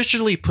 What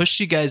originally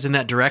pushed you guys in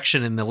that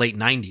direction in the late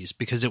 90s?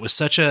 Because it was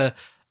such a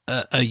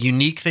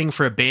unique thing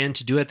for a band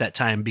to do at that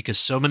time, because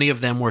so many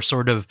of them were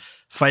sort of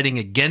fighting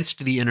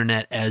against the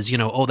internet as,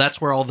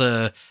 that's where all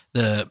the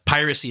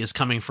piracy is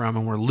coming from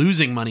and we're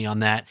losing money on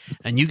that.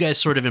 And you guys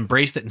sort of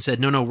embraced it and said,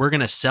 no, we're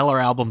going to sell our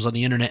albums on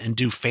the internet and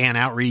do fan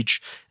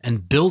outreach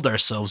and build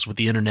ourselves with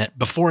the internet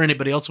before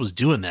anybody else was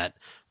doing that.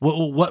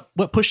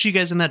 What pushed you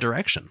guys in that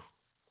direction?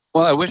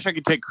 Well, I wish I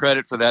could take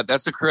credit for that.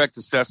 That's a correct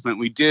assessment.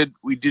 We did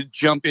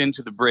jump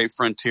into the brave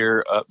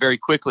frontier very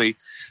quickly,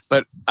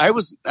 but I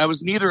was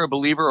neither a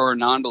believer or a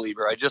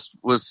non-believer. I just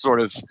was sort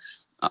of,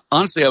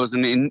 honestly, I was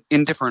an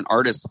indifferent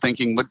artist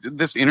thinking, but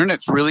this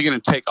internet's really going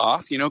to take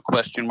off,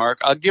 question mark.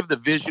 I'll give the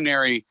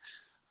visionary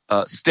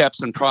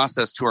steps and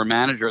process to our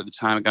manager at the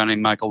time, a guy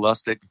named Michael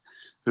Lustig,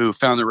 who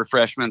found the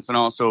refreshments and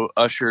also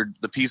ushered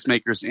the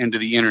Peacemakers into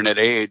the internet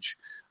age.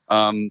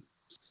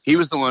 He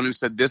was the one who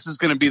said, this is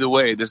going to be the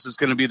way. This is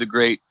going to be the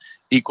great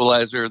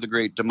equalizer, the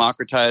great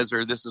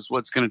democratizer. This is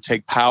what's going to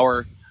take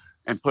power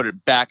and put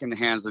it back in the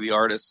hands of the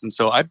artists. And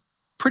so I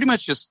pretty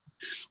much just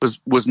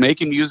was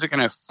making music and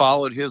I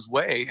followed his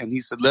way. And he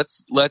said,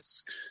 let's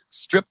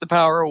strip the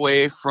power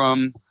away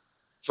from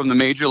the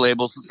major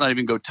labels. Let's not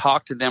even go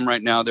talk to them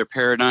right now. Their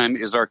paradigm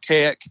is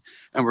archaic.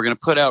 And we're going to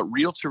put out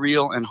reel to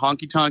reel and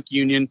honky tonk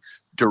union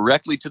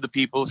directly to the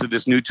people through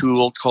this new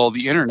tool called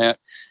the internet.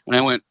 And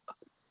I went,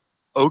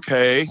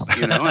 okay,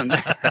 and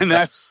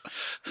that's,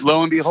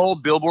 lo and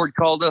behold, Billboard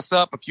called us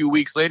up a few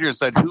weeks later and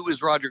said, who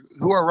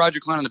are Roger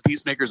Clyne and the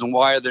Peacemakers, and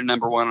why are they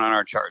number one on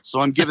our charts?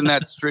 So I'm giving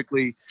that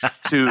strictly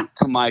to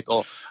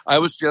Michael. I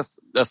was just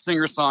a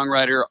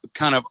singer-songwriter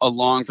kind of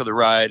along for the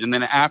ride. And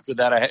then after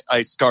that,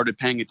 I started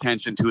paying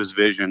attention to his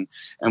vision,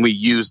 and we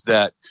used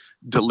that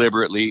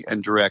deliberately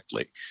and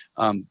directly.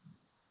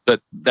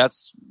 But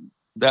that's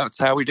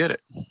how we did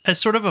it. As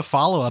sort of a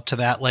follow-up to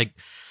that, like,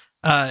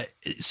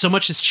 so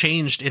much has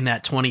changed in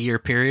that 20-year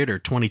period or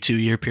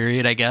 22-year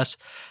period, I guess.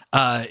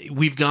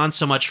 We've gone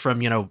so much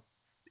from,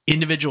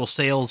 individual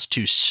sales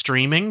to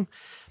streaming,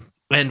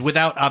 and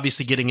without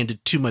obviously getting into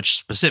too much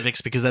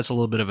specifics, because that's a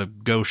little bit of a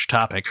gauche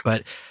topic,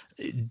 but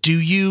do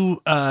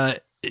you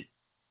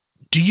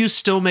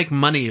still make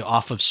money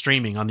off of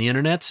streaming on the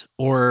internet,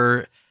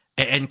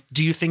 and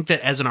do you think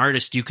that as an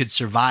artist you could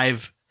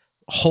survive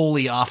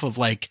wholly off of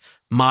like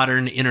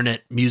modern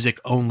internet music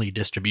only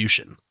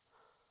distribution?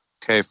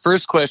 Okay,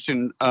 first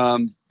question,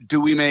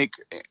 do we make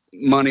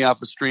money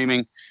off of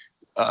streaming?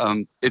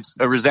 It's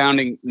a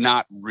resounding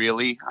not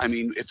really. I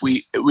mean, if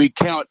we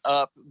count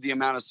up the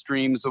amount of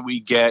streams that we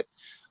get,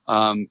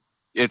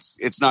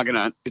 it's not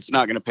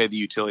gonna pay the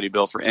utility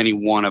bill for any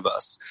one of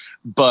us.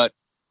 But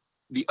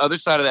the other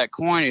side of that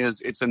coin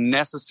is it's a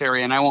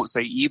necessary, and I won't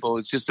say evil,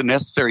 it's just a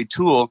necessary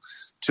tool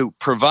to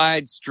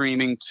provide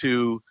streaming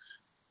to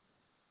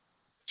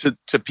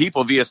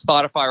people via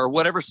Spotify or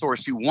whatever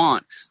source you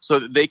want, so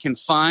that they can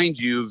find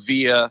you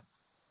via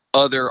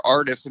other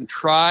artists and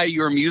try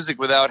your music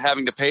without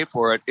having to pay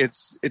for it.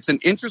 It's an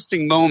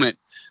interesting moment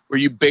where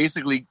you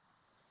basically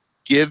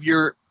give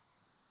your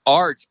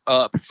art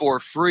up for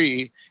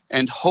free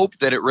and hope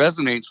that it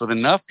resonates with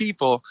enough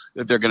people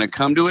that they're going to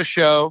come to a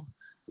show,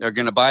 they're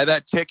going to buy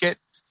that ticket,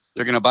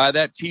 they're going to buy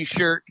that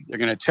t-shirt, they're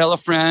going to tell a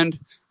friend,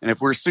 and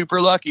if we're super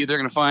lucky, they're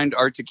going to find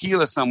our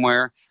tequila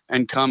somewhere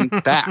and come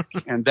back.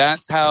 And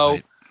that's how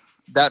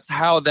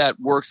that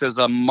works as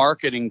a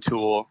marketing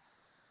tool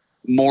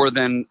more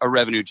than a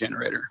revenue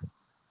generator.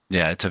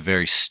 Yeah, it's a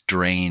very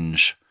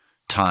strange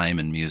time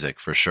in music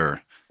for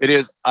sure. It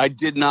is. I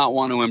did not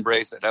want to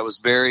embrace it. I was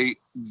very,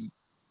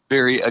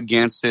 very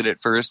against it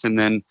at first, and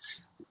then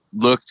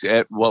looked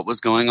at what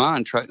was going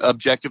on.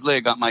 Objectively,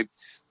 I got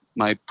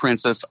my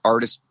princess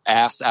artist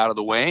ass out of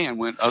the way and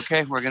went,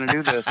 okay, we're going to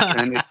do this.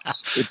 And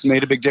it's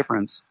made a big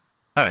difference.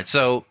 All right.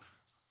 So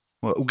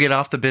we'll get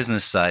off the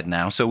business side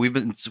now. So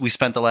we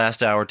spent the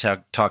last hour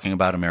talking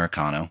about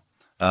Americano.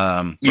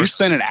 You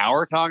spent an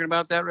hour talking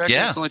about that record?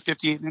 Yeah. It's only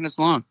 58 minutes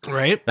long.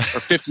 Right.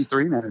 Or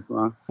 53 minutes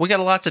long. We got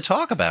a lot to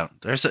talk about.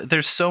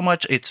 There's so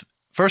much. It's,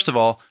 first of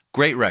all,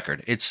 great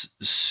record. It's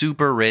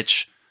super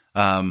rich.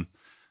 I'm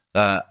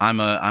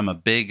a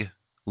big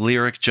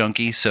lyric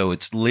junkie, so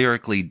it's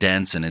lyrically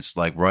dense and it's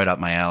like right up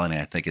my alley.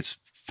 And I think it's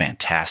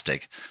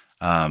fantastic.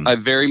 I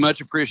very much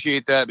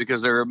appreciate that,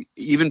 because there are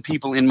even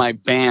people in my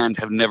band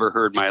have never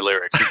heard my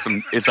lyrics.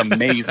 It's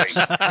amazing.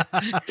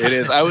 It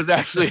is. I was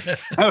at,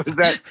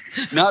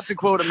 not to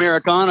quote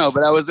Americano,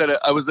 but I was at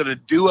a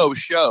duo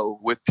show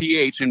with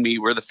PH and me.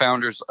 We're the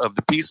founders of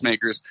the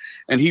Peacemakers,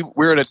 and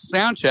we're at a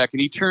sound check,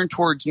 and he turned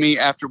towards me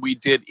after we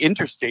did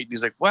Interstate, and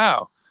he's like,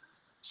 "Wow.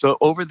 So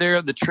over there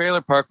at the trailer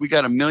park, we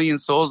got 1,000,000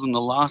 souls in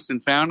the lost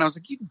and found." I was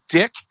like, "You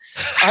dick.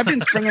 I've been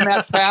singing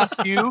that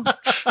past you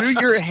through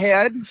your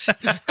head.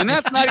 And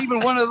that's not even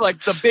one of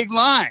like the big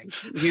lines."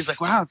 And he's like,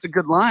 "Wow, it's a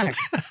good line."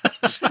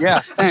 Yeah,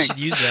 thanks. You should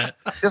use that.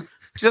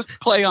 Just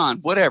play on.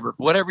 Whatever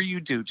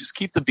you do, just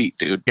keep the beat,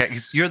 dude. Yeah,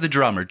 you're the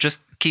drummer. Just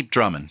keep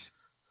drumming.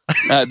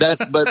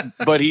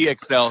 But he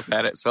excels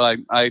at it. So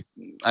I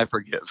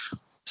forgive.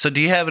 So do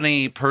you have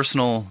any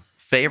personal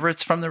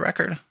favorites from the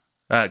record?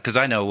 Because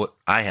I know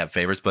I have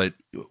favorites, but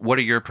what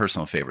are your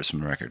personal favorites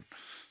from the record?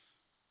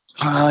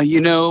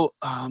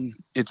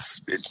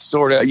 It's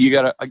sort of, you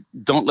gotta,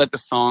 don't let the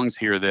songs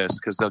hear this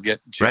because they'll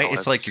get jealous. Right.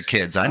 It's like your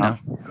kids. I know.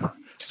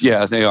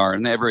 Yeah, they are.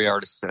 And every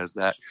artist says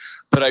that,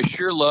 but I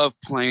sure love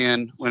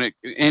playing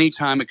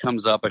anytime it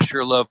comes up. I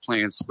sure love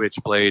playing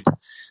Switchblade,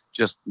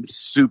 just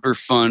super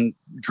fun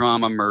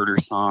drama murder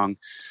song.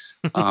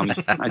 I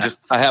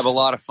have a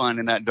lot of fun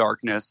in that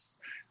darkness.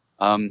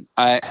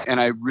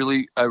 I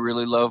really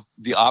love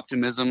the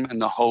optimism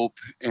and the hope,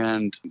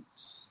 and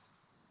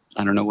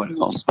I don't know what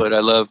else, but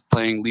I love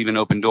playing Leave an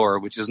Open Door,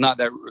 which is not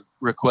that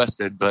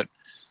requested, but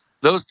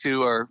those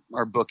two are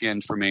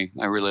bookend for me.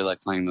 I really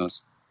like playing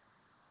those.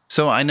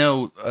 So I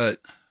know,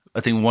 I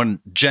think one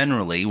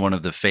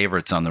of the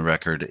favorites on the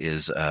record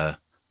is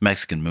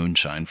Mexican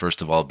Moonshine.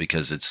 First of all,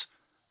 because it's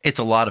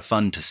a lot of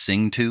fun to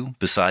sing to,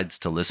 besides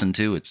to listen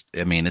to.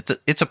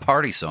 It's a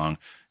party song.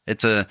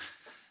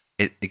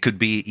 It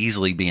could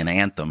easily be an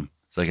anthem.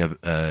 It's like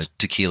a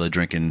tequila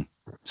drinking,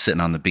 sitting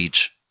on the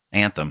beach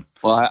anthem.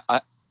 Well,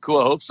 cool.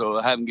 I hope so.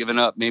 I haven't given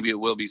up. Maybe it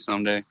will be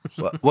someday.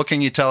 What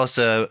can you tell us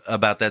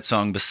about that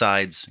song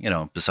besides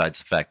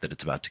the fact that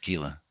it's about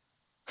tequila?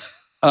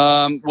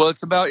 Well,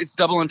 it's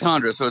double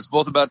entendre. So it's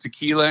both about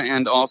tequila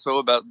and also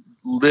about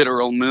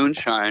literal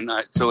moonshine.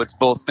 So it's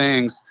both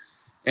things.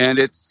 And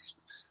it's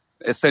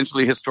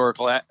essentially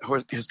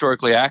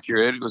historically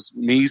accurate. It was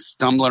me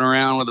stumbling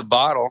around with a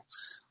bottle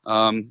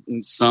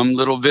in some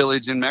little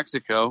village in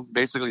Mexico,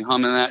 basically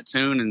humming that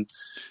tune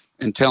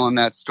and telling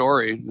that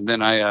story. And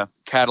then I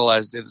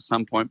catalyzed it at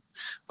some point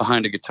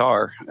behind a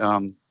guitar.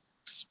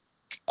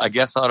 I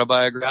guess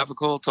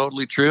autobiographical,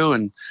 totally true,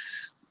 and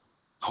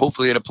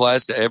hopefully it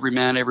applies to every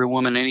man, every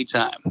woman,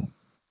 anytime.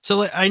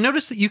 So I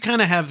noticed that you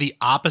kind of have the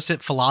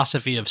opposite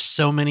philosophy of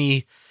so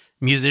many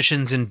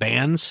musicians and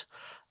bands,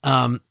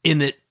 in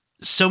that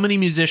so many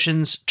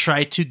musicians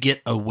try to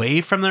get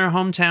away from their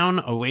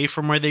hometown, away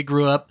from where they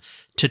grew up,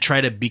 to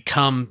try to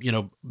become,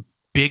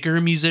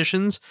 bigger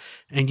musicians.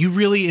 And you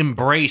really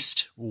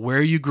embraced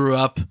where you grew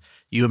up.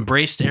 You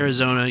embraced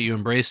Arizona, you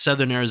embraced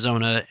Southern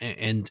Arizona,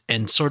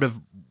 and sort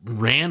of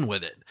ran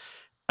with it.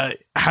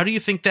 How do you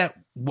think that,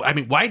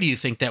 why do you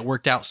think that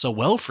worked out so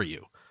well for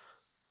you?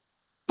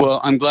 Well,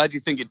 I'm glad you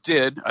think it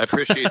did. I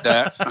appreciate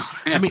that.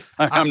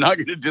 I'm not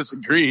going to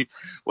disagree.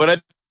 What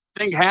I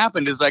think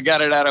happened is I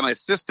got it out of my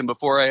system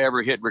before I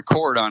ever hit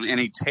record on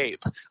any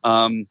tape.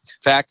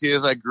 Fact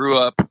is, I grew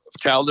up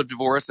child of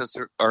divorce, as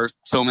are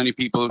so many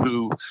people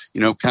who,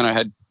 kind of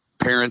had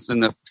parents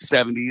in the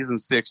 70s and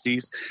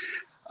 60s.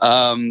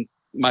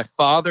 My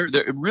father,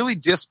 they're really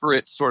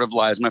disparate sort of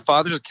lives. My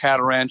father's a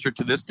cattle rancher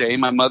to this day.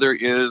 My mother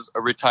is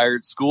a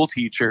retired school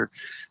teacher.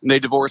 And they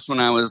divorced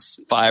when I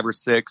was 5 or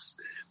 6.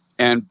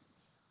 And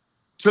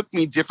took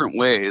me different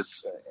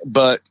ways.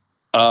 But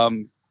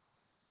in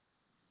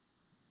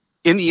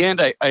the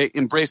end, I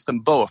embraced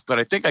them both. But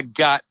I think I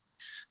got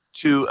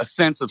to a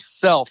sense of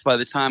self by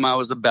the time I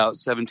was about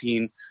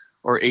 17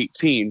 or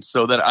 18,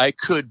 so that I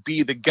could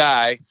be the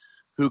guy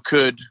who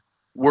could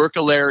work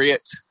a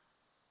lariat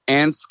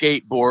and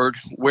skateboard,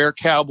 wear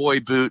cowboy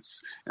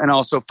boots, and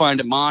also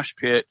find a mosh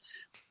pit,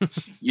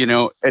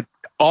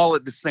 all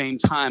at the same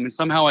time. And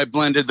somehow I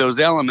blended those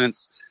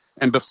elements.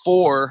 And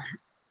before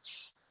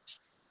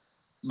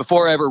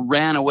I ever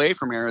ran away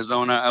from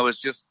Arizona, I was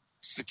just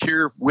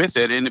secure with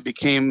it, and it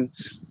became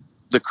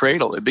the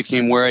cradle. It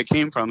became where I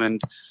came from,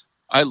 and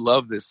I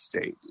love this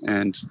state,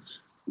 and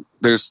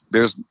there's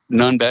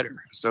none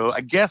better. So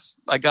I guess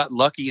I got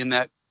lucky in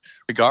that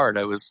regard.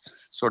 I was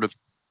sort of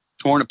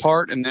torn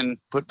apart and then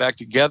put back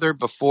together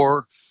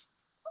before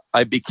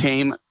I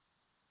became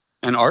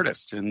an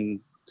artist, and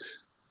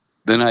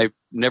then I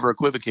never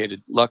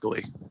equivocated,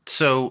 luckily.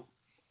 So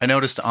I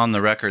noticed on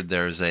the record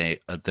there's a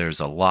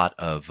lot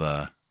of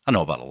I don't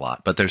know about a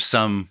lot, but there's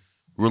some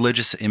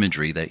religious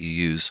imagery that you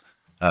use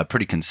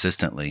pretty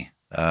consistently.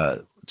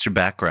 What's your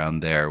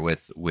background there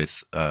with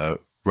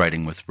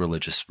writing with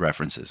religious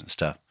references and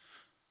stuff?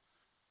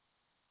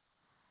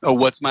 Oh,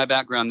 what's my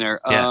background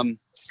there? Yeah.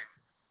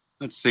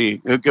 Let's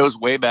see. It goes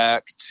way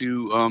back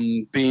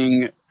to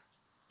being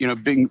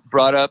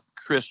brought up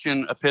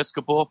Christian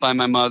Episcopal by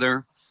my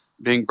mother,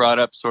 being brought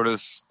up sort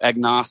of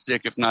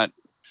agnostic, if not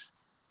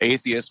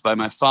atheist, by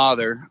my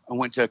father. I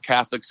went to a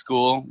Catholic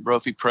school,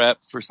 Brophy Prep,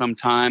 for some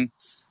time.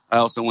 I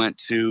also went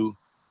to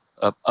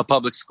a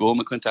public school,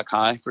 McClintock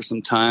High, for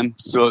some time.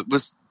 So it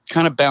was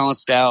kind of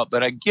balanced out,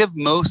 but I give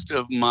most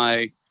of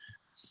my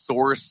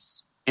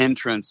source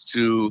entrance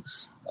to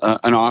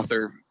an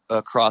author,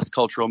 a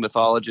cross-cultural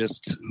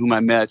mythologist whom I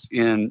met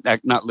in,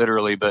 not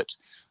literally, but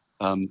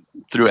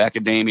through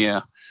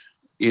academia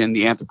in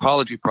the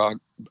anthropology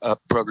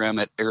program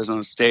at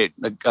Arizona State,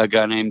 a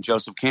guy named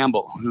Joseph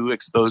Campbell, who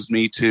exposed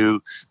me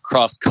to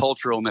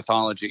cross-cultural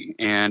mythology.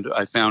 And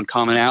I found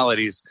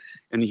commonalities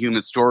in the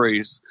human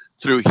stories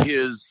through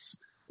his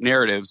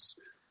narratives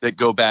that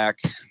go back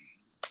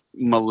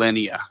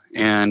millennia.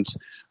 And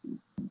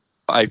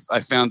I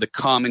found the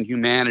common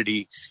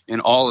humanity in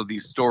all of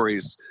these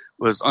stories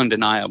was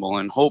undeniable.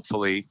 And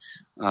hopefully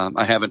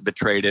I haven't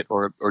betrayed it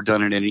or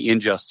done it any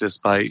injustice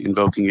by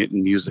invoking it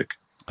in music.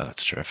 Oh,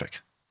 that's terrific.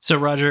 So,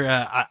 Roger,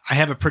 I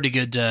have a pretty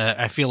good,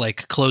 I feel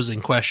like,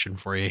 closing question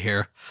for you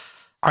here.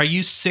 Are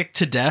you sick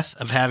to death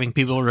of having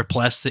people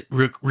request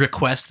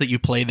that you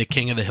play the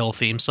King of the Hill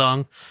theme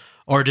song?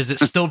 Or does it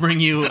still bring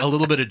you a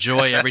little bit of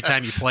joy every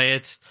time you play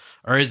it?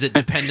 Or is it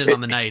dependent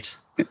on the night?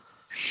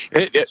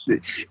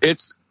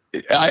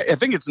 I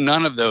think it's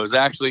none of those.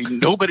 Actually,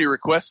 nobody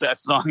requests that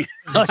song.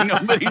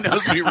 Nobody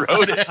knows we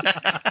wrote it.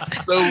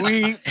 So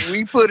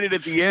we put it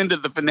at the end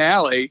of the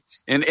finale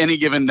in any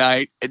given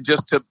night,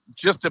 just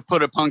to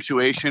put a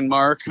punctuation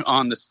mark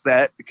on the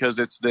set, because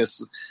it's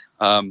this,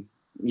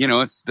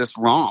 it's this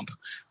romp.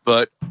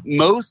 But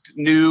most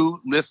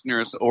new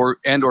listeners or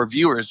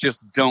viewers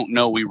just don't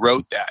know we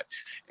wrote that.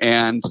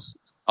 And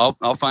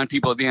I'll find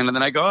people at the end of the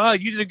night go, "Oh,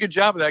 you did a good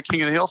job of that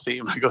King of the Hill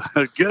theme." I go,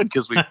 "Good,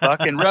 because we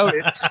fucking wrote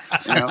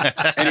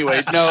it."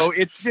 Anyways, no,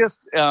 it's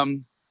just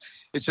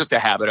a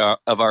habit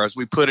of ours.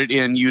 We put it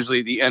in usually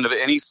at the end of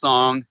any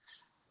song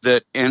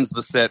that ends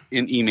the set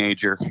in E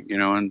major,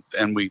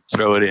 and we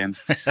throw it in.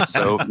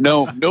 So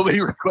no,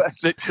 nobody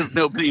requests it because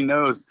nobody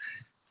knows.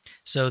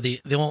 So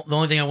the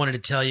only thing I wanted to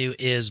tell you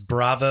is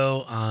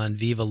bravo on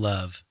Viva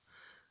Love.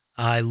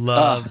 I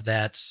love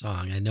that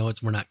song. I know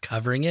we're not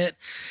covering it,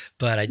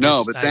 but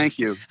thank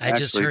you. I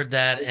just heard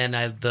that, and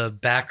the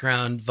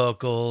background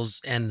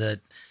vocals and the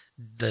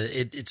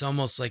it's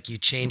almost like you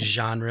change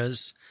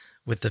genres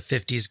with the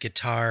 50s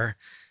guitar.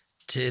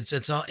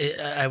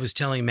 I was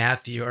telling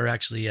Matthew, or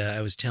actually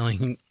I was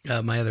telling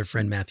my other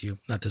friend Matthew,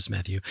 not this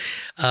Matthew,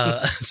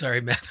 sorry,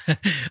 Matt,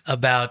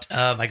 about,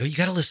 I go, you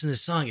got to listen to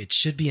this song. It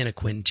should be in a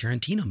Quentin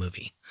Tarantino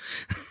movie.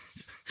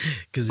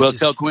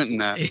 Tell Quentin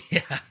that.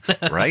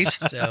 Yeah. Right?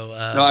 So,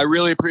 no, I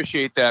really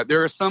appreciate that.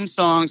 There are some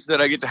songs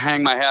that I get to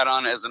hang my hat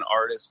on as an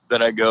artist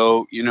that I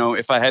go,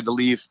 if I had to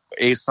leave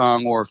a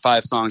song or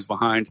 5 songs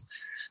behind,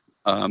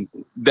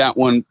 that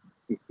one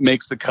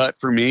makes the cut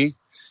for me.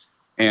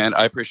 And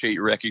I appreciate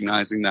you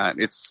recognizing that.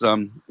 It's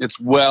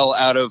well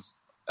out of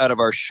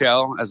our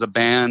shell as a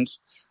band,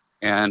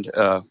 and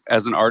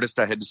as an artist,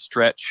 I had to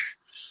stretch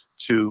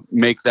to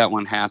make that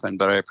one happen.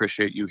 But I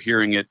appreciate you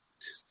hearing it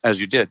as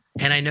you did.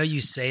 And I know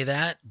you say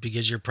that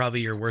because you're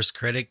probably your worst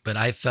critic, but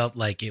I felt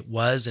like it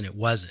was and it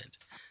wasn't.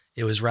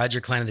 It was Roger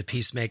Clyne and the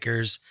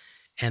Peacemakers,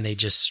 and they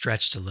just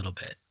stretched a little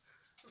bit.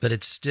 But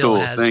it still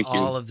has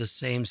all of the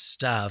same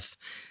stuff.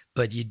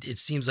 But it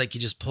seems like you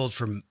just pulled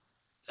from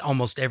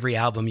almost every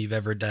album you've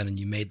ever done, and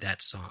you made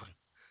that song.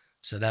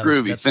 So that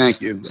was groovy. Thank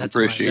you. I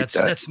appreciate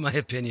that. That's my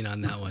opinion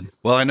on that one.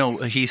 Well, I know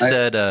he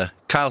said,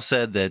 Kyle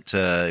said that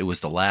it was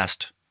the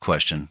last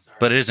question,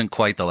 but it isn't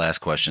quite the last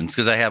question,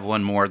 because I have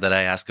one more that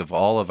I ask of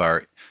all of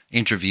our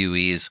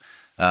interviewees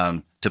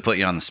to put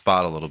you on the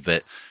spot a little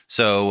bit.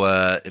 So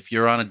if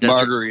you're on a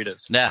desert...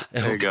 Margaritas. Nah,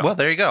 there you go. Well,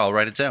 there you go. I'll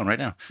write it down right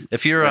now.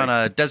 If you're on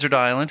a desert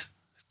island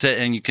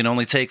and you can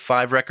only take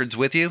 5 records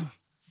with you,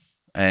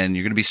 and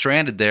you're going to be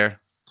stranded there,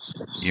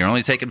 you're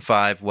only taking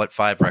 5. What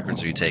 5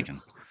 records are you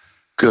taking?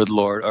 Good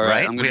Lord. All right.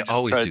 Right? I'm going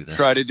to do this.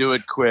 Try to do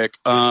it quick.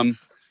 Herb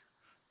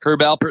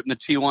Alpert and the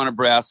Tijuana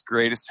Brass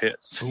Greatest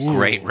Hits. Ooh.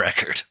 Great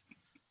record.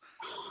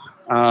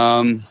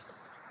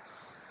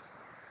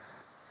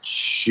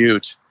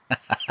 Shoot.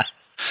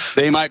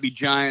 They Might Be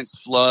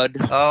Giants, Flood.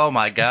 Oh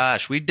my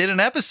gosh. We did an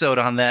episode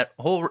on that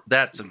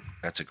that's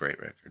a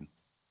great record.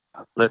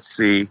 Let's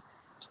see.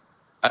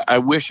 I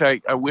wish I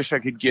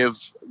could give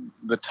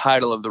the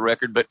title of the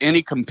record, but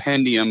any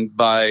compendium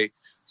by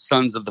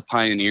Sons of the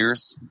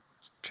Pioneers.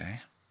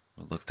 Okay.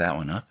 We'll look that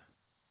one up.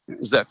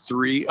 Is that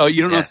 3? Oh,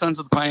 you don't know Sons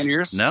of the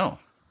Pioneers? No.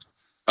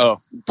 Oh,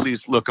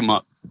 please look them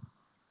up.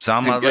 It's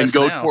on my list and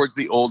go now. towards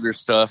the older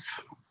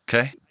stuff.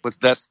 Okay. But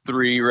that's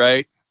 3,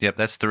 right? Yep,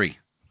 that's 3.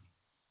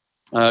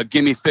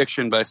 Gimme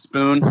Fiction by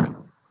Spoon.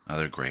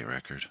 Another great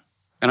record.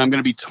 And I'm going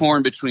to be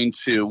torn between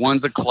 2.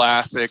 One's a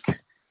classic,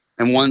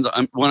 and one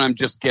I'm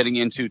just getting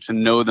into to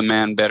know the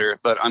man better.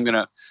 But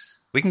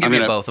we can give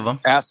you both of them.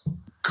 Ask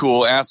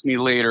me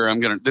later.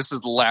 This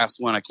is the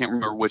last one. I can't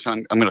remember which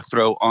one I'm going to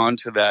throw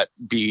onto that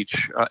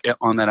beach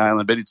on that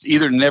island. But it's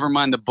either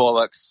Nevermind the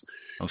Bollocks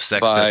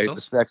by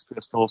the Sex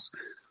Pistols,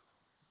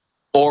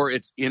 or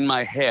it's In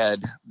My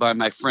Head by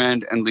my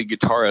friend and lead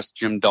guitarist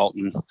Jim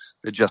Dalton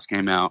that just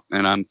came out.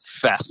 And I'm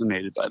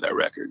fascinated by that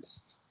record.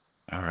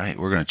 All right.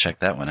 We're going to check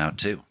that one out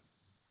too.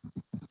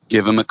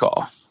 Give him a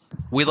call.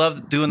 We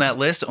love doing that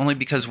list only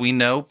because we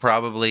know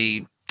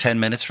probably 10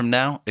 minutes from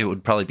now, it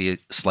would probably be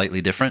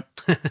slightly different.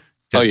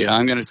 Oh yeah.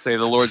 I'm going to say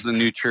the Lord's the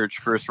New Church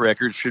first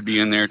record should be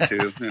in there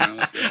too.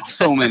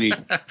 So many,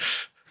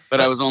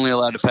 but I was only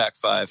allowed to pack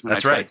 5.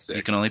 That's right. 6.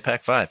 You can only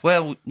pack 5.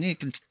 Well, you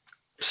can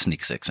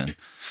sneak 6 in.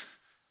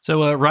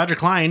 So, Roger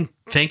Clyne,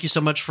 thank you so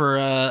much for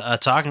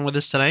talking with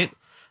us tonight.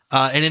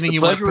 Anything the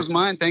pleasure was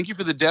mine. Thank you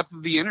for the depth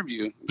of the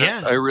interview.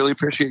 I really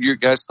appreciate your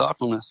guys'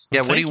 thoughtfulness.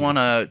 Yeah. What do you want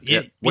to?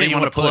 What do you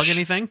want to plug?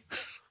 Anything?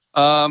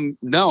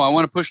 No, I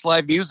want to push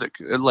live music.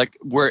 Like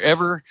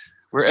wherever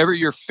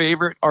your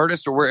favorite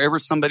artist or wherever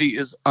somebody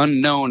is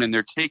unknown and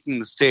they're taking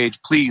the stage,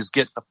 please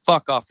get the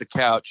fuck off the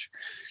couch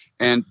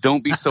and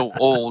don't be so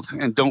old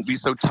and don't be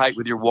so tight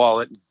with your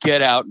wallet.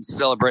 Get out and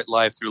celebrate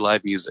life through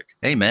live music.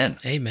 Amen.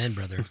 Amen,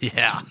 brother.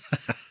 Yeah.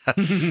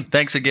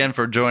 Thanks again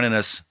for joining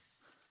us.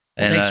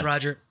 And, thanks,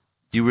 Roger.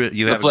 You have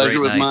the pleasure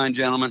was mine,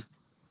 gentlemen.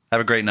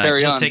 Have a great night.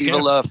 Carry on. Take Viva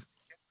care. love.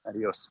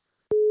 Adios.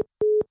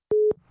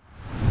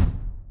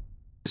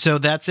 So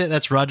that's it.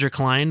 That's Roger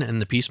Clyne and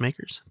the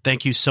Peacemakers.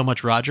 Thank you so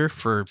much, Roger,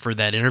 for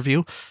that interview.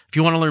 If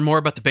you want to learn more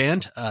about the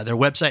band, their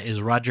website is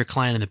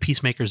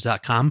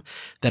rogerclyneandthepeacemakers.com.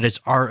 That is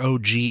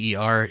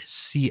ROGERCLYNE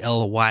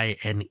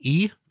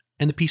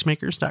and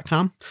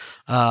thepeacemakers.com.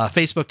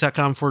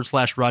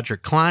 Facebook.com/Roger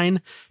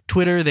Clyne.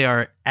 Twitter, they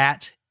are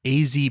at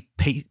AZ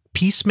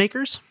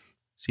Peacemakers.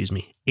 Excuse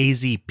me,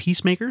 AZ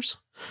Peacemakers.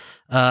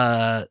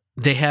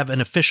 They have an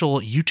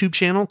official YouTube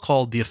channel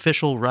called the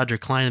official Roger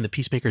Clyne and the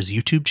Peacemakers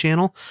YouTube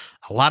channel.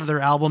 A lot of their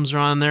albums are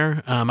on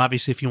there.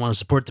 Obviously, if you want to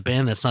support the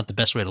band, that's not the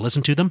best way to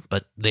listen to them,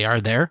 but they are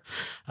there.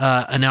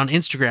 And on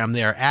Instagram,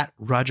 they are at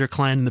Roger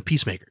Clyne and the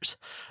Peacemakers.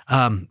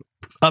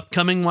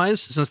 Upcoming wise,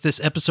 since this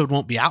episode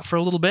won't be out for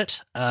a little bit,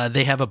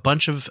 they have a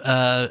bunch of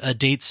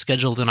dates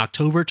scheduled in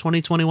October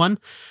 2021.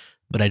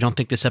 But I don't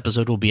think this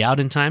episode will be out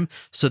in time.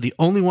 So the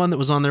only one that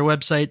was on their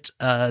website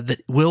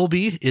that will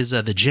be is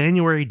the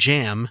January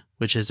Jam,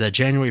 which is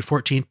January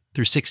 14th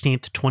through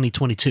 16th,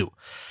 2022.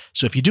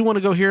 So if you do want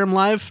to go hear them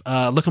live,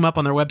 look them up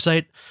on their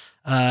website.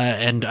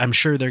 And I'm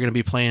sure they're going to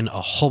be playing a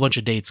whole bunch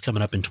of dates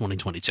coming up in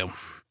 2022.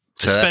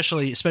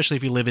 especially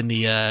if you live in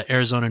the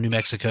Arizona, New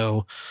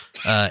Mexico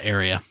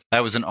area.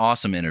 That was an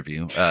awesome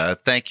interview.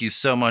 Thank you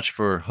so much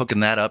for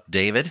hooking that up,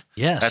 David.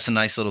 Yes. That's a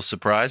nice little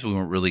surprise we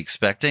weren't really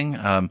expecting.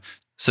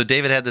 So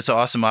David had this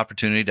awesome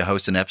opportunity to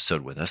host an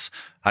episode with us.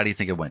 How do you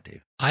think it went,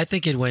 Dave? I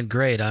think it went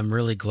great. I'm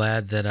really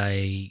glad that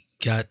I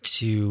got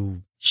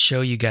to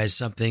show you guys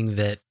something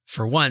that,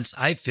 for once,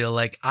 I feel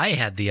like I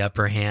had the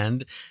upper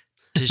hand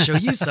to show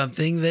you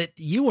something that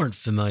you weren't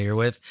familiar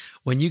with,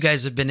 when you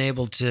guys have been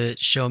able to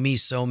show me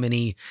so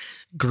many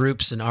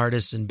groups and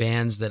artists and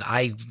bands that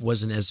I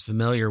wasn't as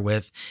familiar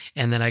with,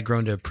 and that I've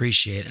grown to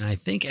appreciate. And I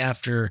think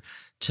after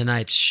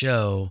tonight's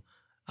show,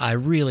 I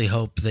really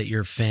hope that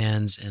your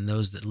fans and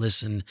those that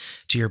listen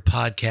to your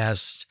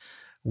podcast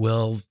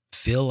will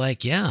feel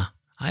like, yeah,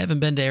 I haven't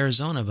been to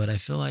Arizona, but I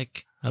feel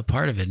like a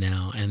part of it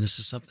now, and this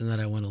is something that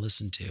I want to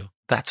listen to.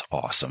 That's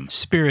awesome.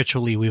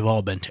 Spiritually, we've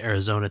all been to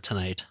Arizona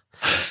tonight.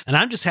 And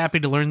I'm just happy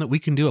to learn that we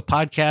can do a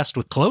podcast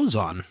with clothes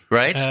on.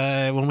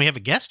 Right? When we have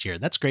a guest here.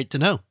 That's great to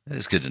know. It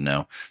is good to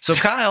know. So,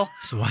 Kyle.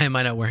 So why am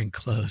I not wearing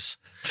clothes?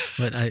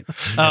 But wait. Them.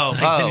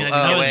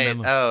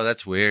 Oh,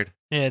 that's weird.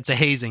 Yeah, it's a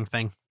hazing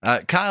thing.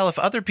 Kyle, if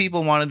other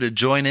people wanted to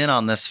join in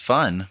on this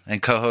fun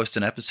and co-host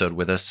an episode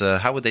with us,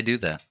 how would they do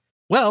that?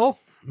 Well,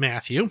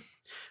 Matthew,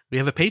 we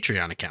have a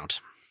Patreon account.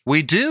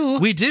 We do?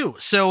 We do.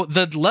 So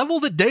the level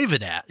that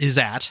David is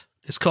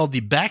called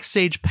the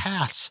Backstage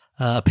Pass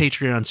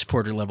Patreon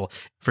supporter level.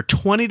 For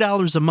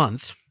 $20 a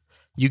month,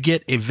 you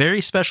get a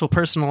very special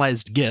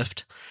personalized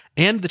gift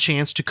and the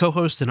chance to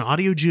co-host an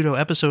Audio Judo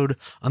episode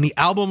on the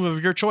album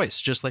of your choice,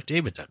 just like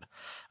David did.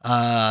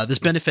 This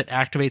benefit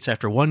activates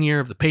after 1 year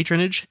of the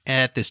patronage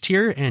at this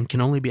tier and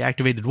can only be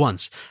activated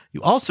once.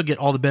 You also get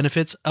all the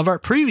benefits of our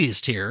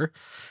previous tier,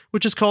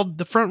 which is called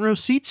the Front Row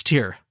Seats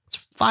tier. It's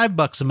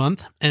 $5 a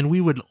month, and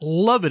we would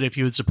love it if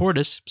you would support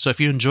us. So if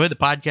you enjoy the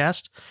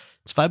podcast,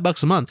 it's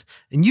 $5 a month,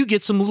 and you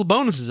get some little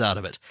bonuses out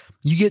of it.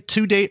 You get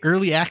 2-day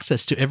early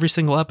access to every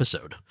single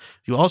episode.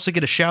 You also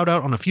get a shout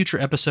out on a future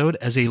episode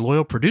as a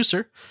loyal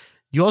producer.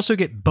 You also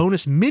get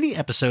bonus mini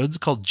episodes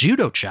called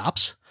Judo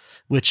Chops,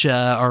 which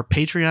are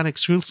Patreon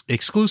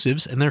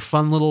exclusives, and they're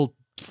fun little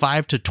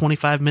 5 to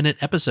 25-minute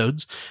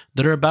episodes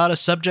that are about a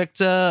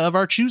subject of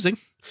our choosing.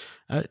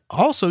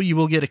 Also, you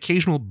will get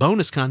occasional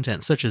bonus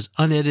content such as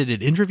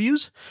unedited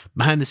interviews,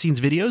 behind-the-scenes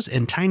videos,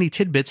 and tiny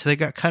tidbits that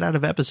got cut out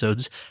of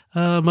episodes,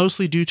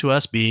 mostly due to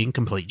us being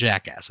complete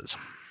jackasses.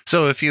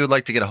 So if you would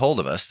like to get a hold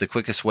of us, the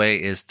quickest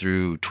way is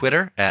through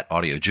Twitter at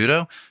Audio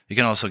Judo. You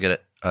can also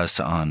get us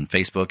on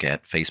Facebook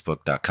at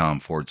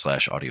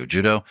facebook.com/Audio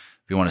Judo.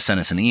 If you want to send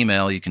us an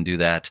email, you can do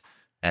that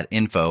at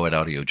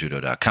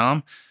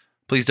info@audiojudo.com.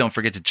 Please don't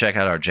forget to check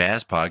out our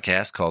jazz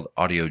podcast called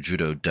Audio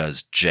Judo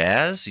Does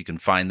Jazz. You can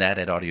find that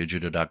at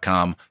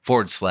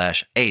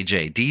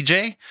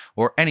audiojudo.com/AJDJ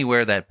or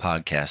anywhere that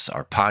podcasts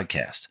are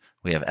podcast.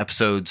 We have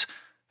episodes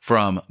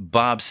from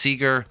Bob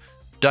Seger,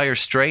 Dire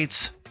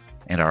Straits,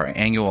 and our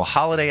annual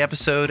holiday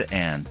episode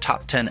and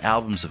top 10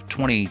 albums of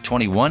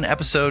 2021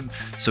 episode.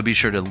 So be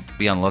sure to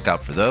be on the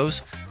lookout for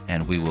those.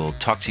 And we will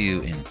talk to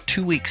you in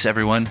 2 weeks,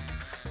 everyone.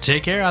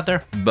 Take care out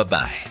there.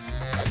 Bye-bye.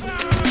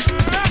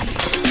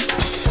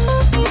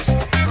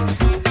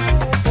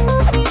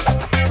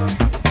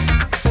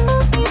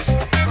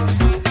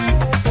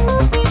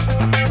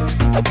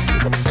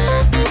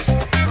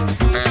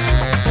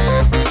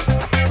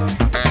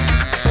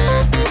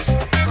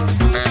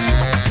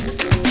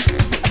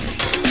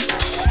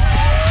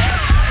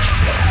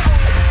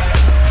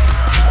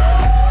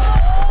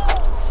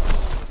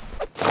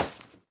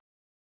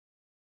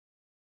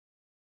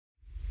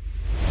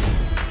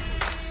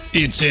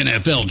 It's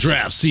NFL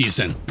draft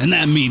season, and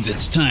that means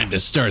it's time to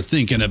start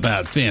thinking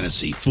about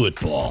fantasy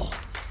football.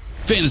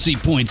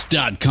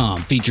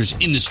 FantasyPoints.com features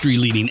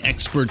industry-leading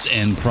experts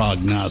and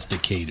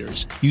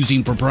prognosticators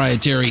using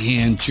proprietary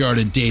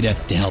hand-charted data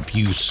to help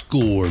you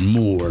score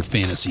more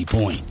fantasy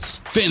points.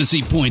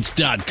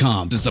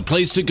 FantasyPoints.com is the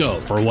place to go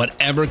for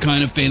whatever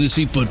kind of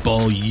fantasy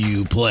football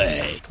you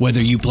play.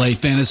 Whether you play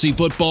fantasy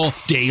football,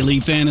 daily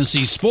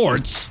fantasy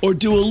sports, or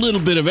do a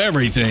little bit of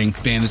everything,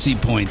 Fantasy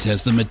Points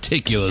has the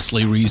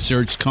meticulously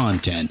researched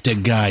content to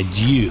guide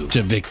you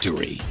to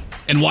victory.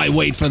 And why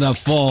wait for the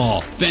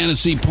fall?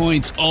 Fantasy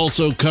Points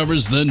also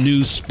covers the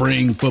new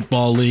spring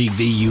football league,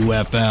 the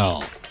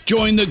UFL.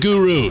 Join the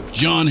guru,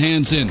 John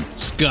Hansen,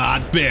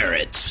 Scott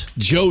Barrett,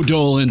 Joe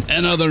Dolan,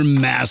 and other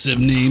massive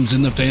names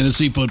in the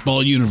fantasy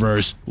football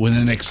universe with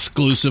an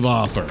exclusive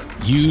offer.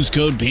 Use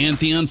code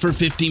Pantheon for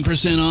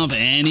 15% off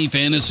any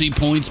Fantasy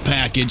Points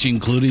package,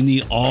 including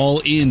the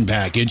all-in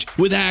package,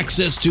 with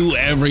access to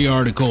every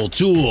article,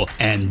 tool,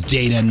 and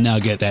data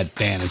nugget that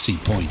Fantasy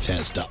Points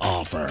has to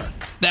offer.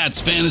 That's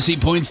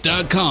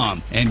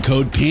FantasyPoints.com and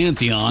code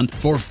Pantheon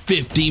for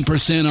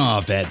 15%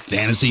 off at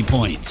Fantasy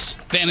Points.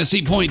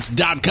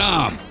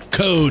 FantasyPoints.com,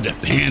 code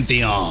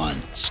Pantheon.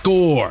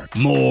 Score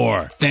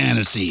more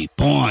fantasy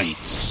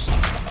points.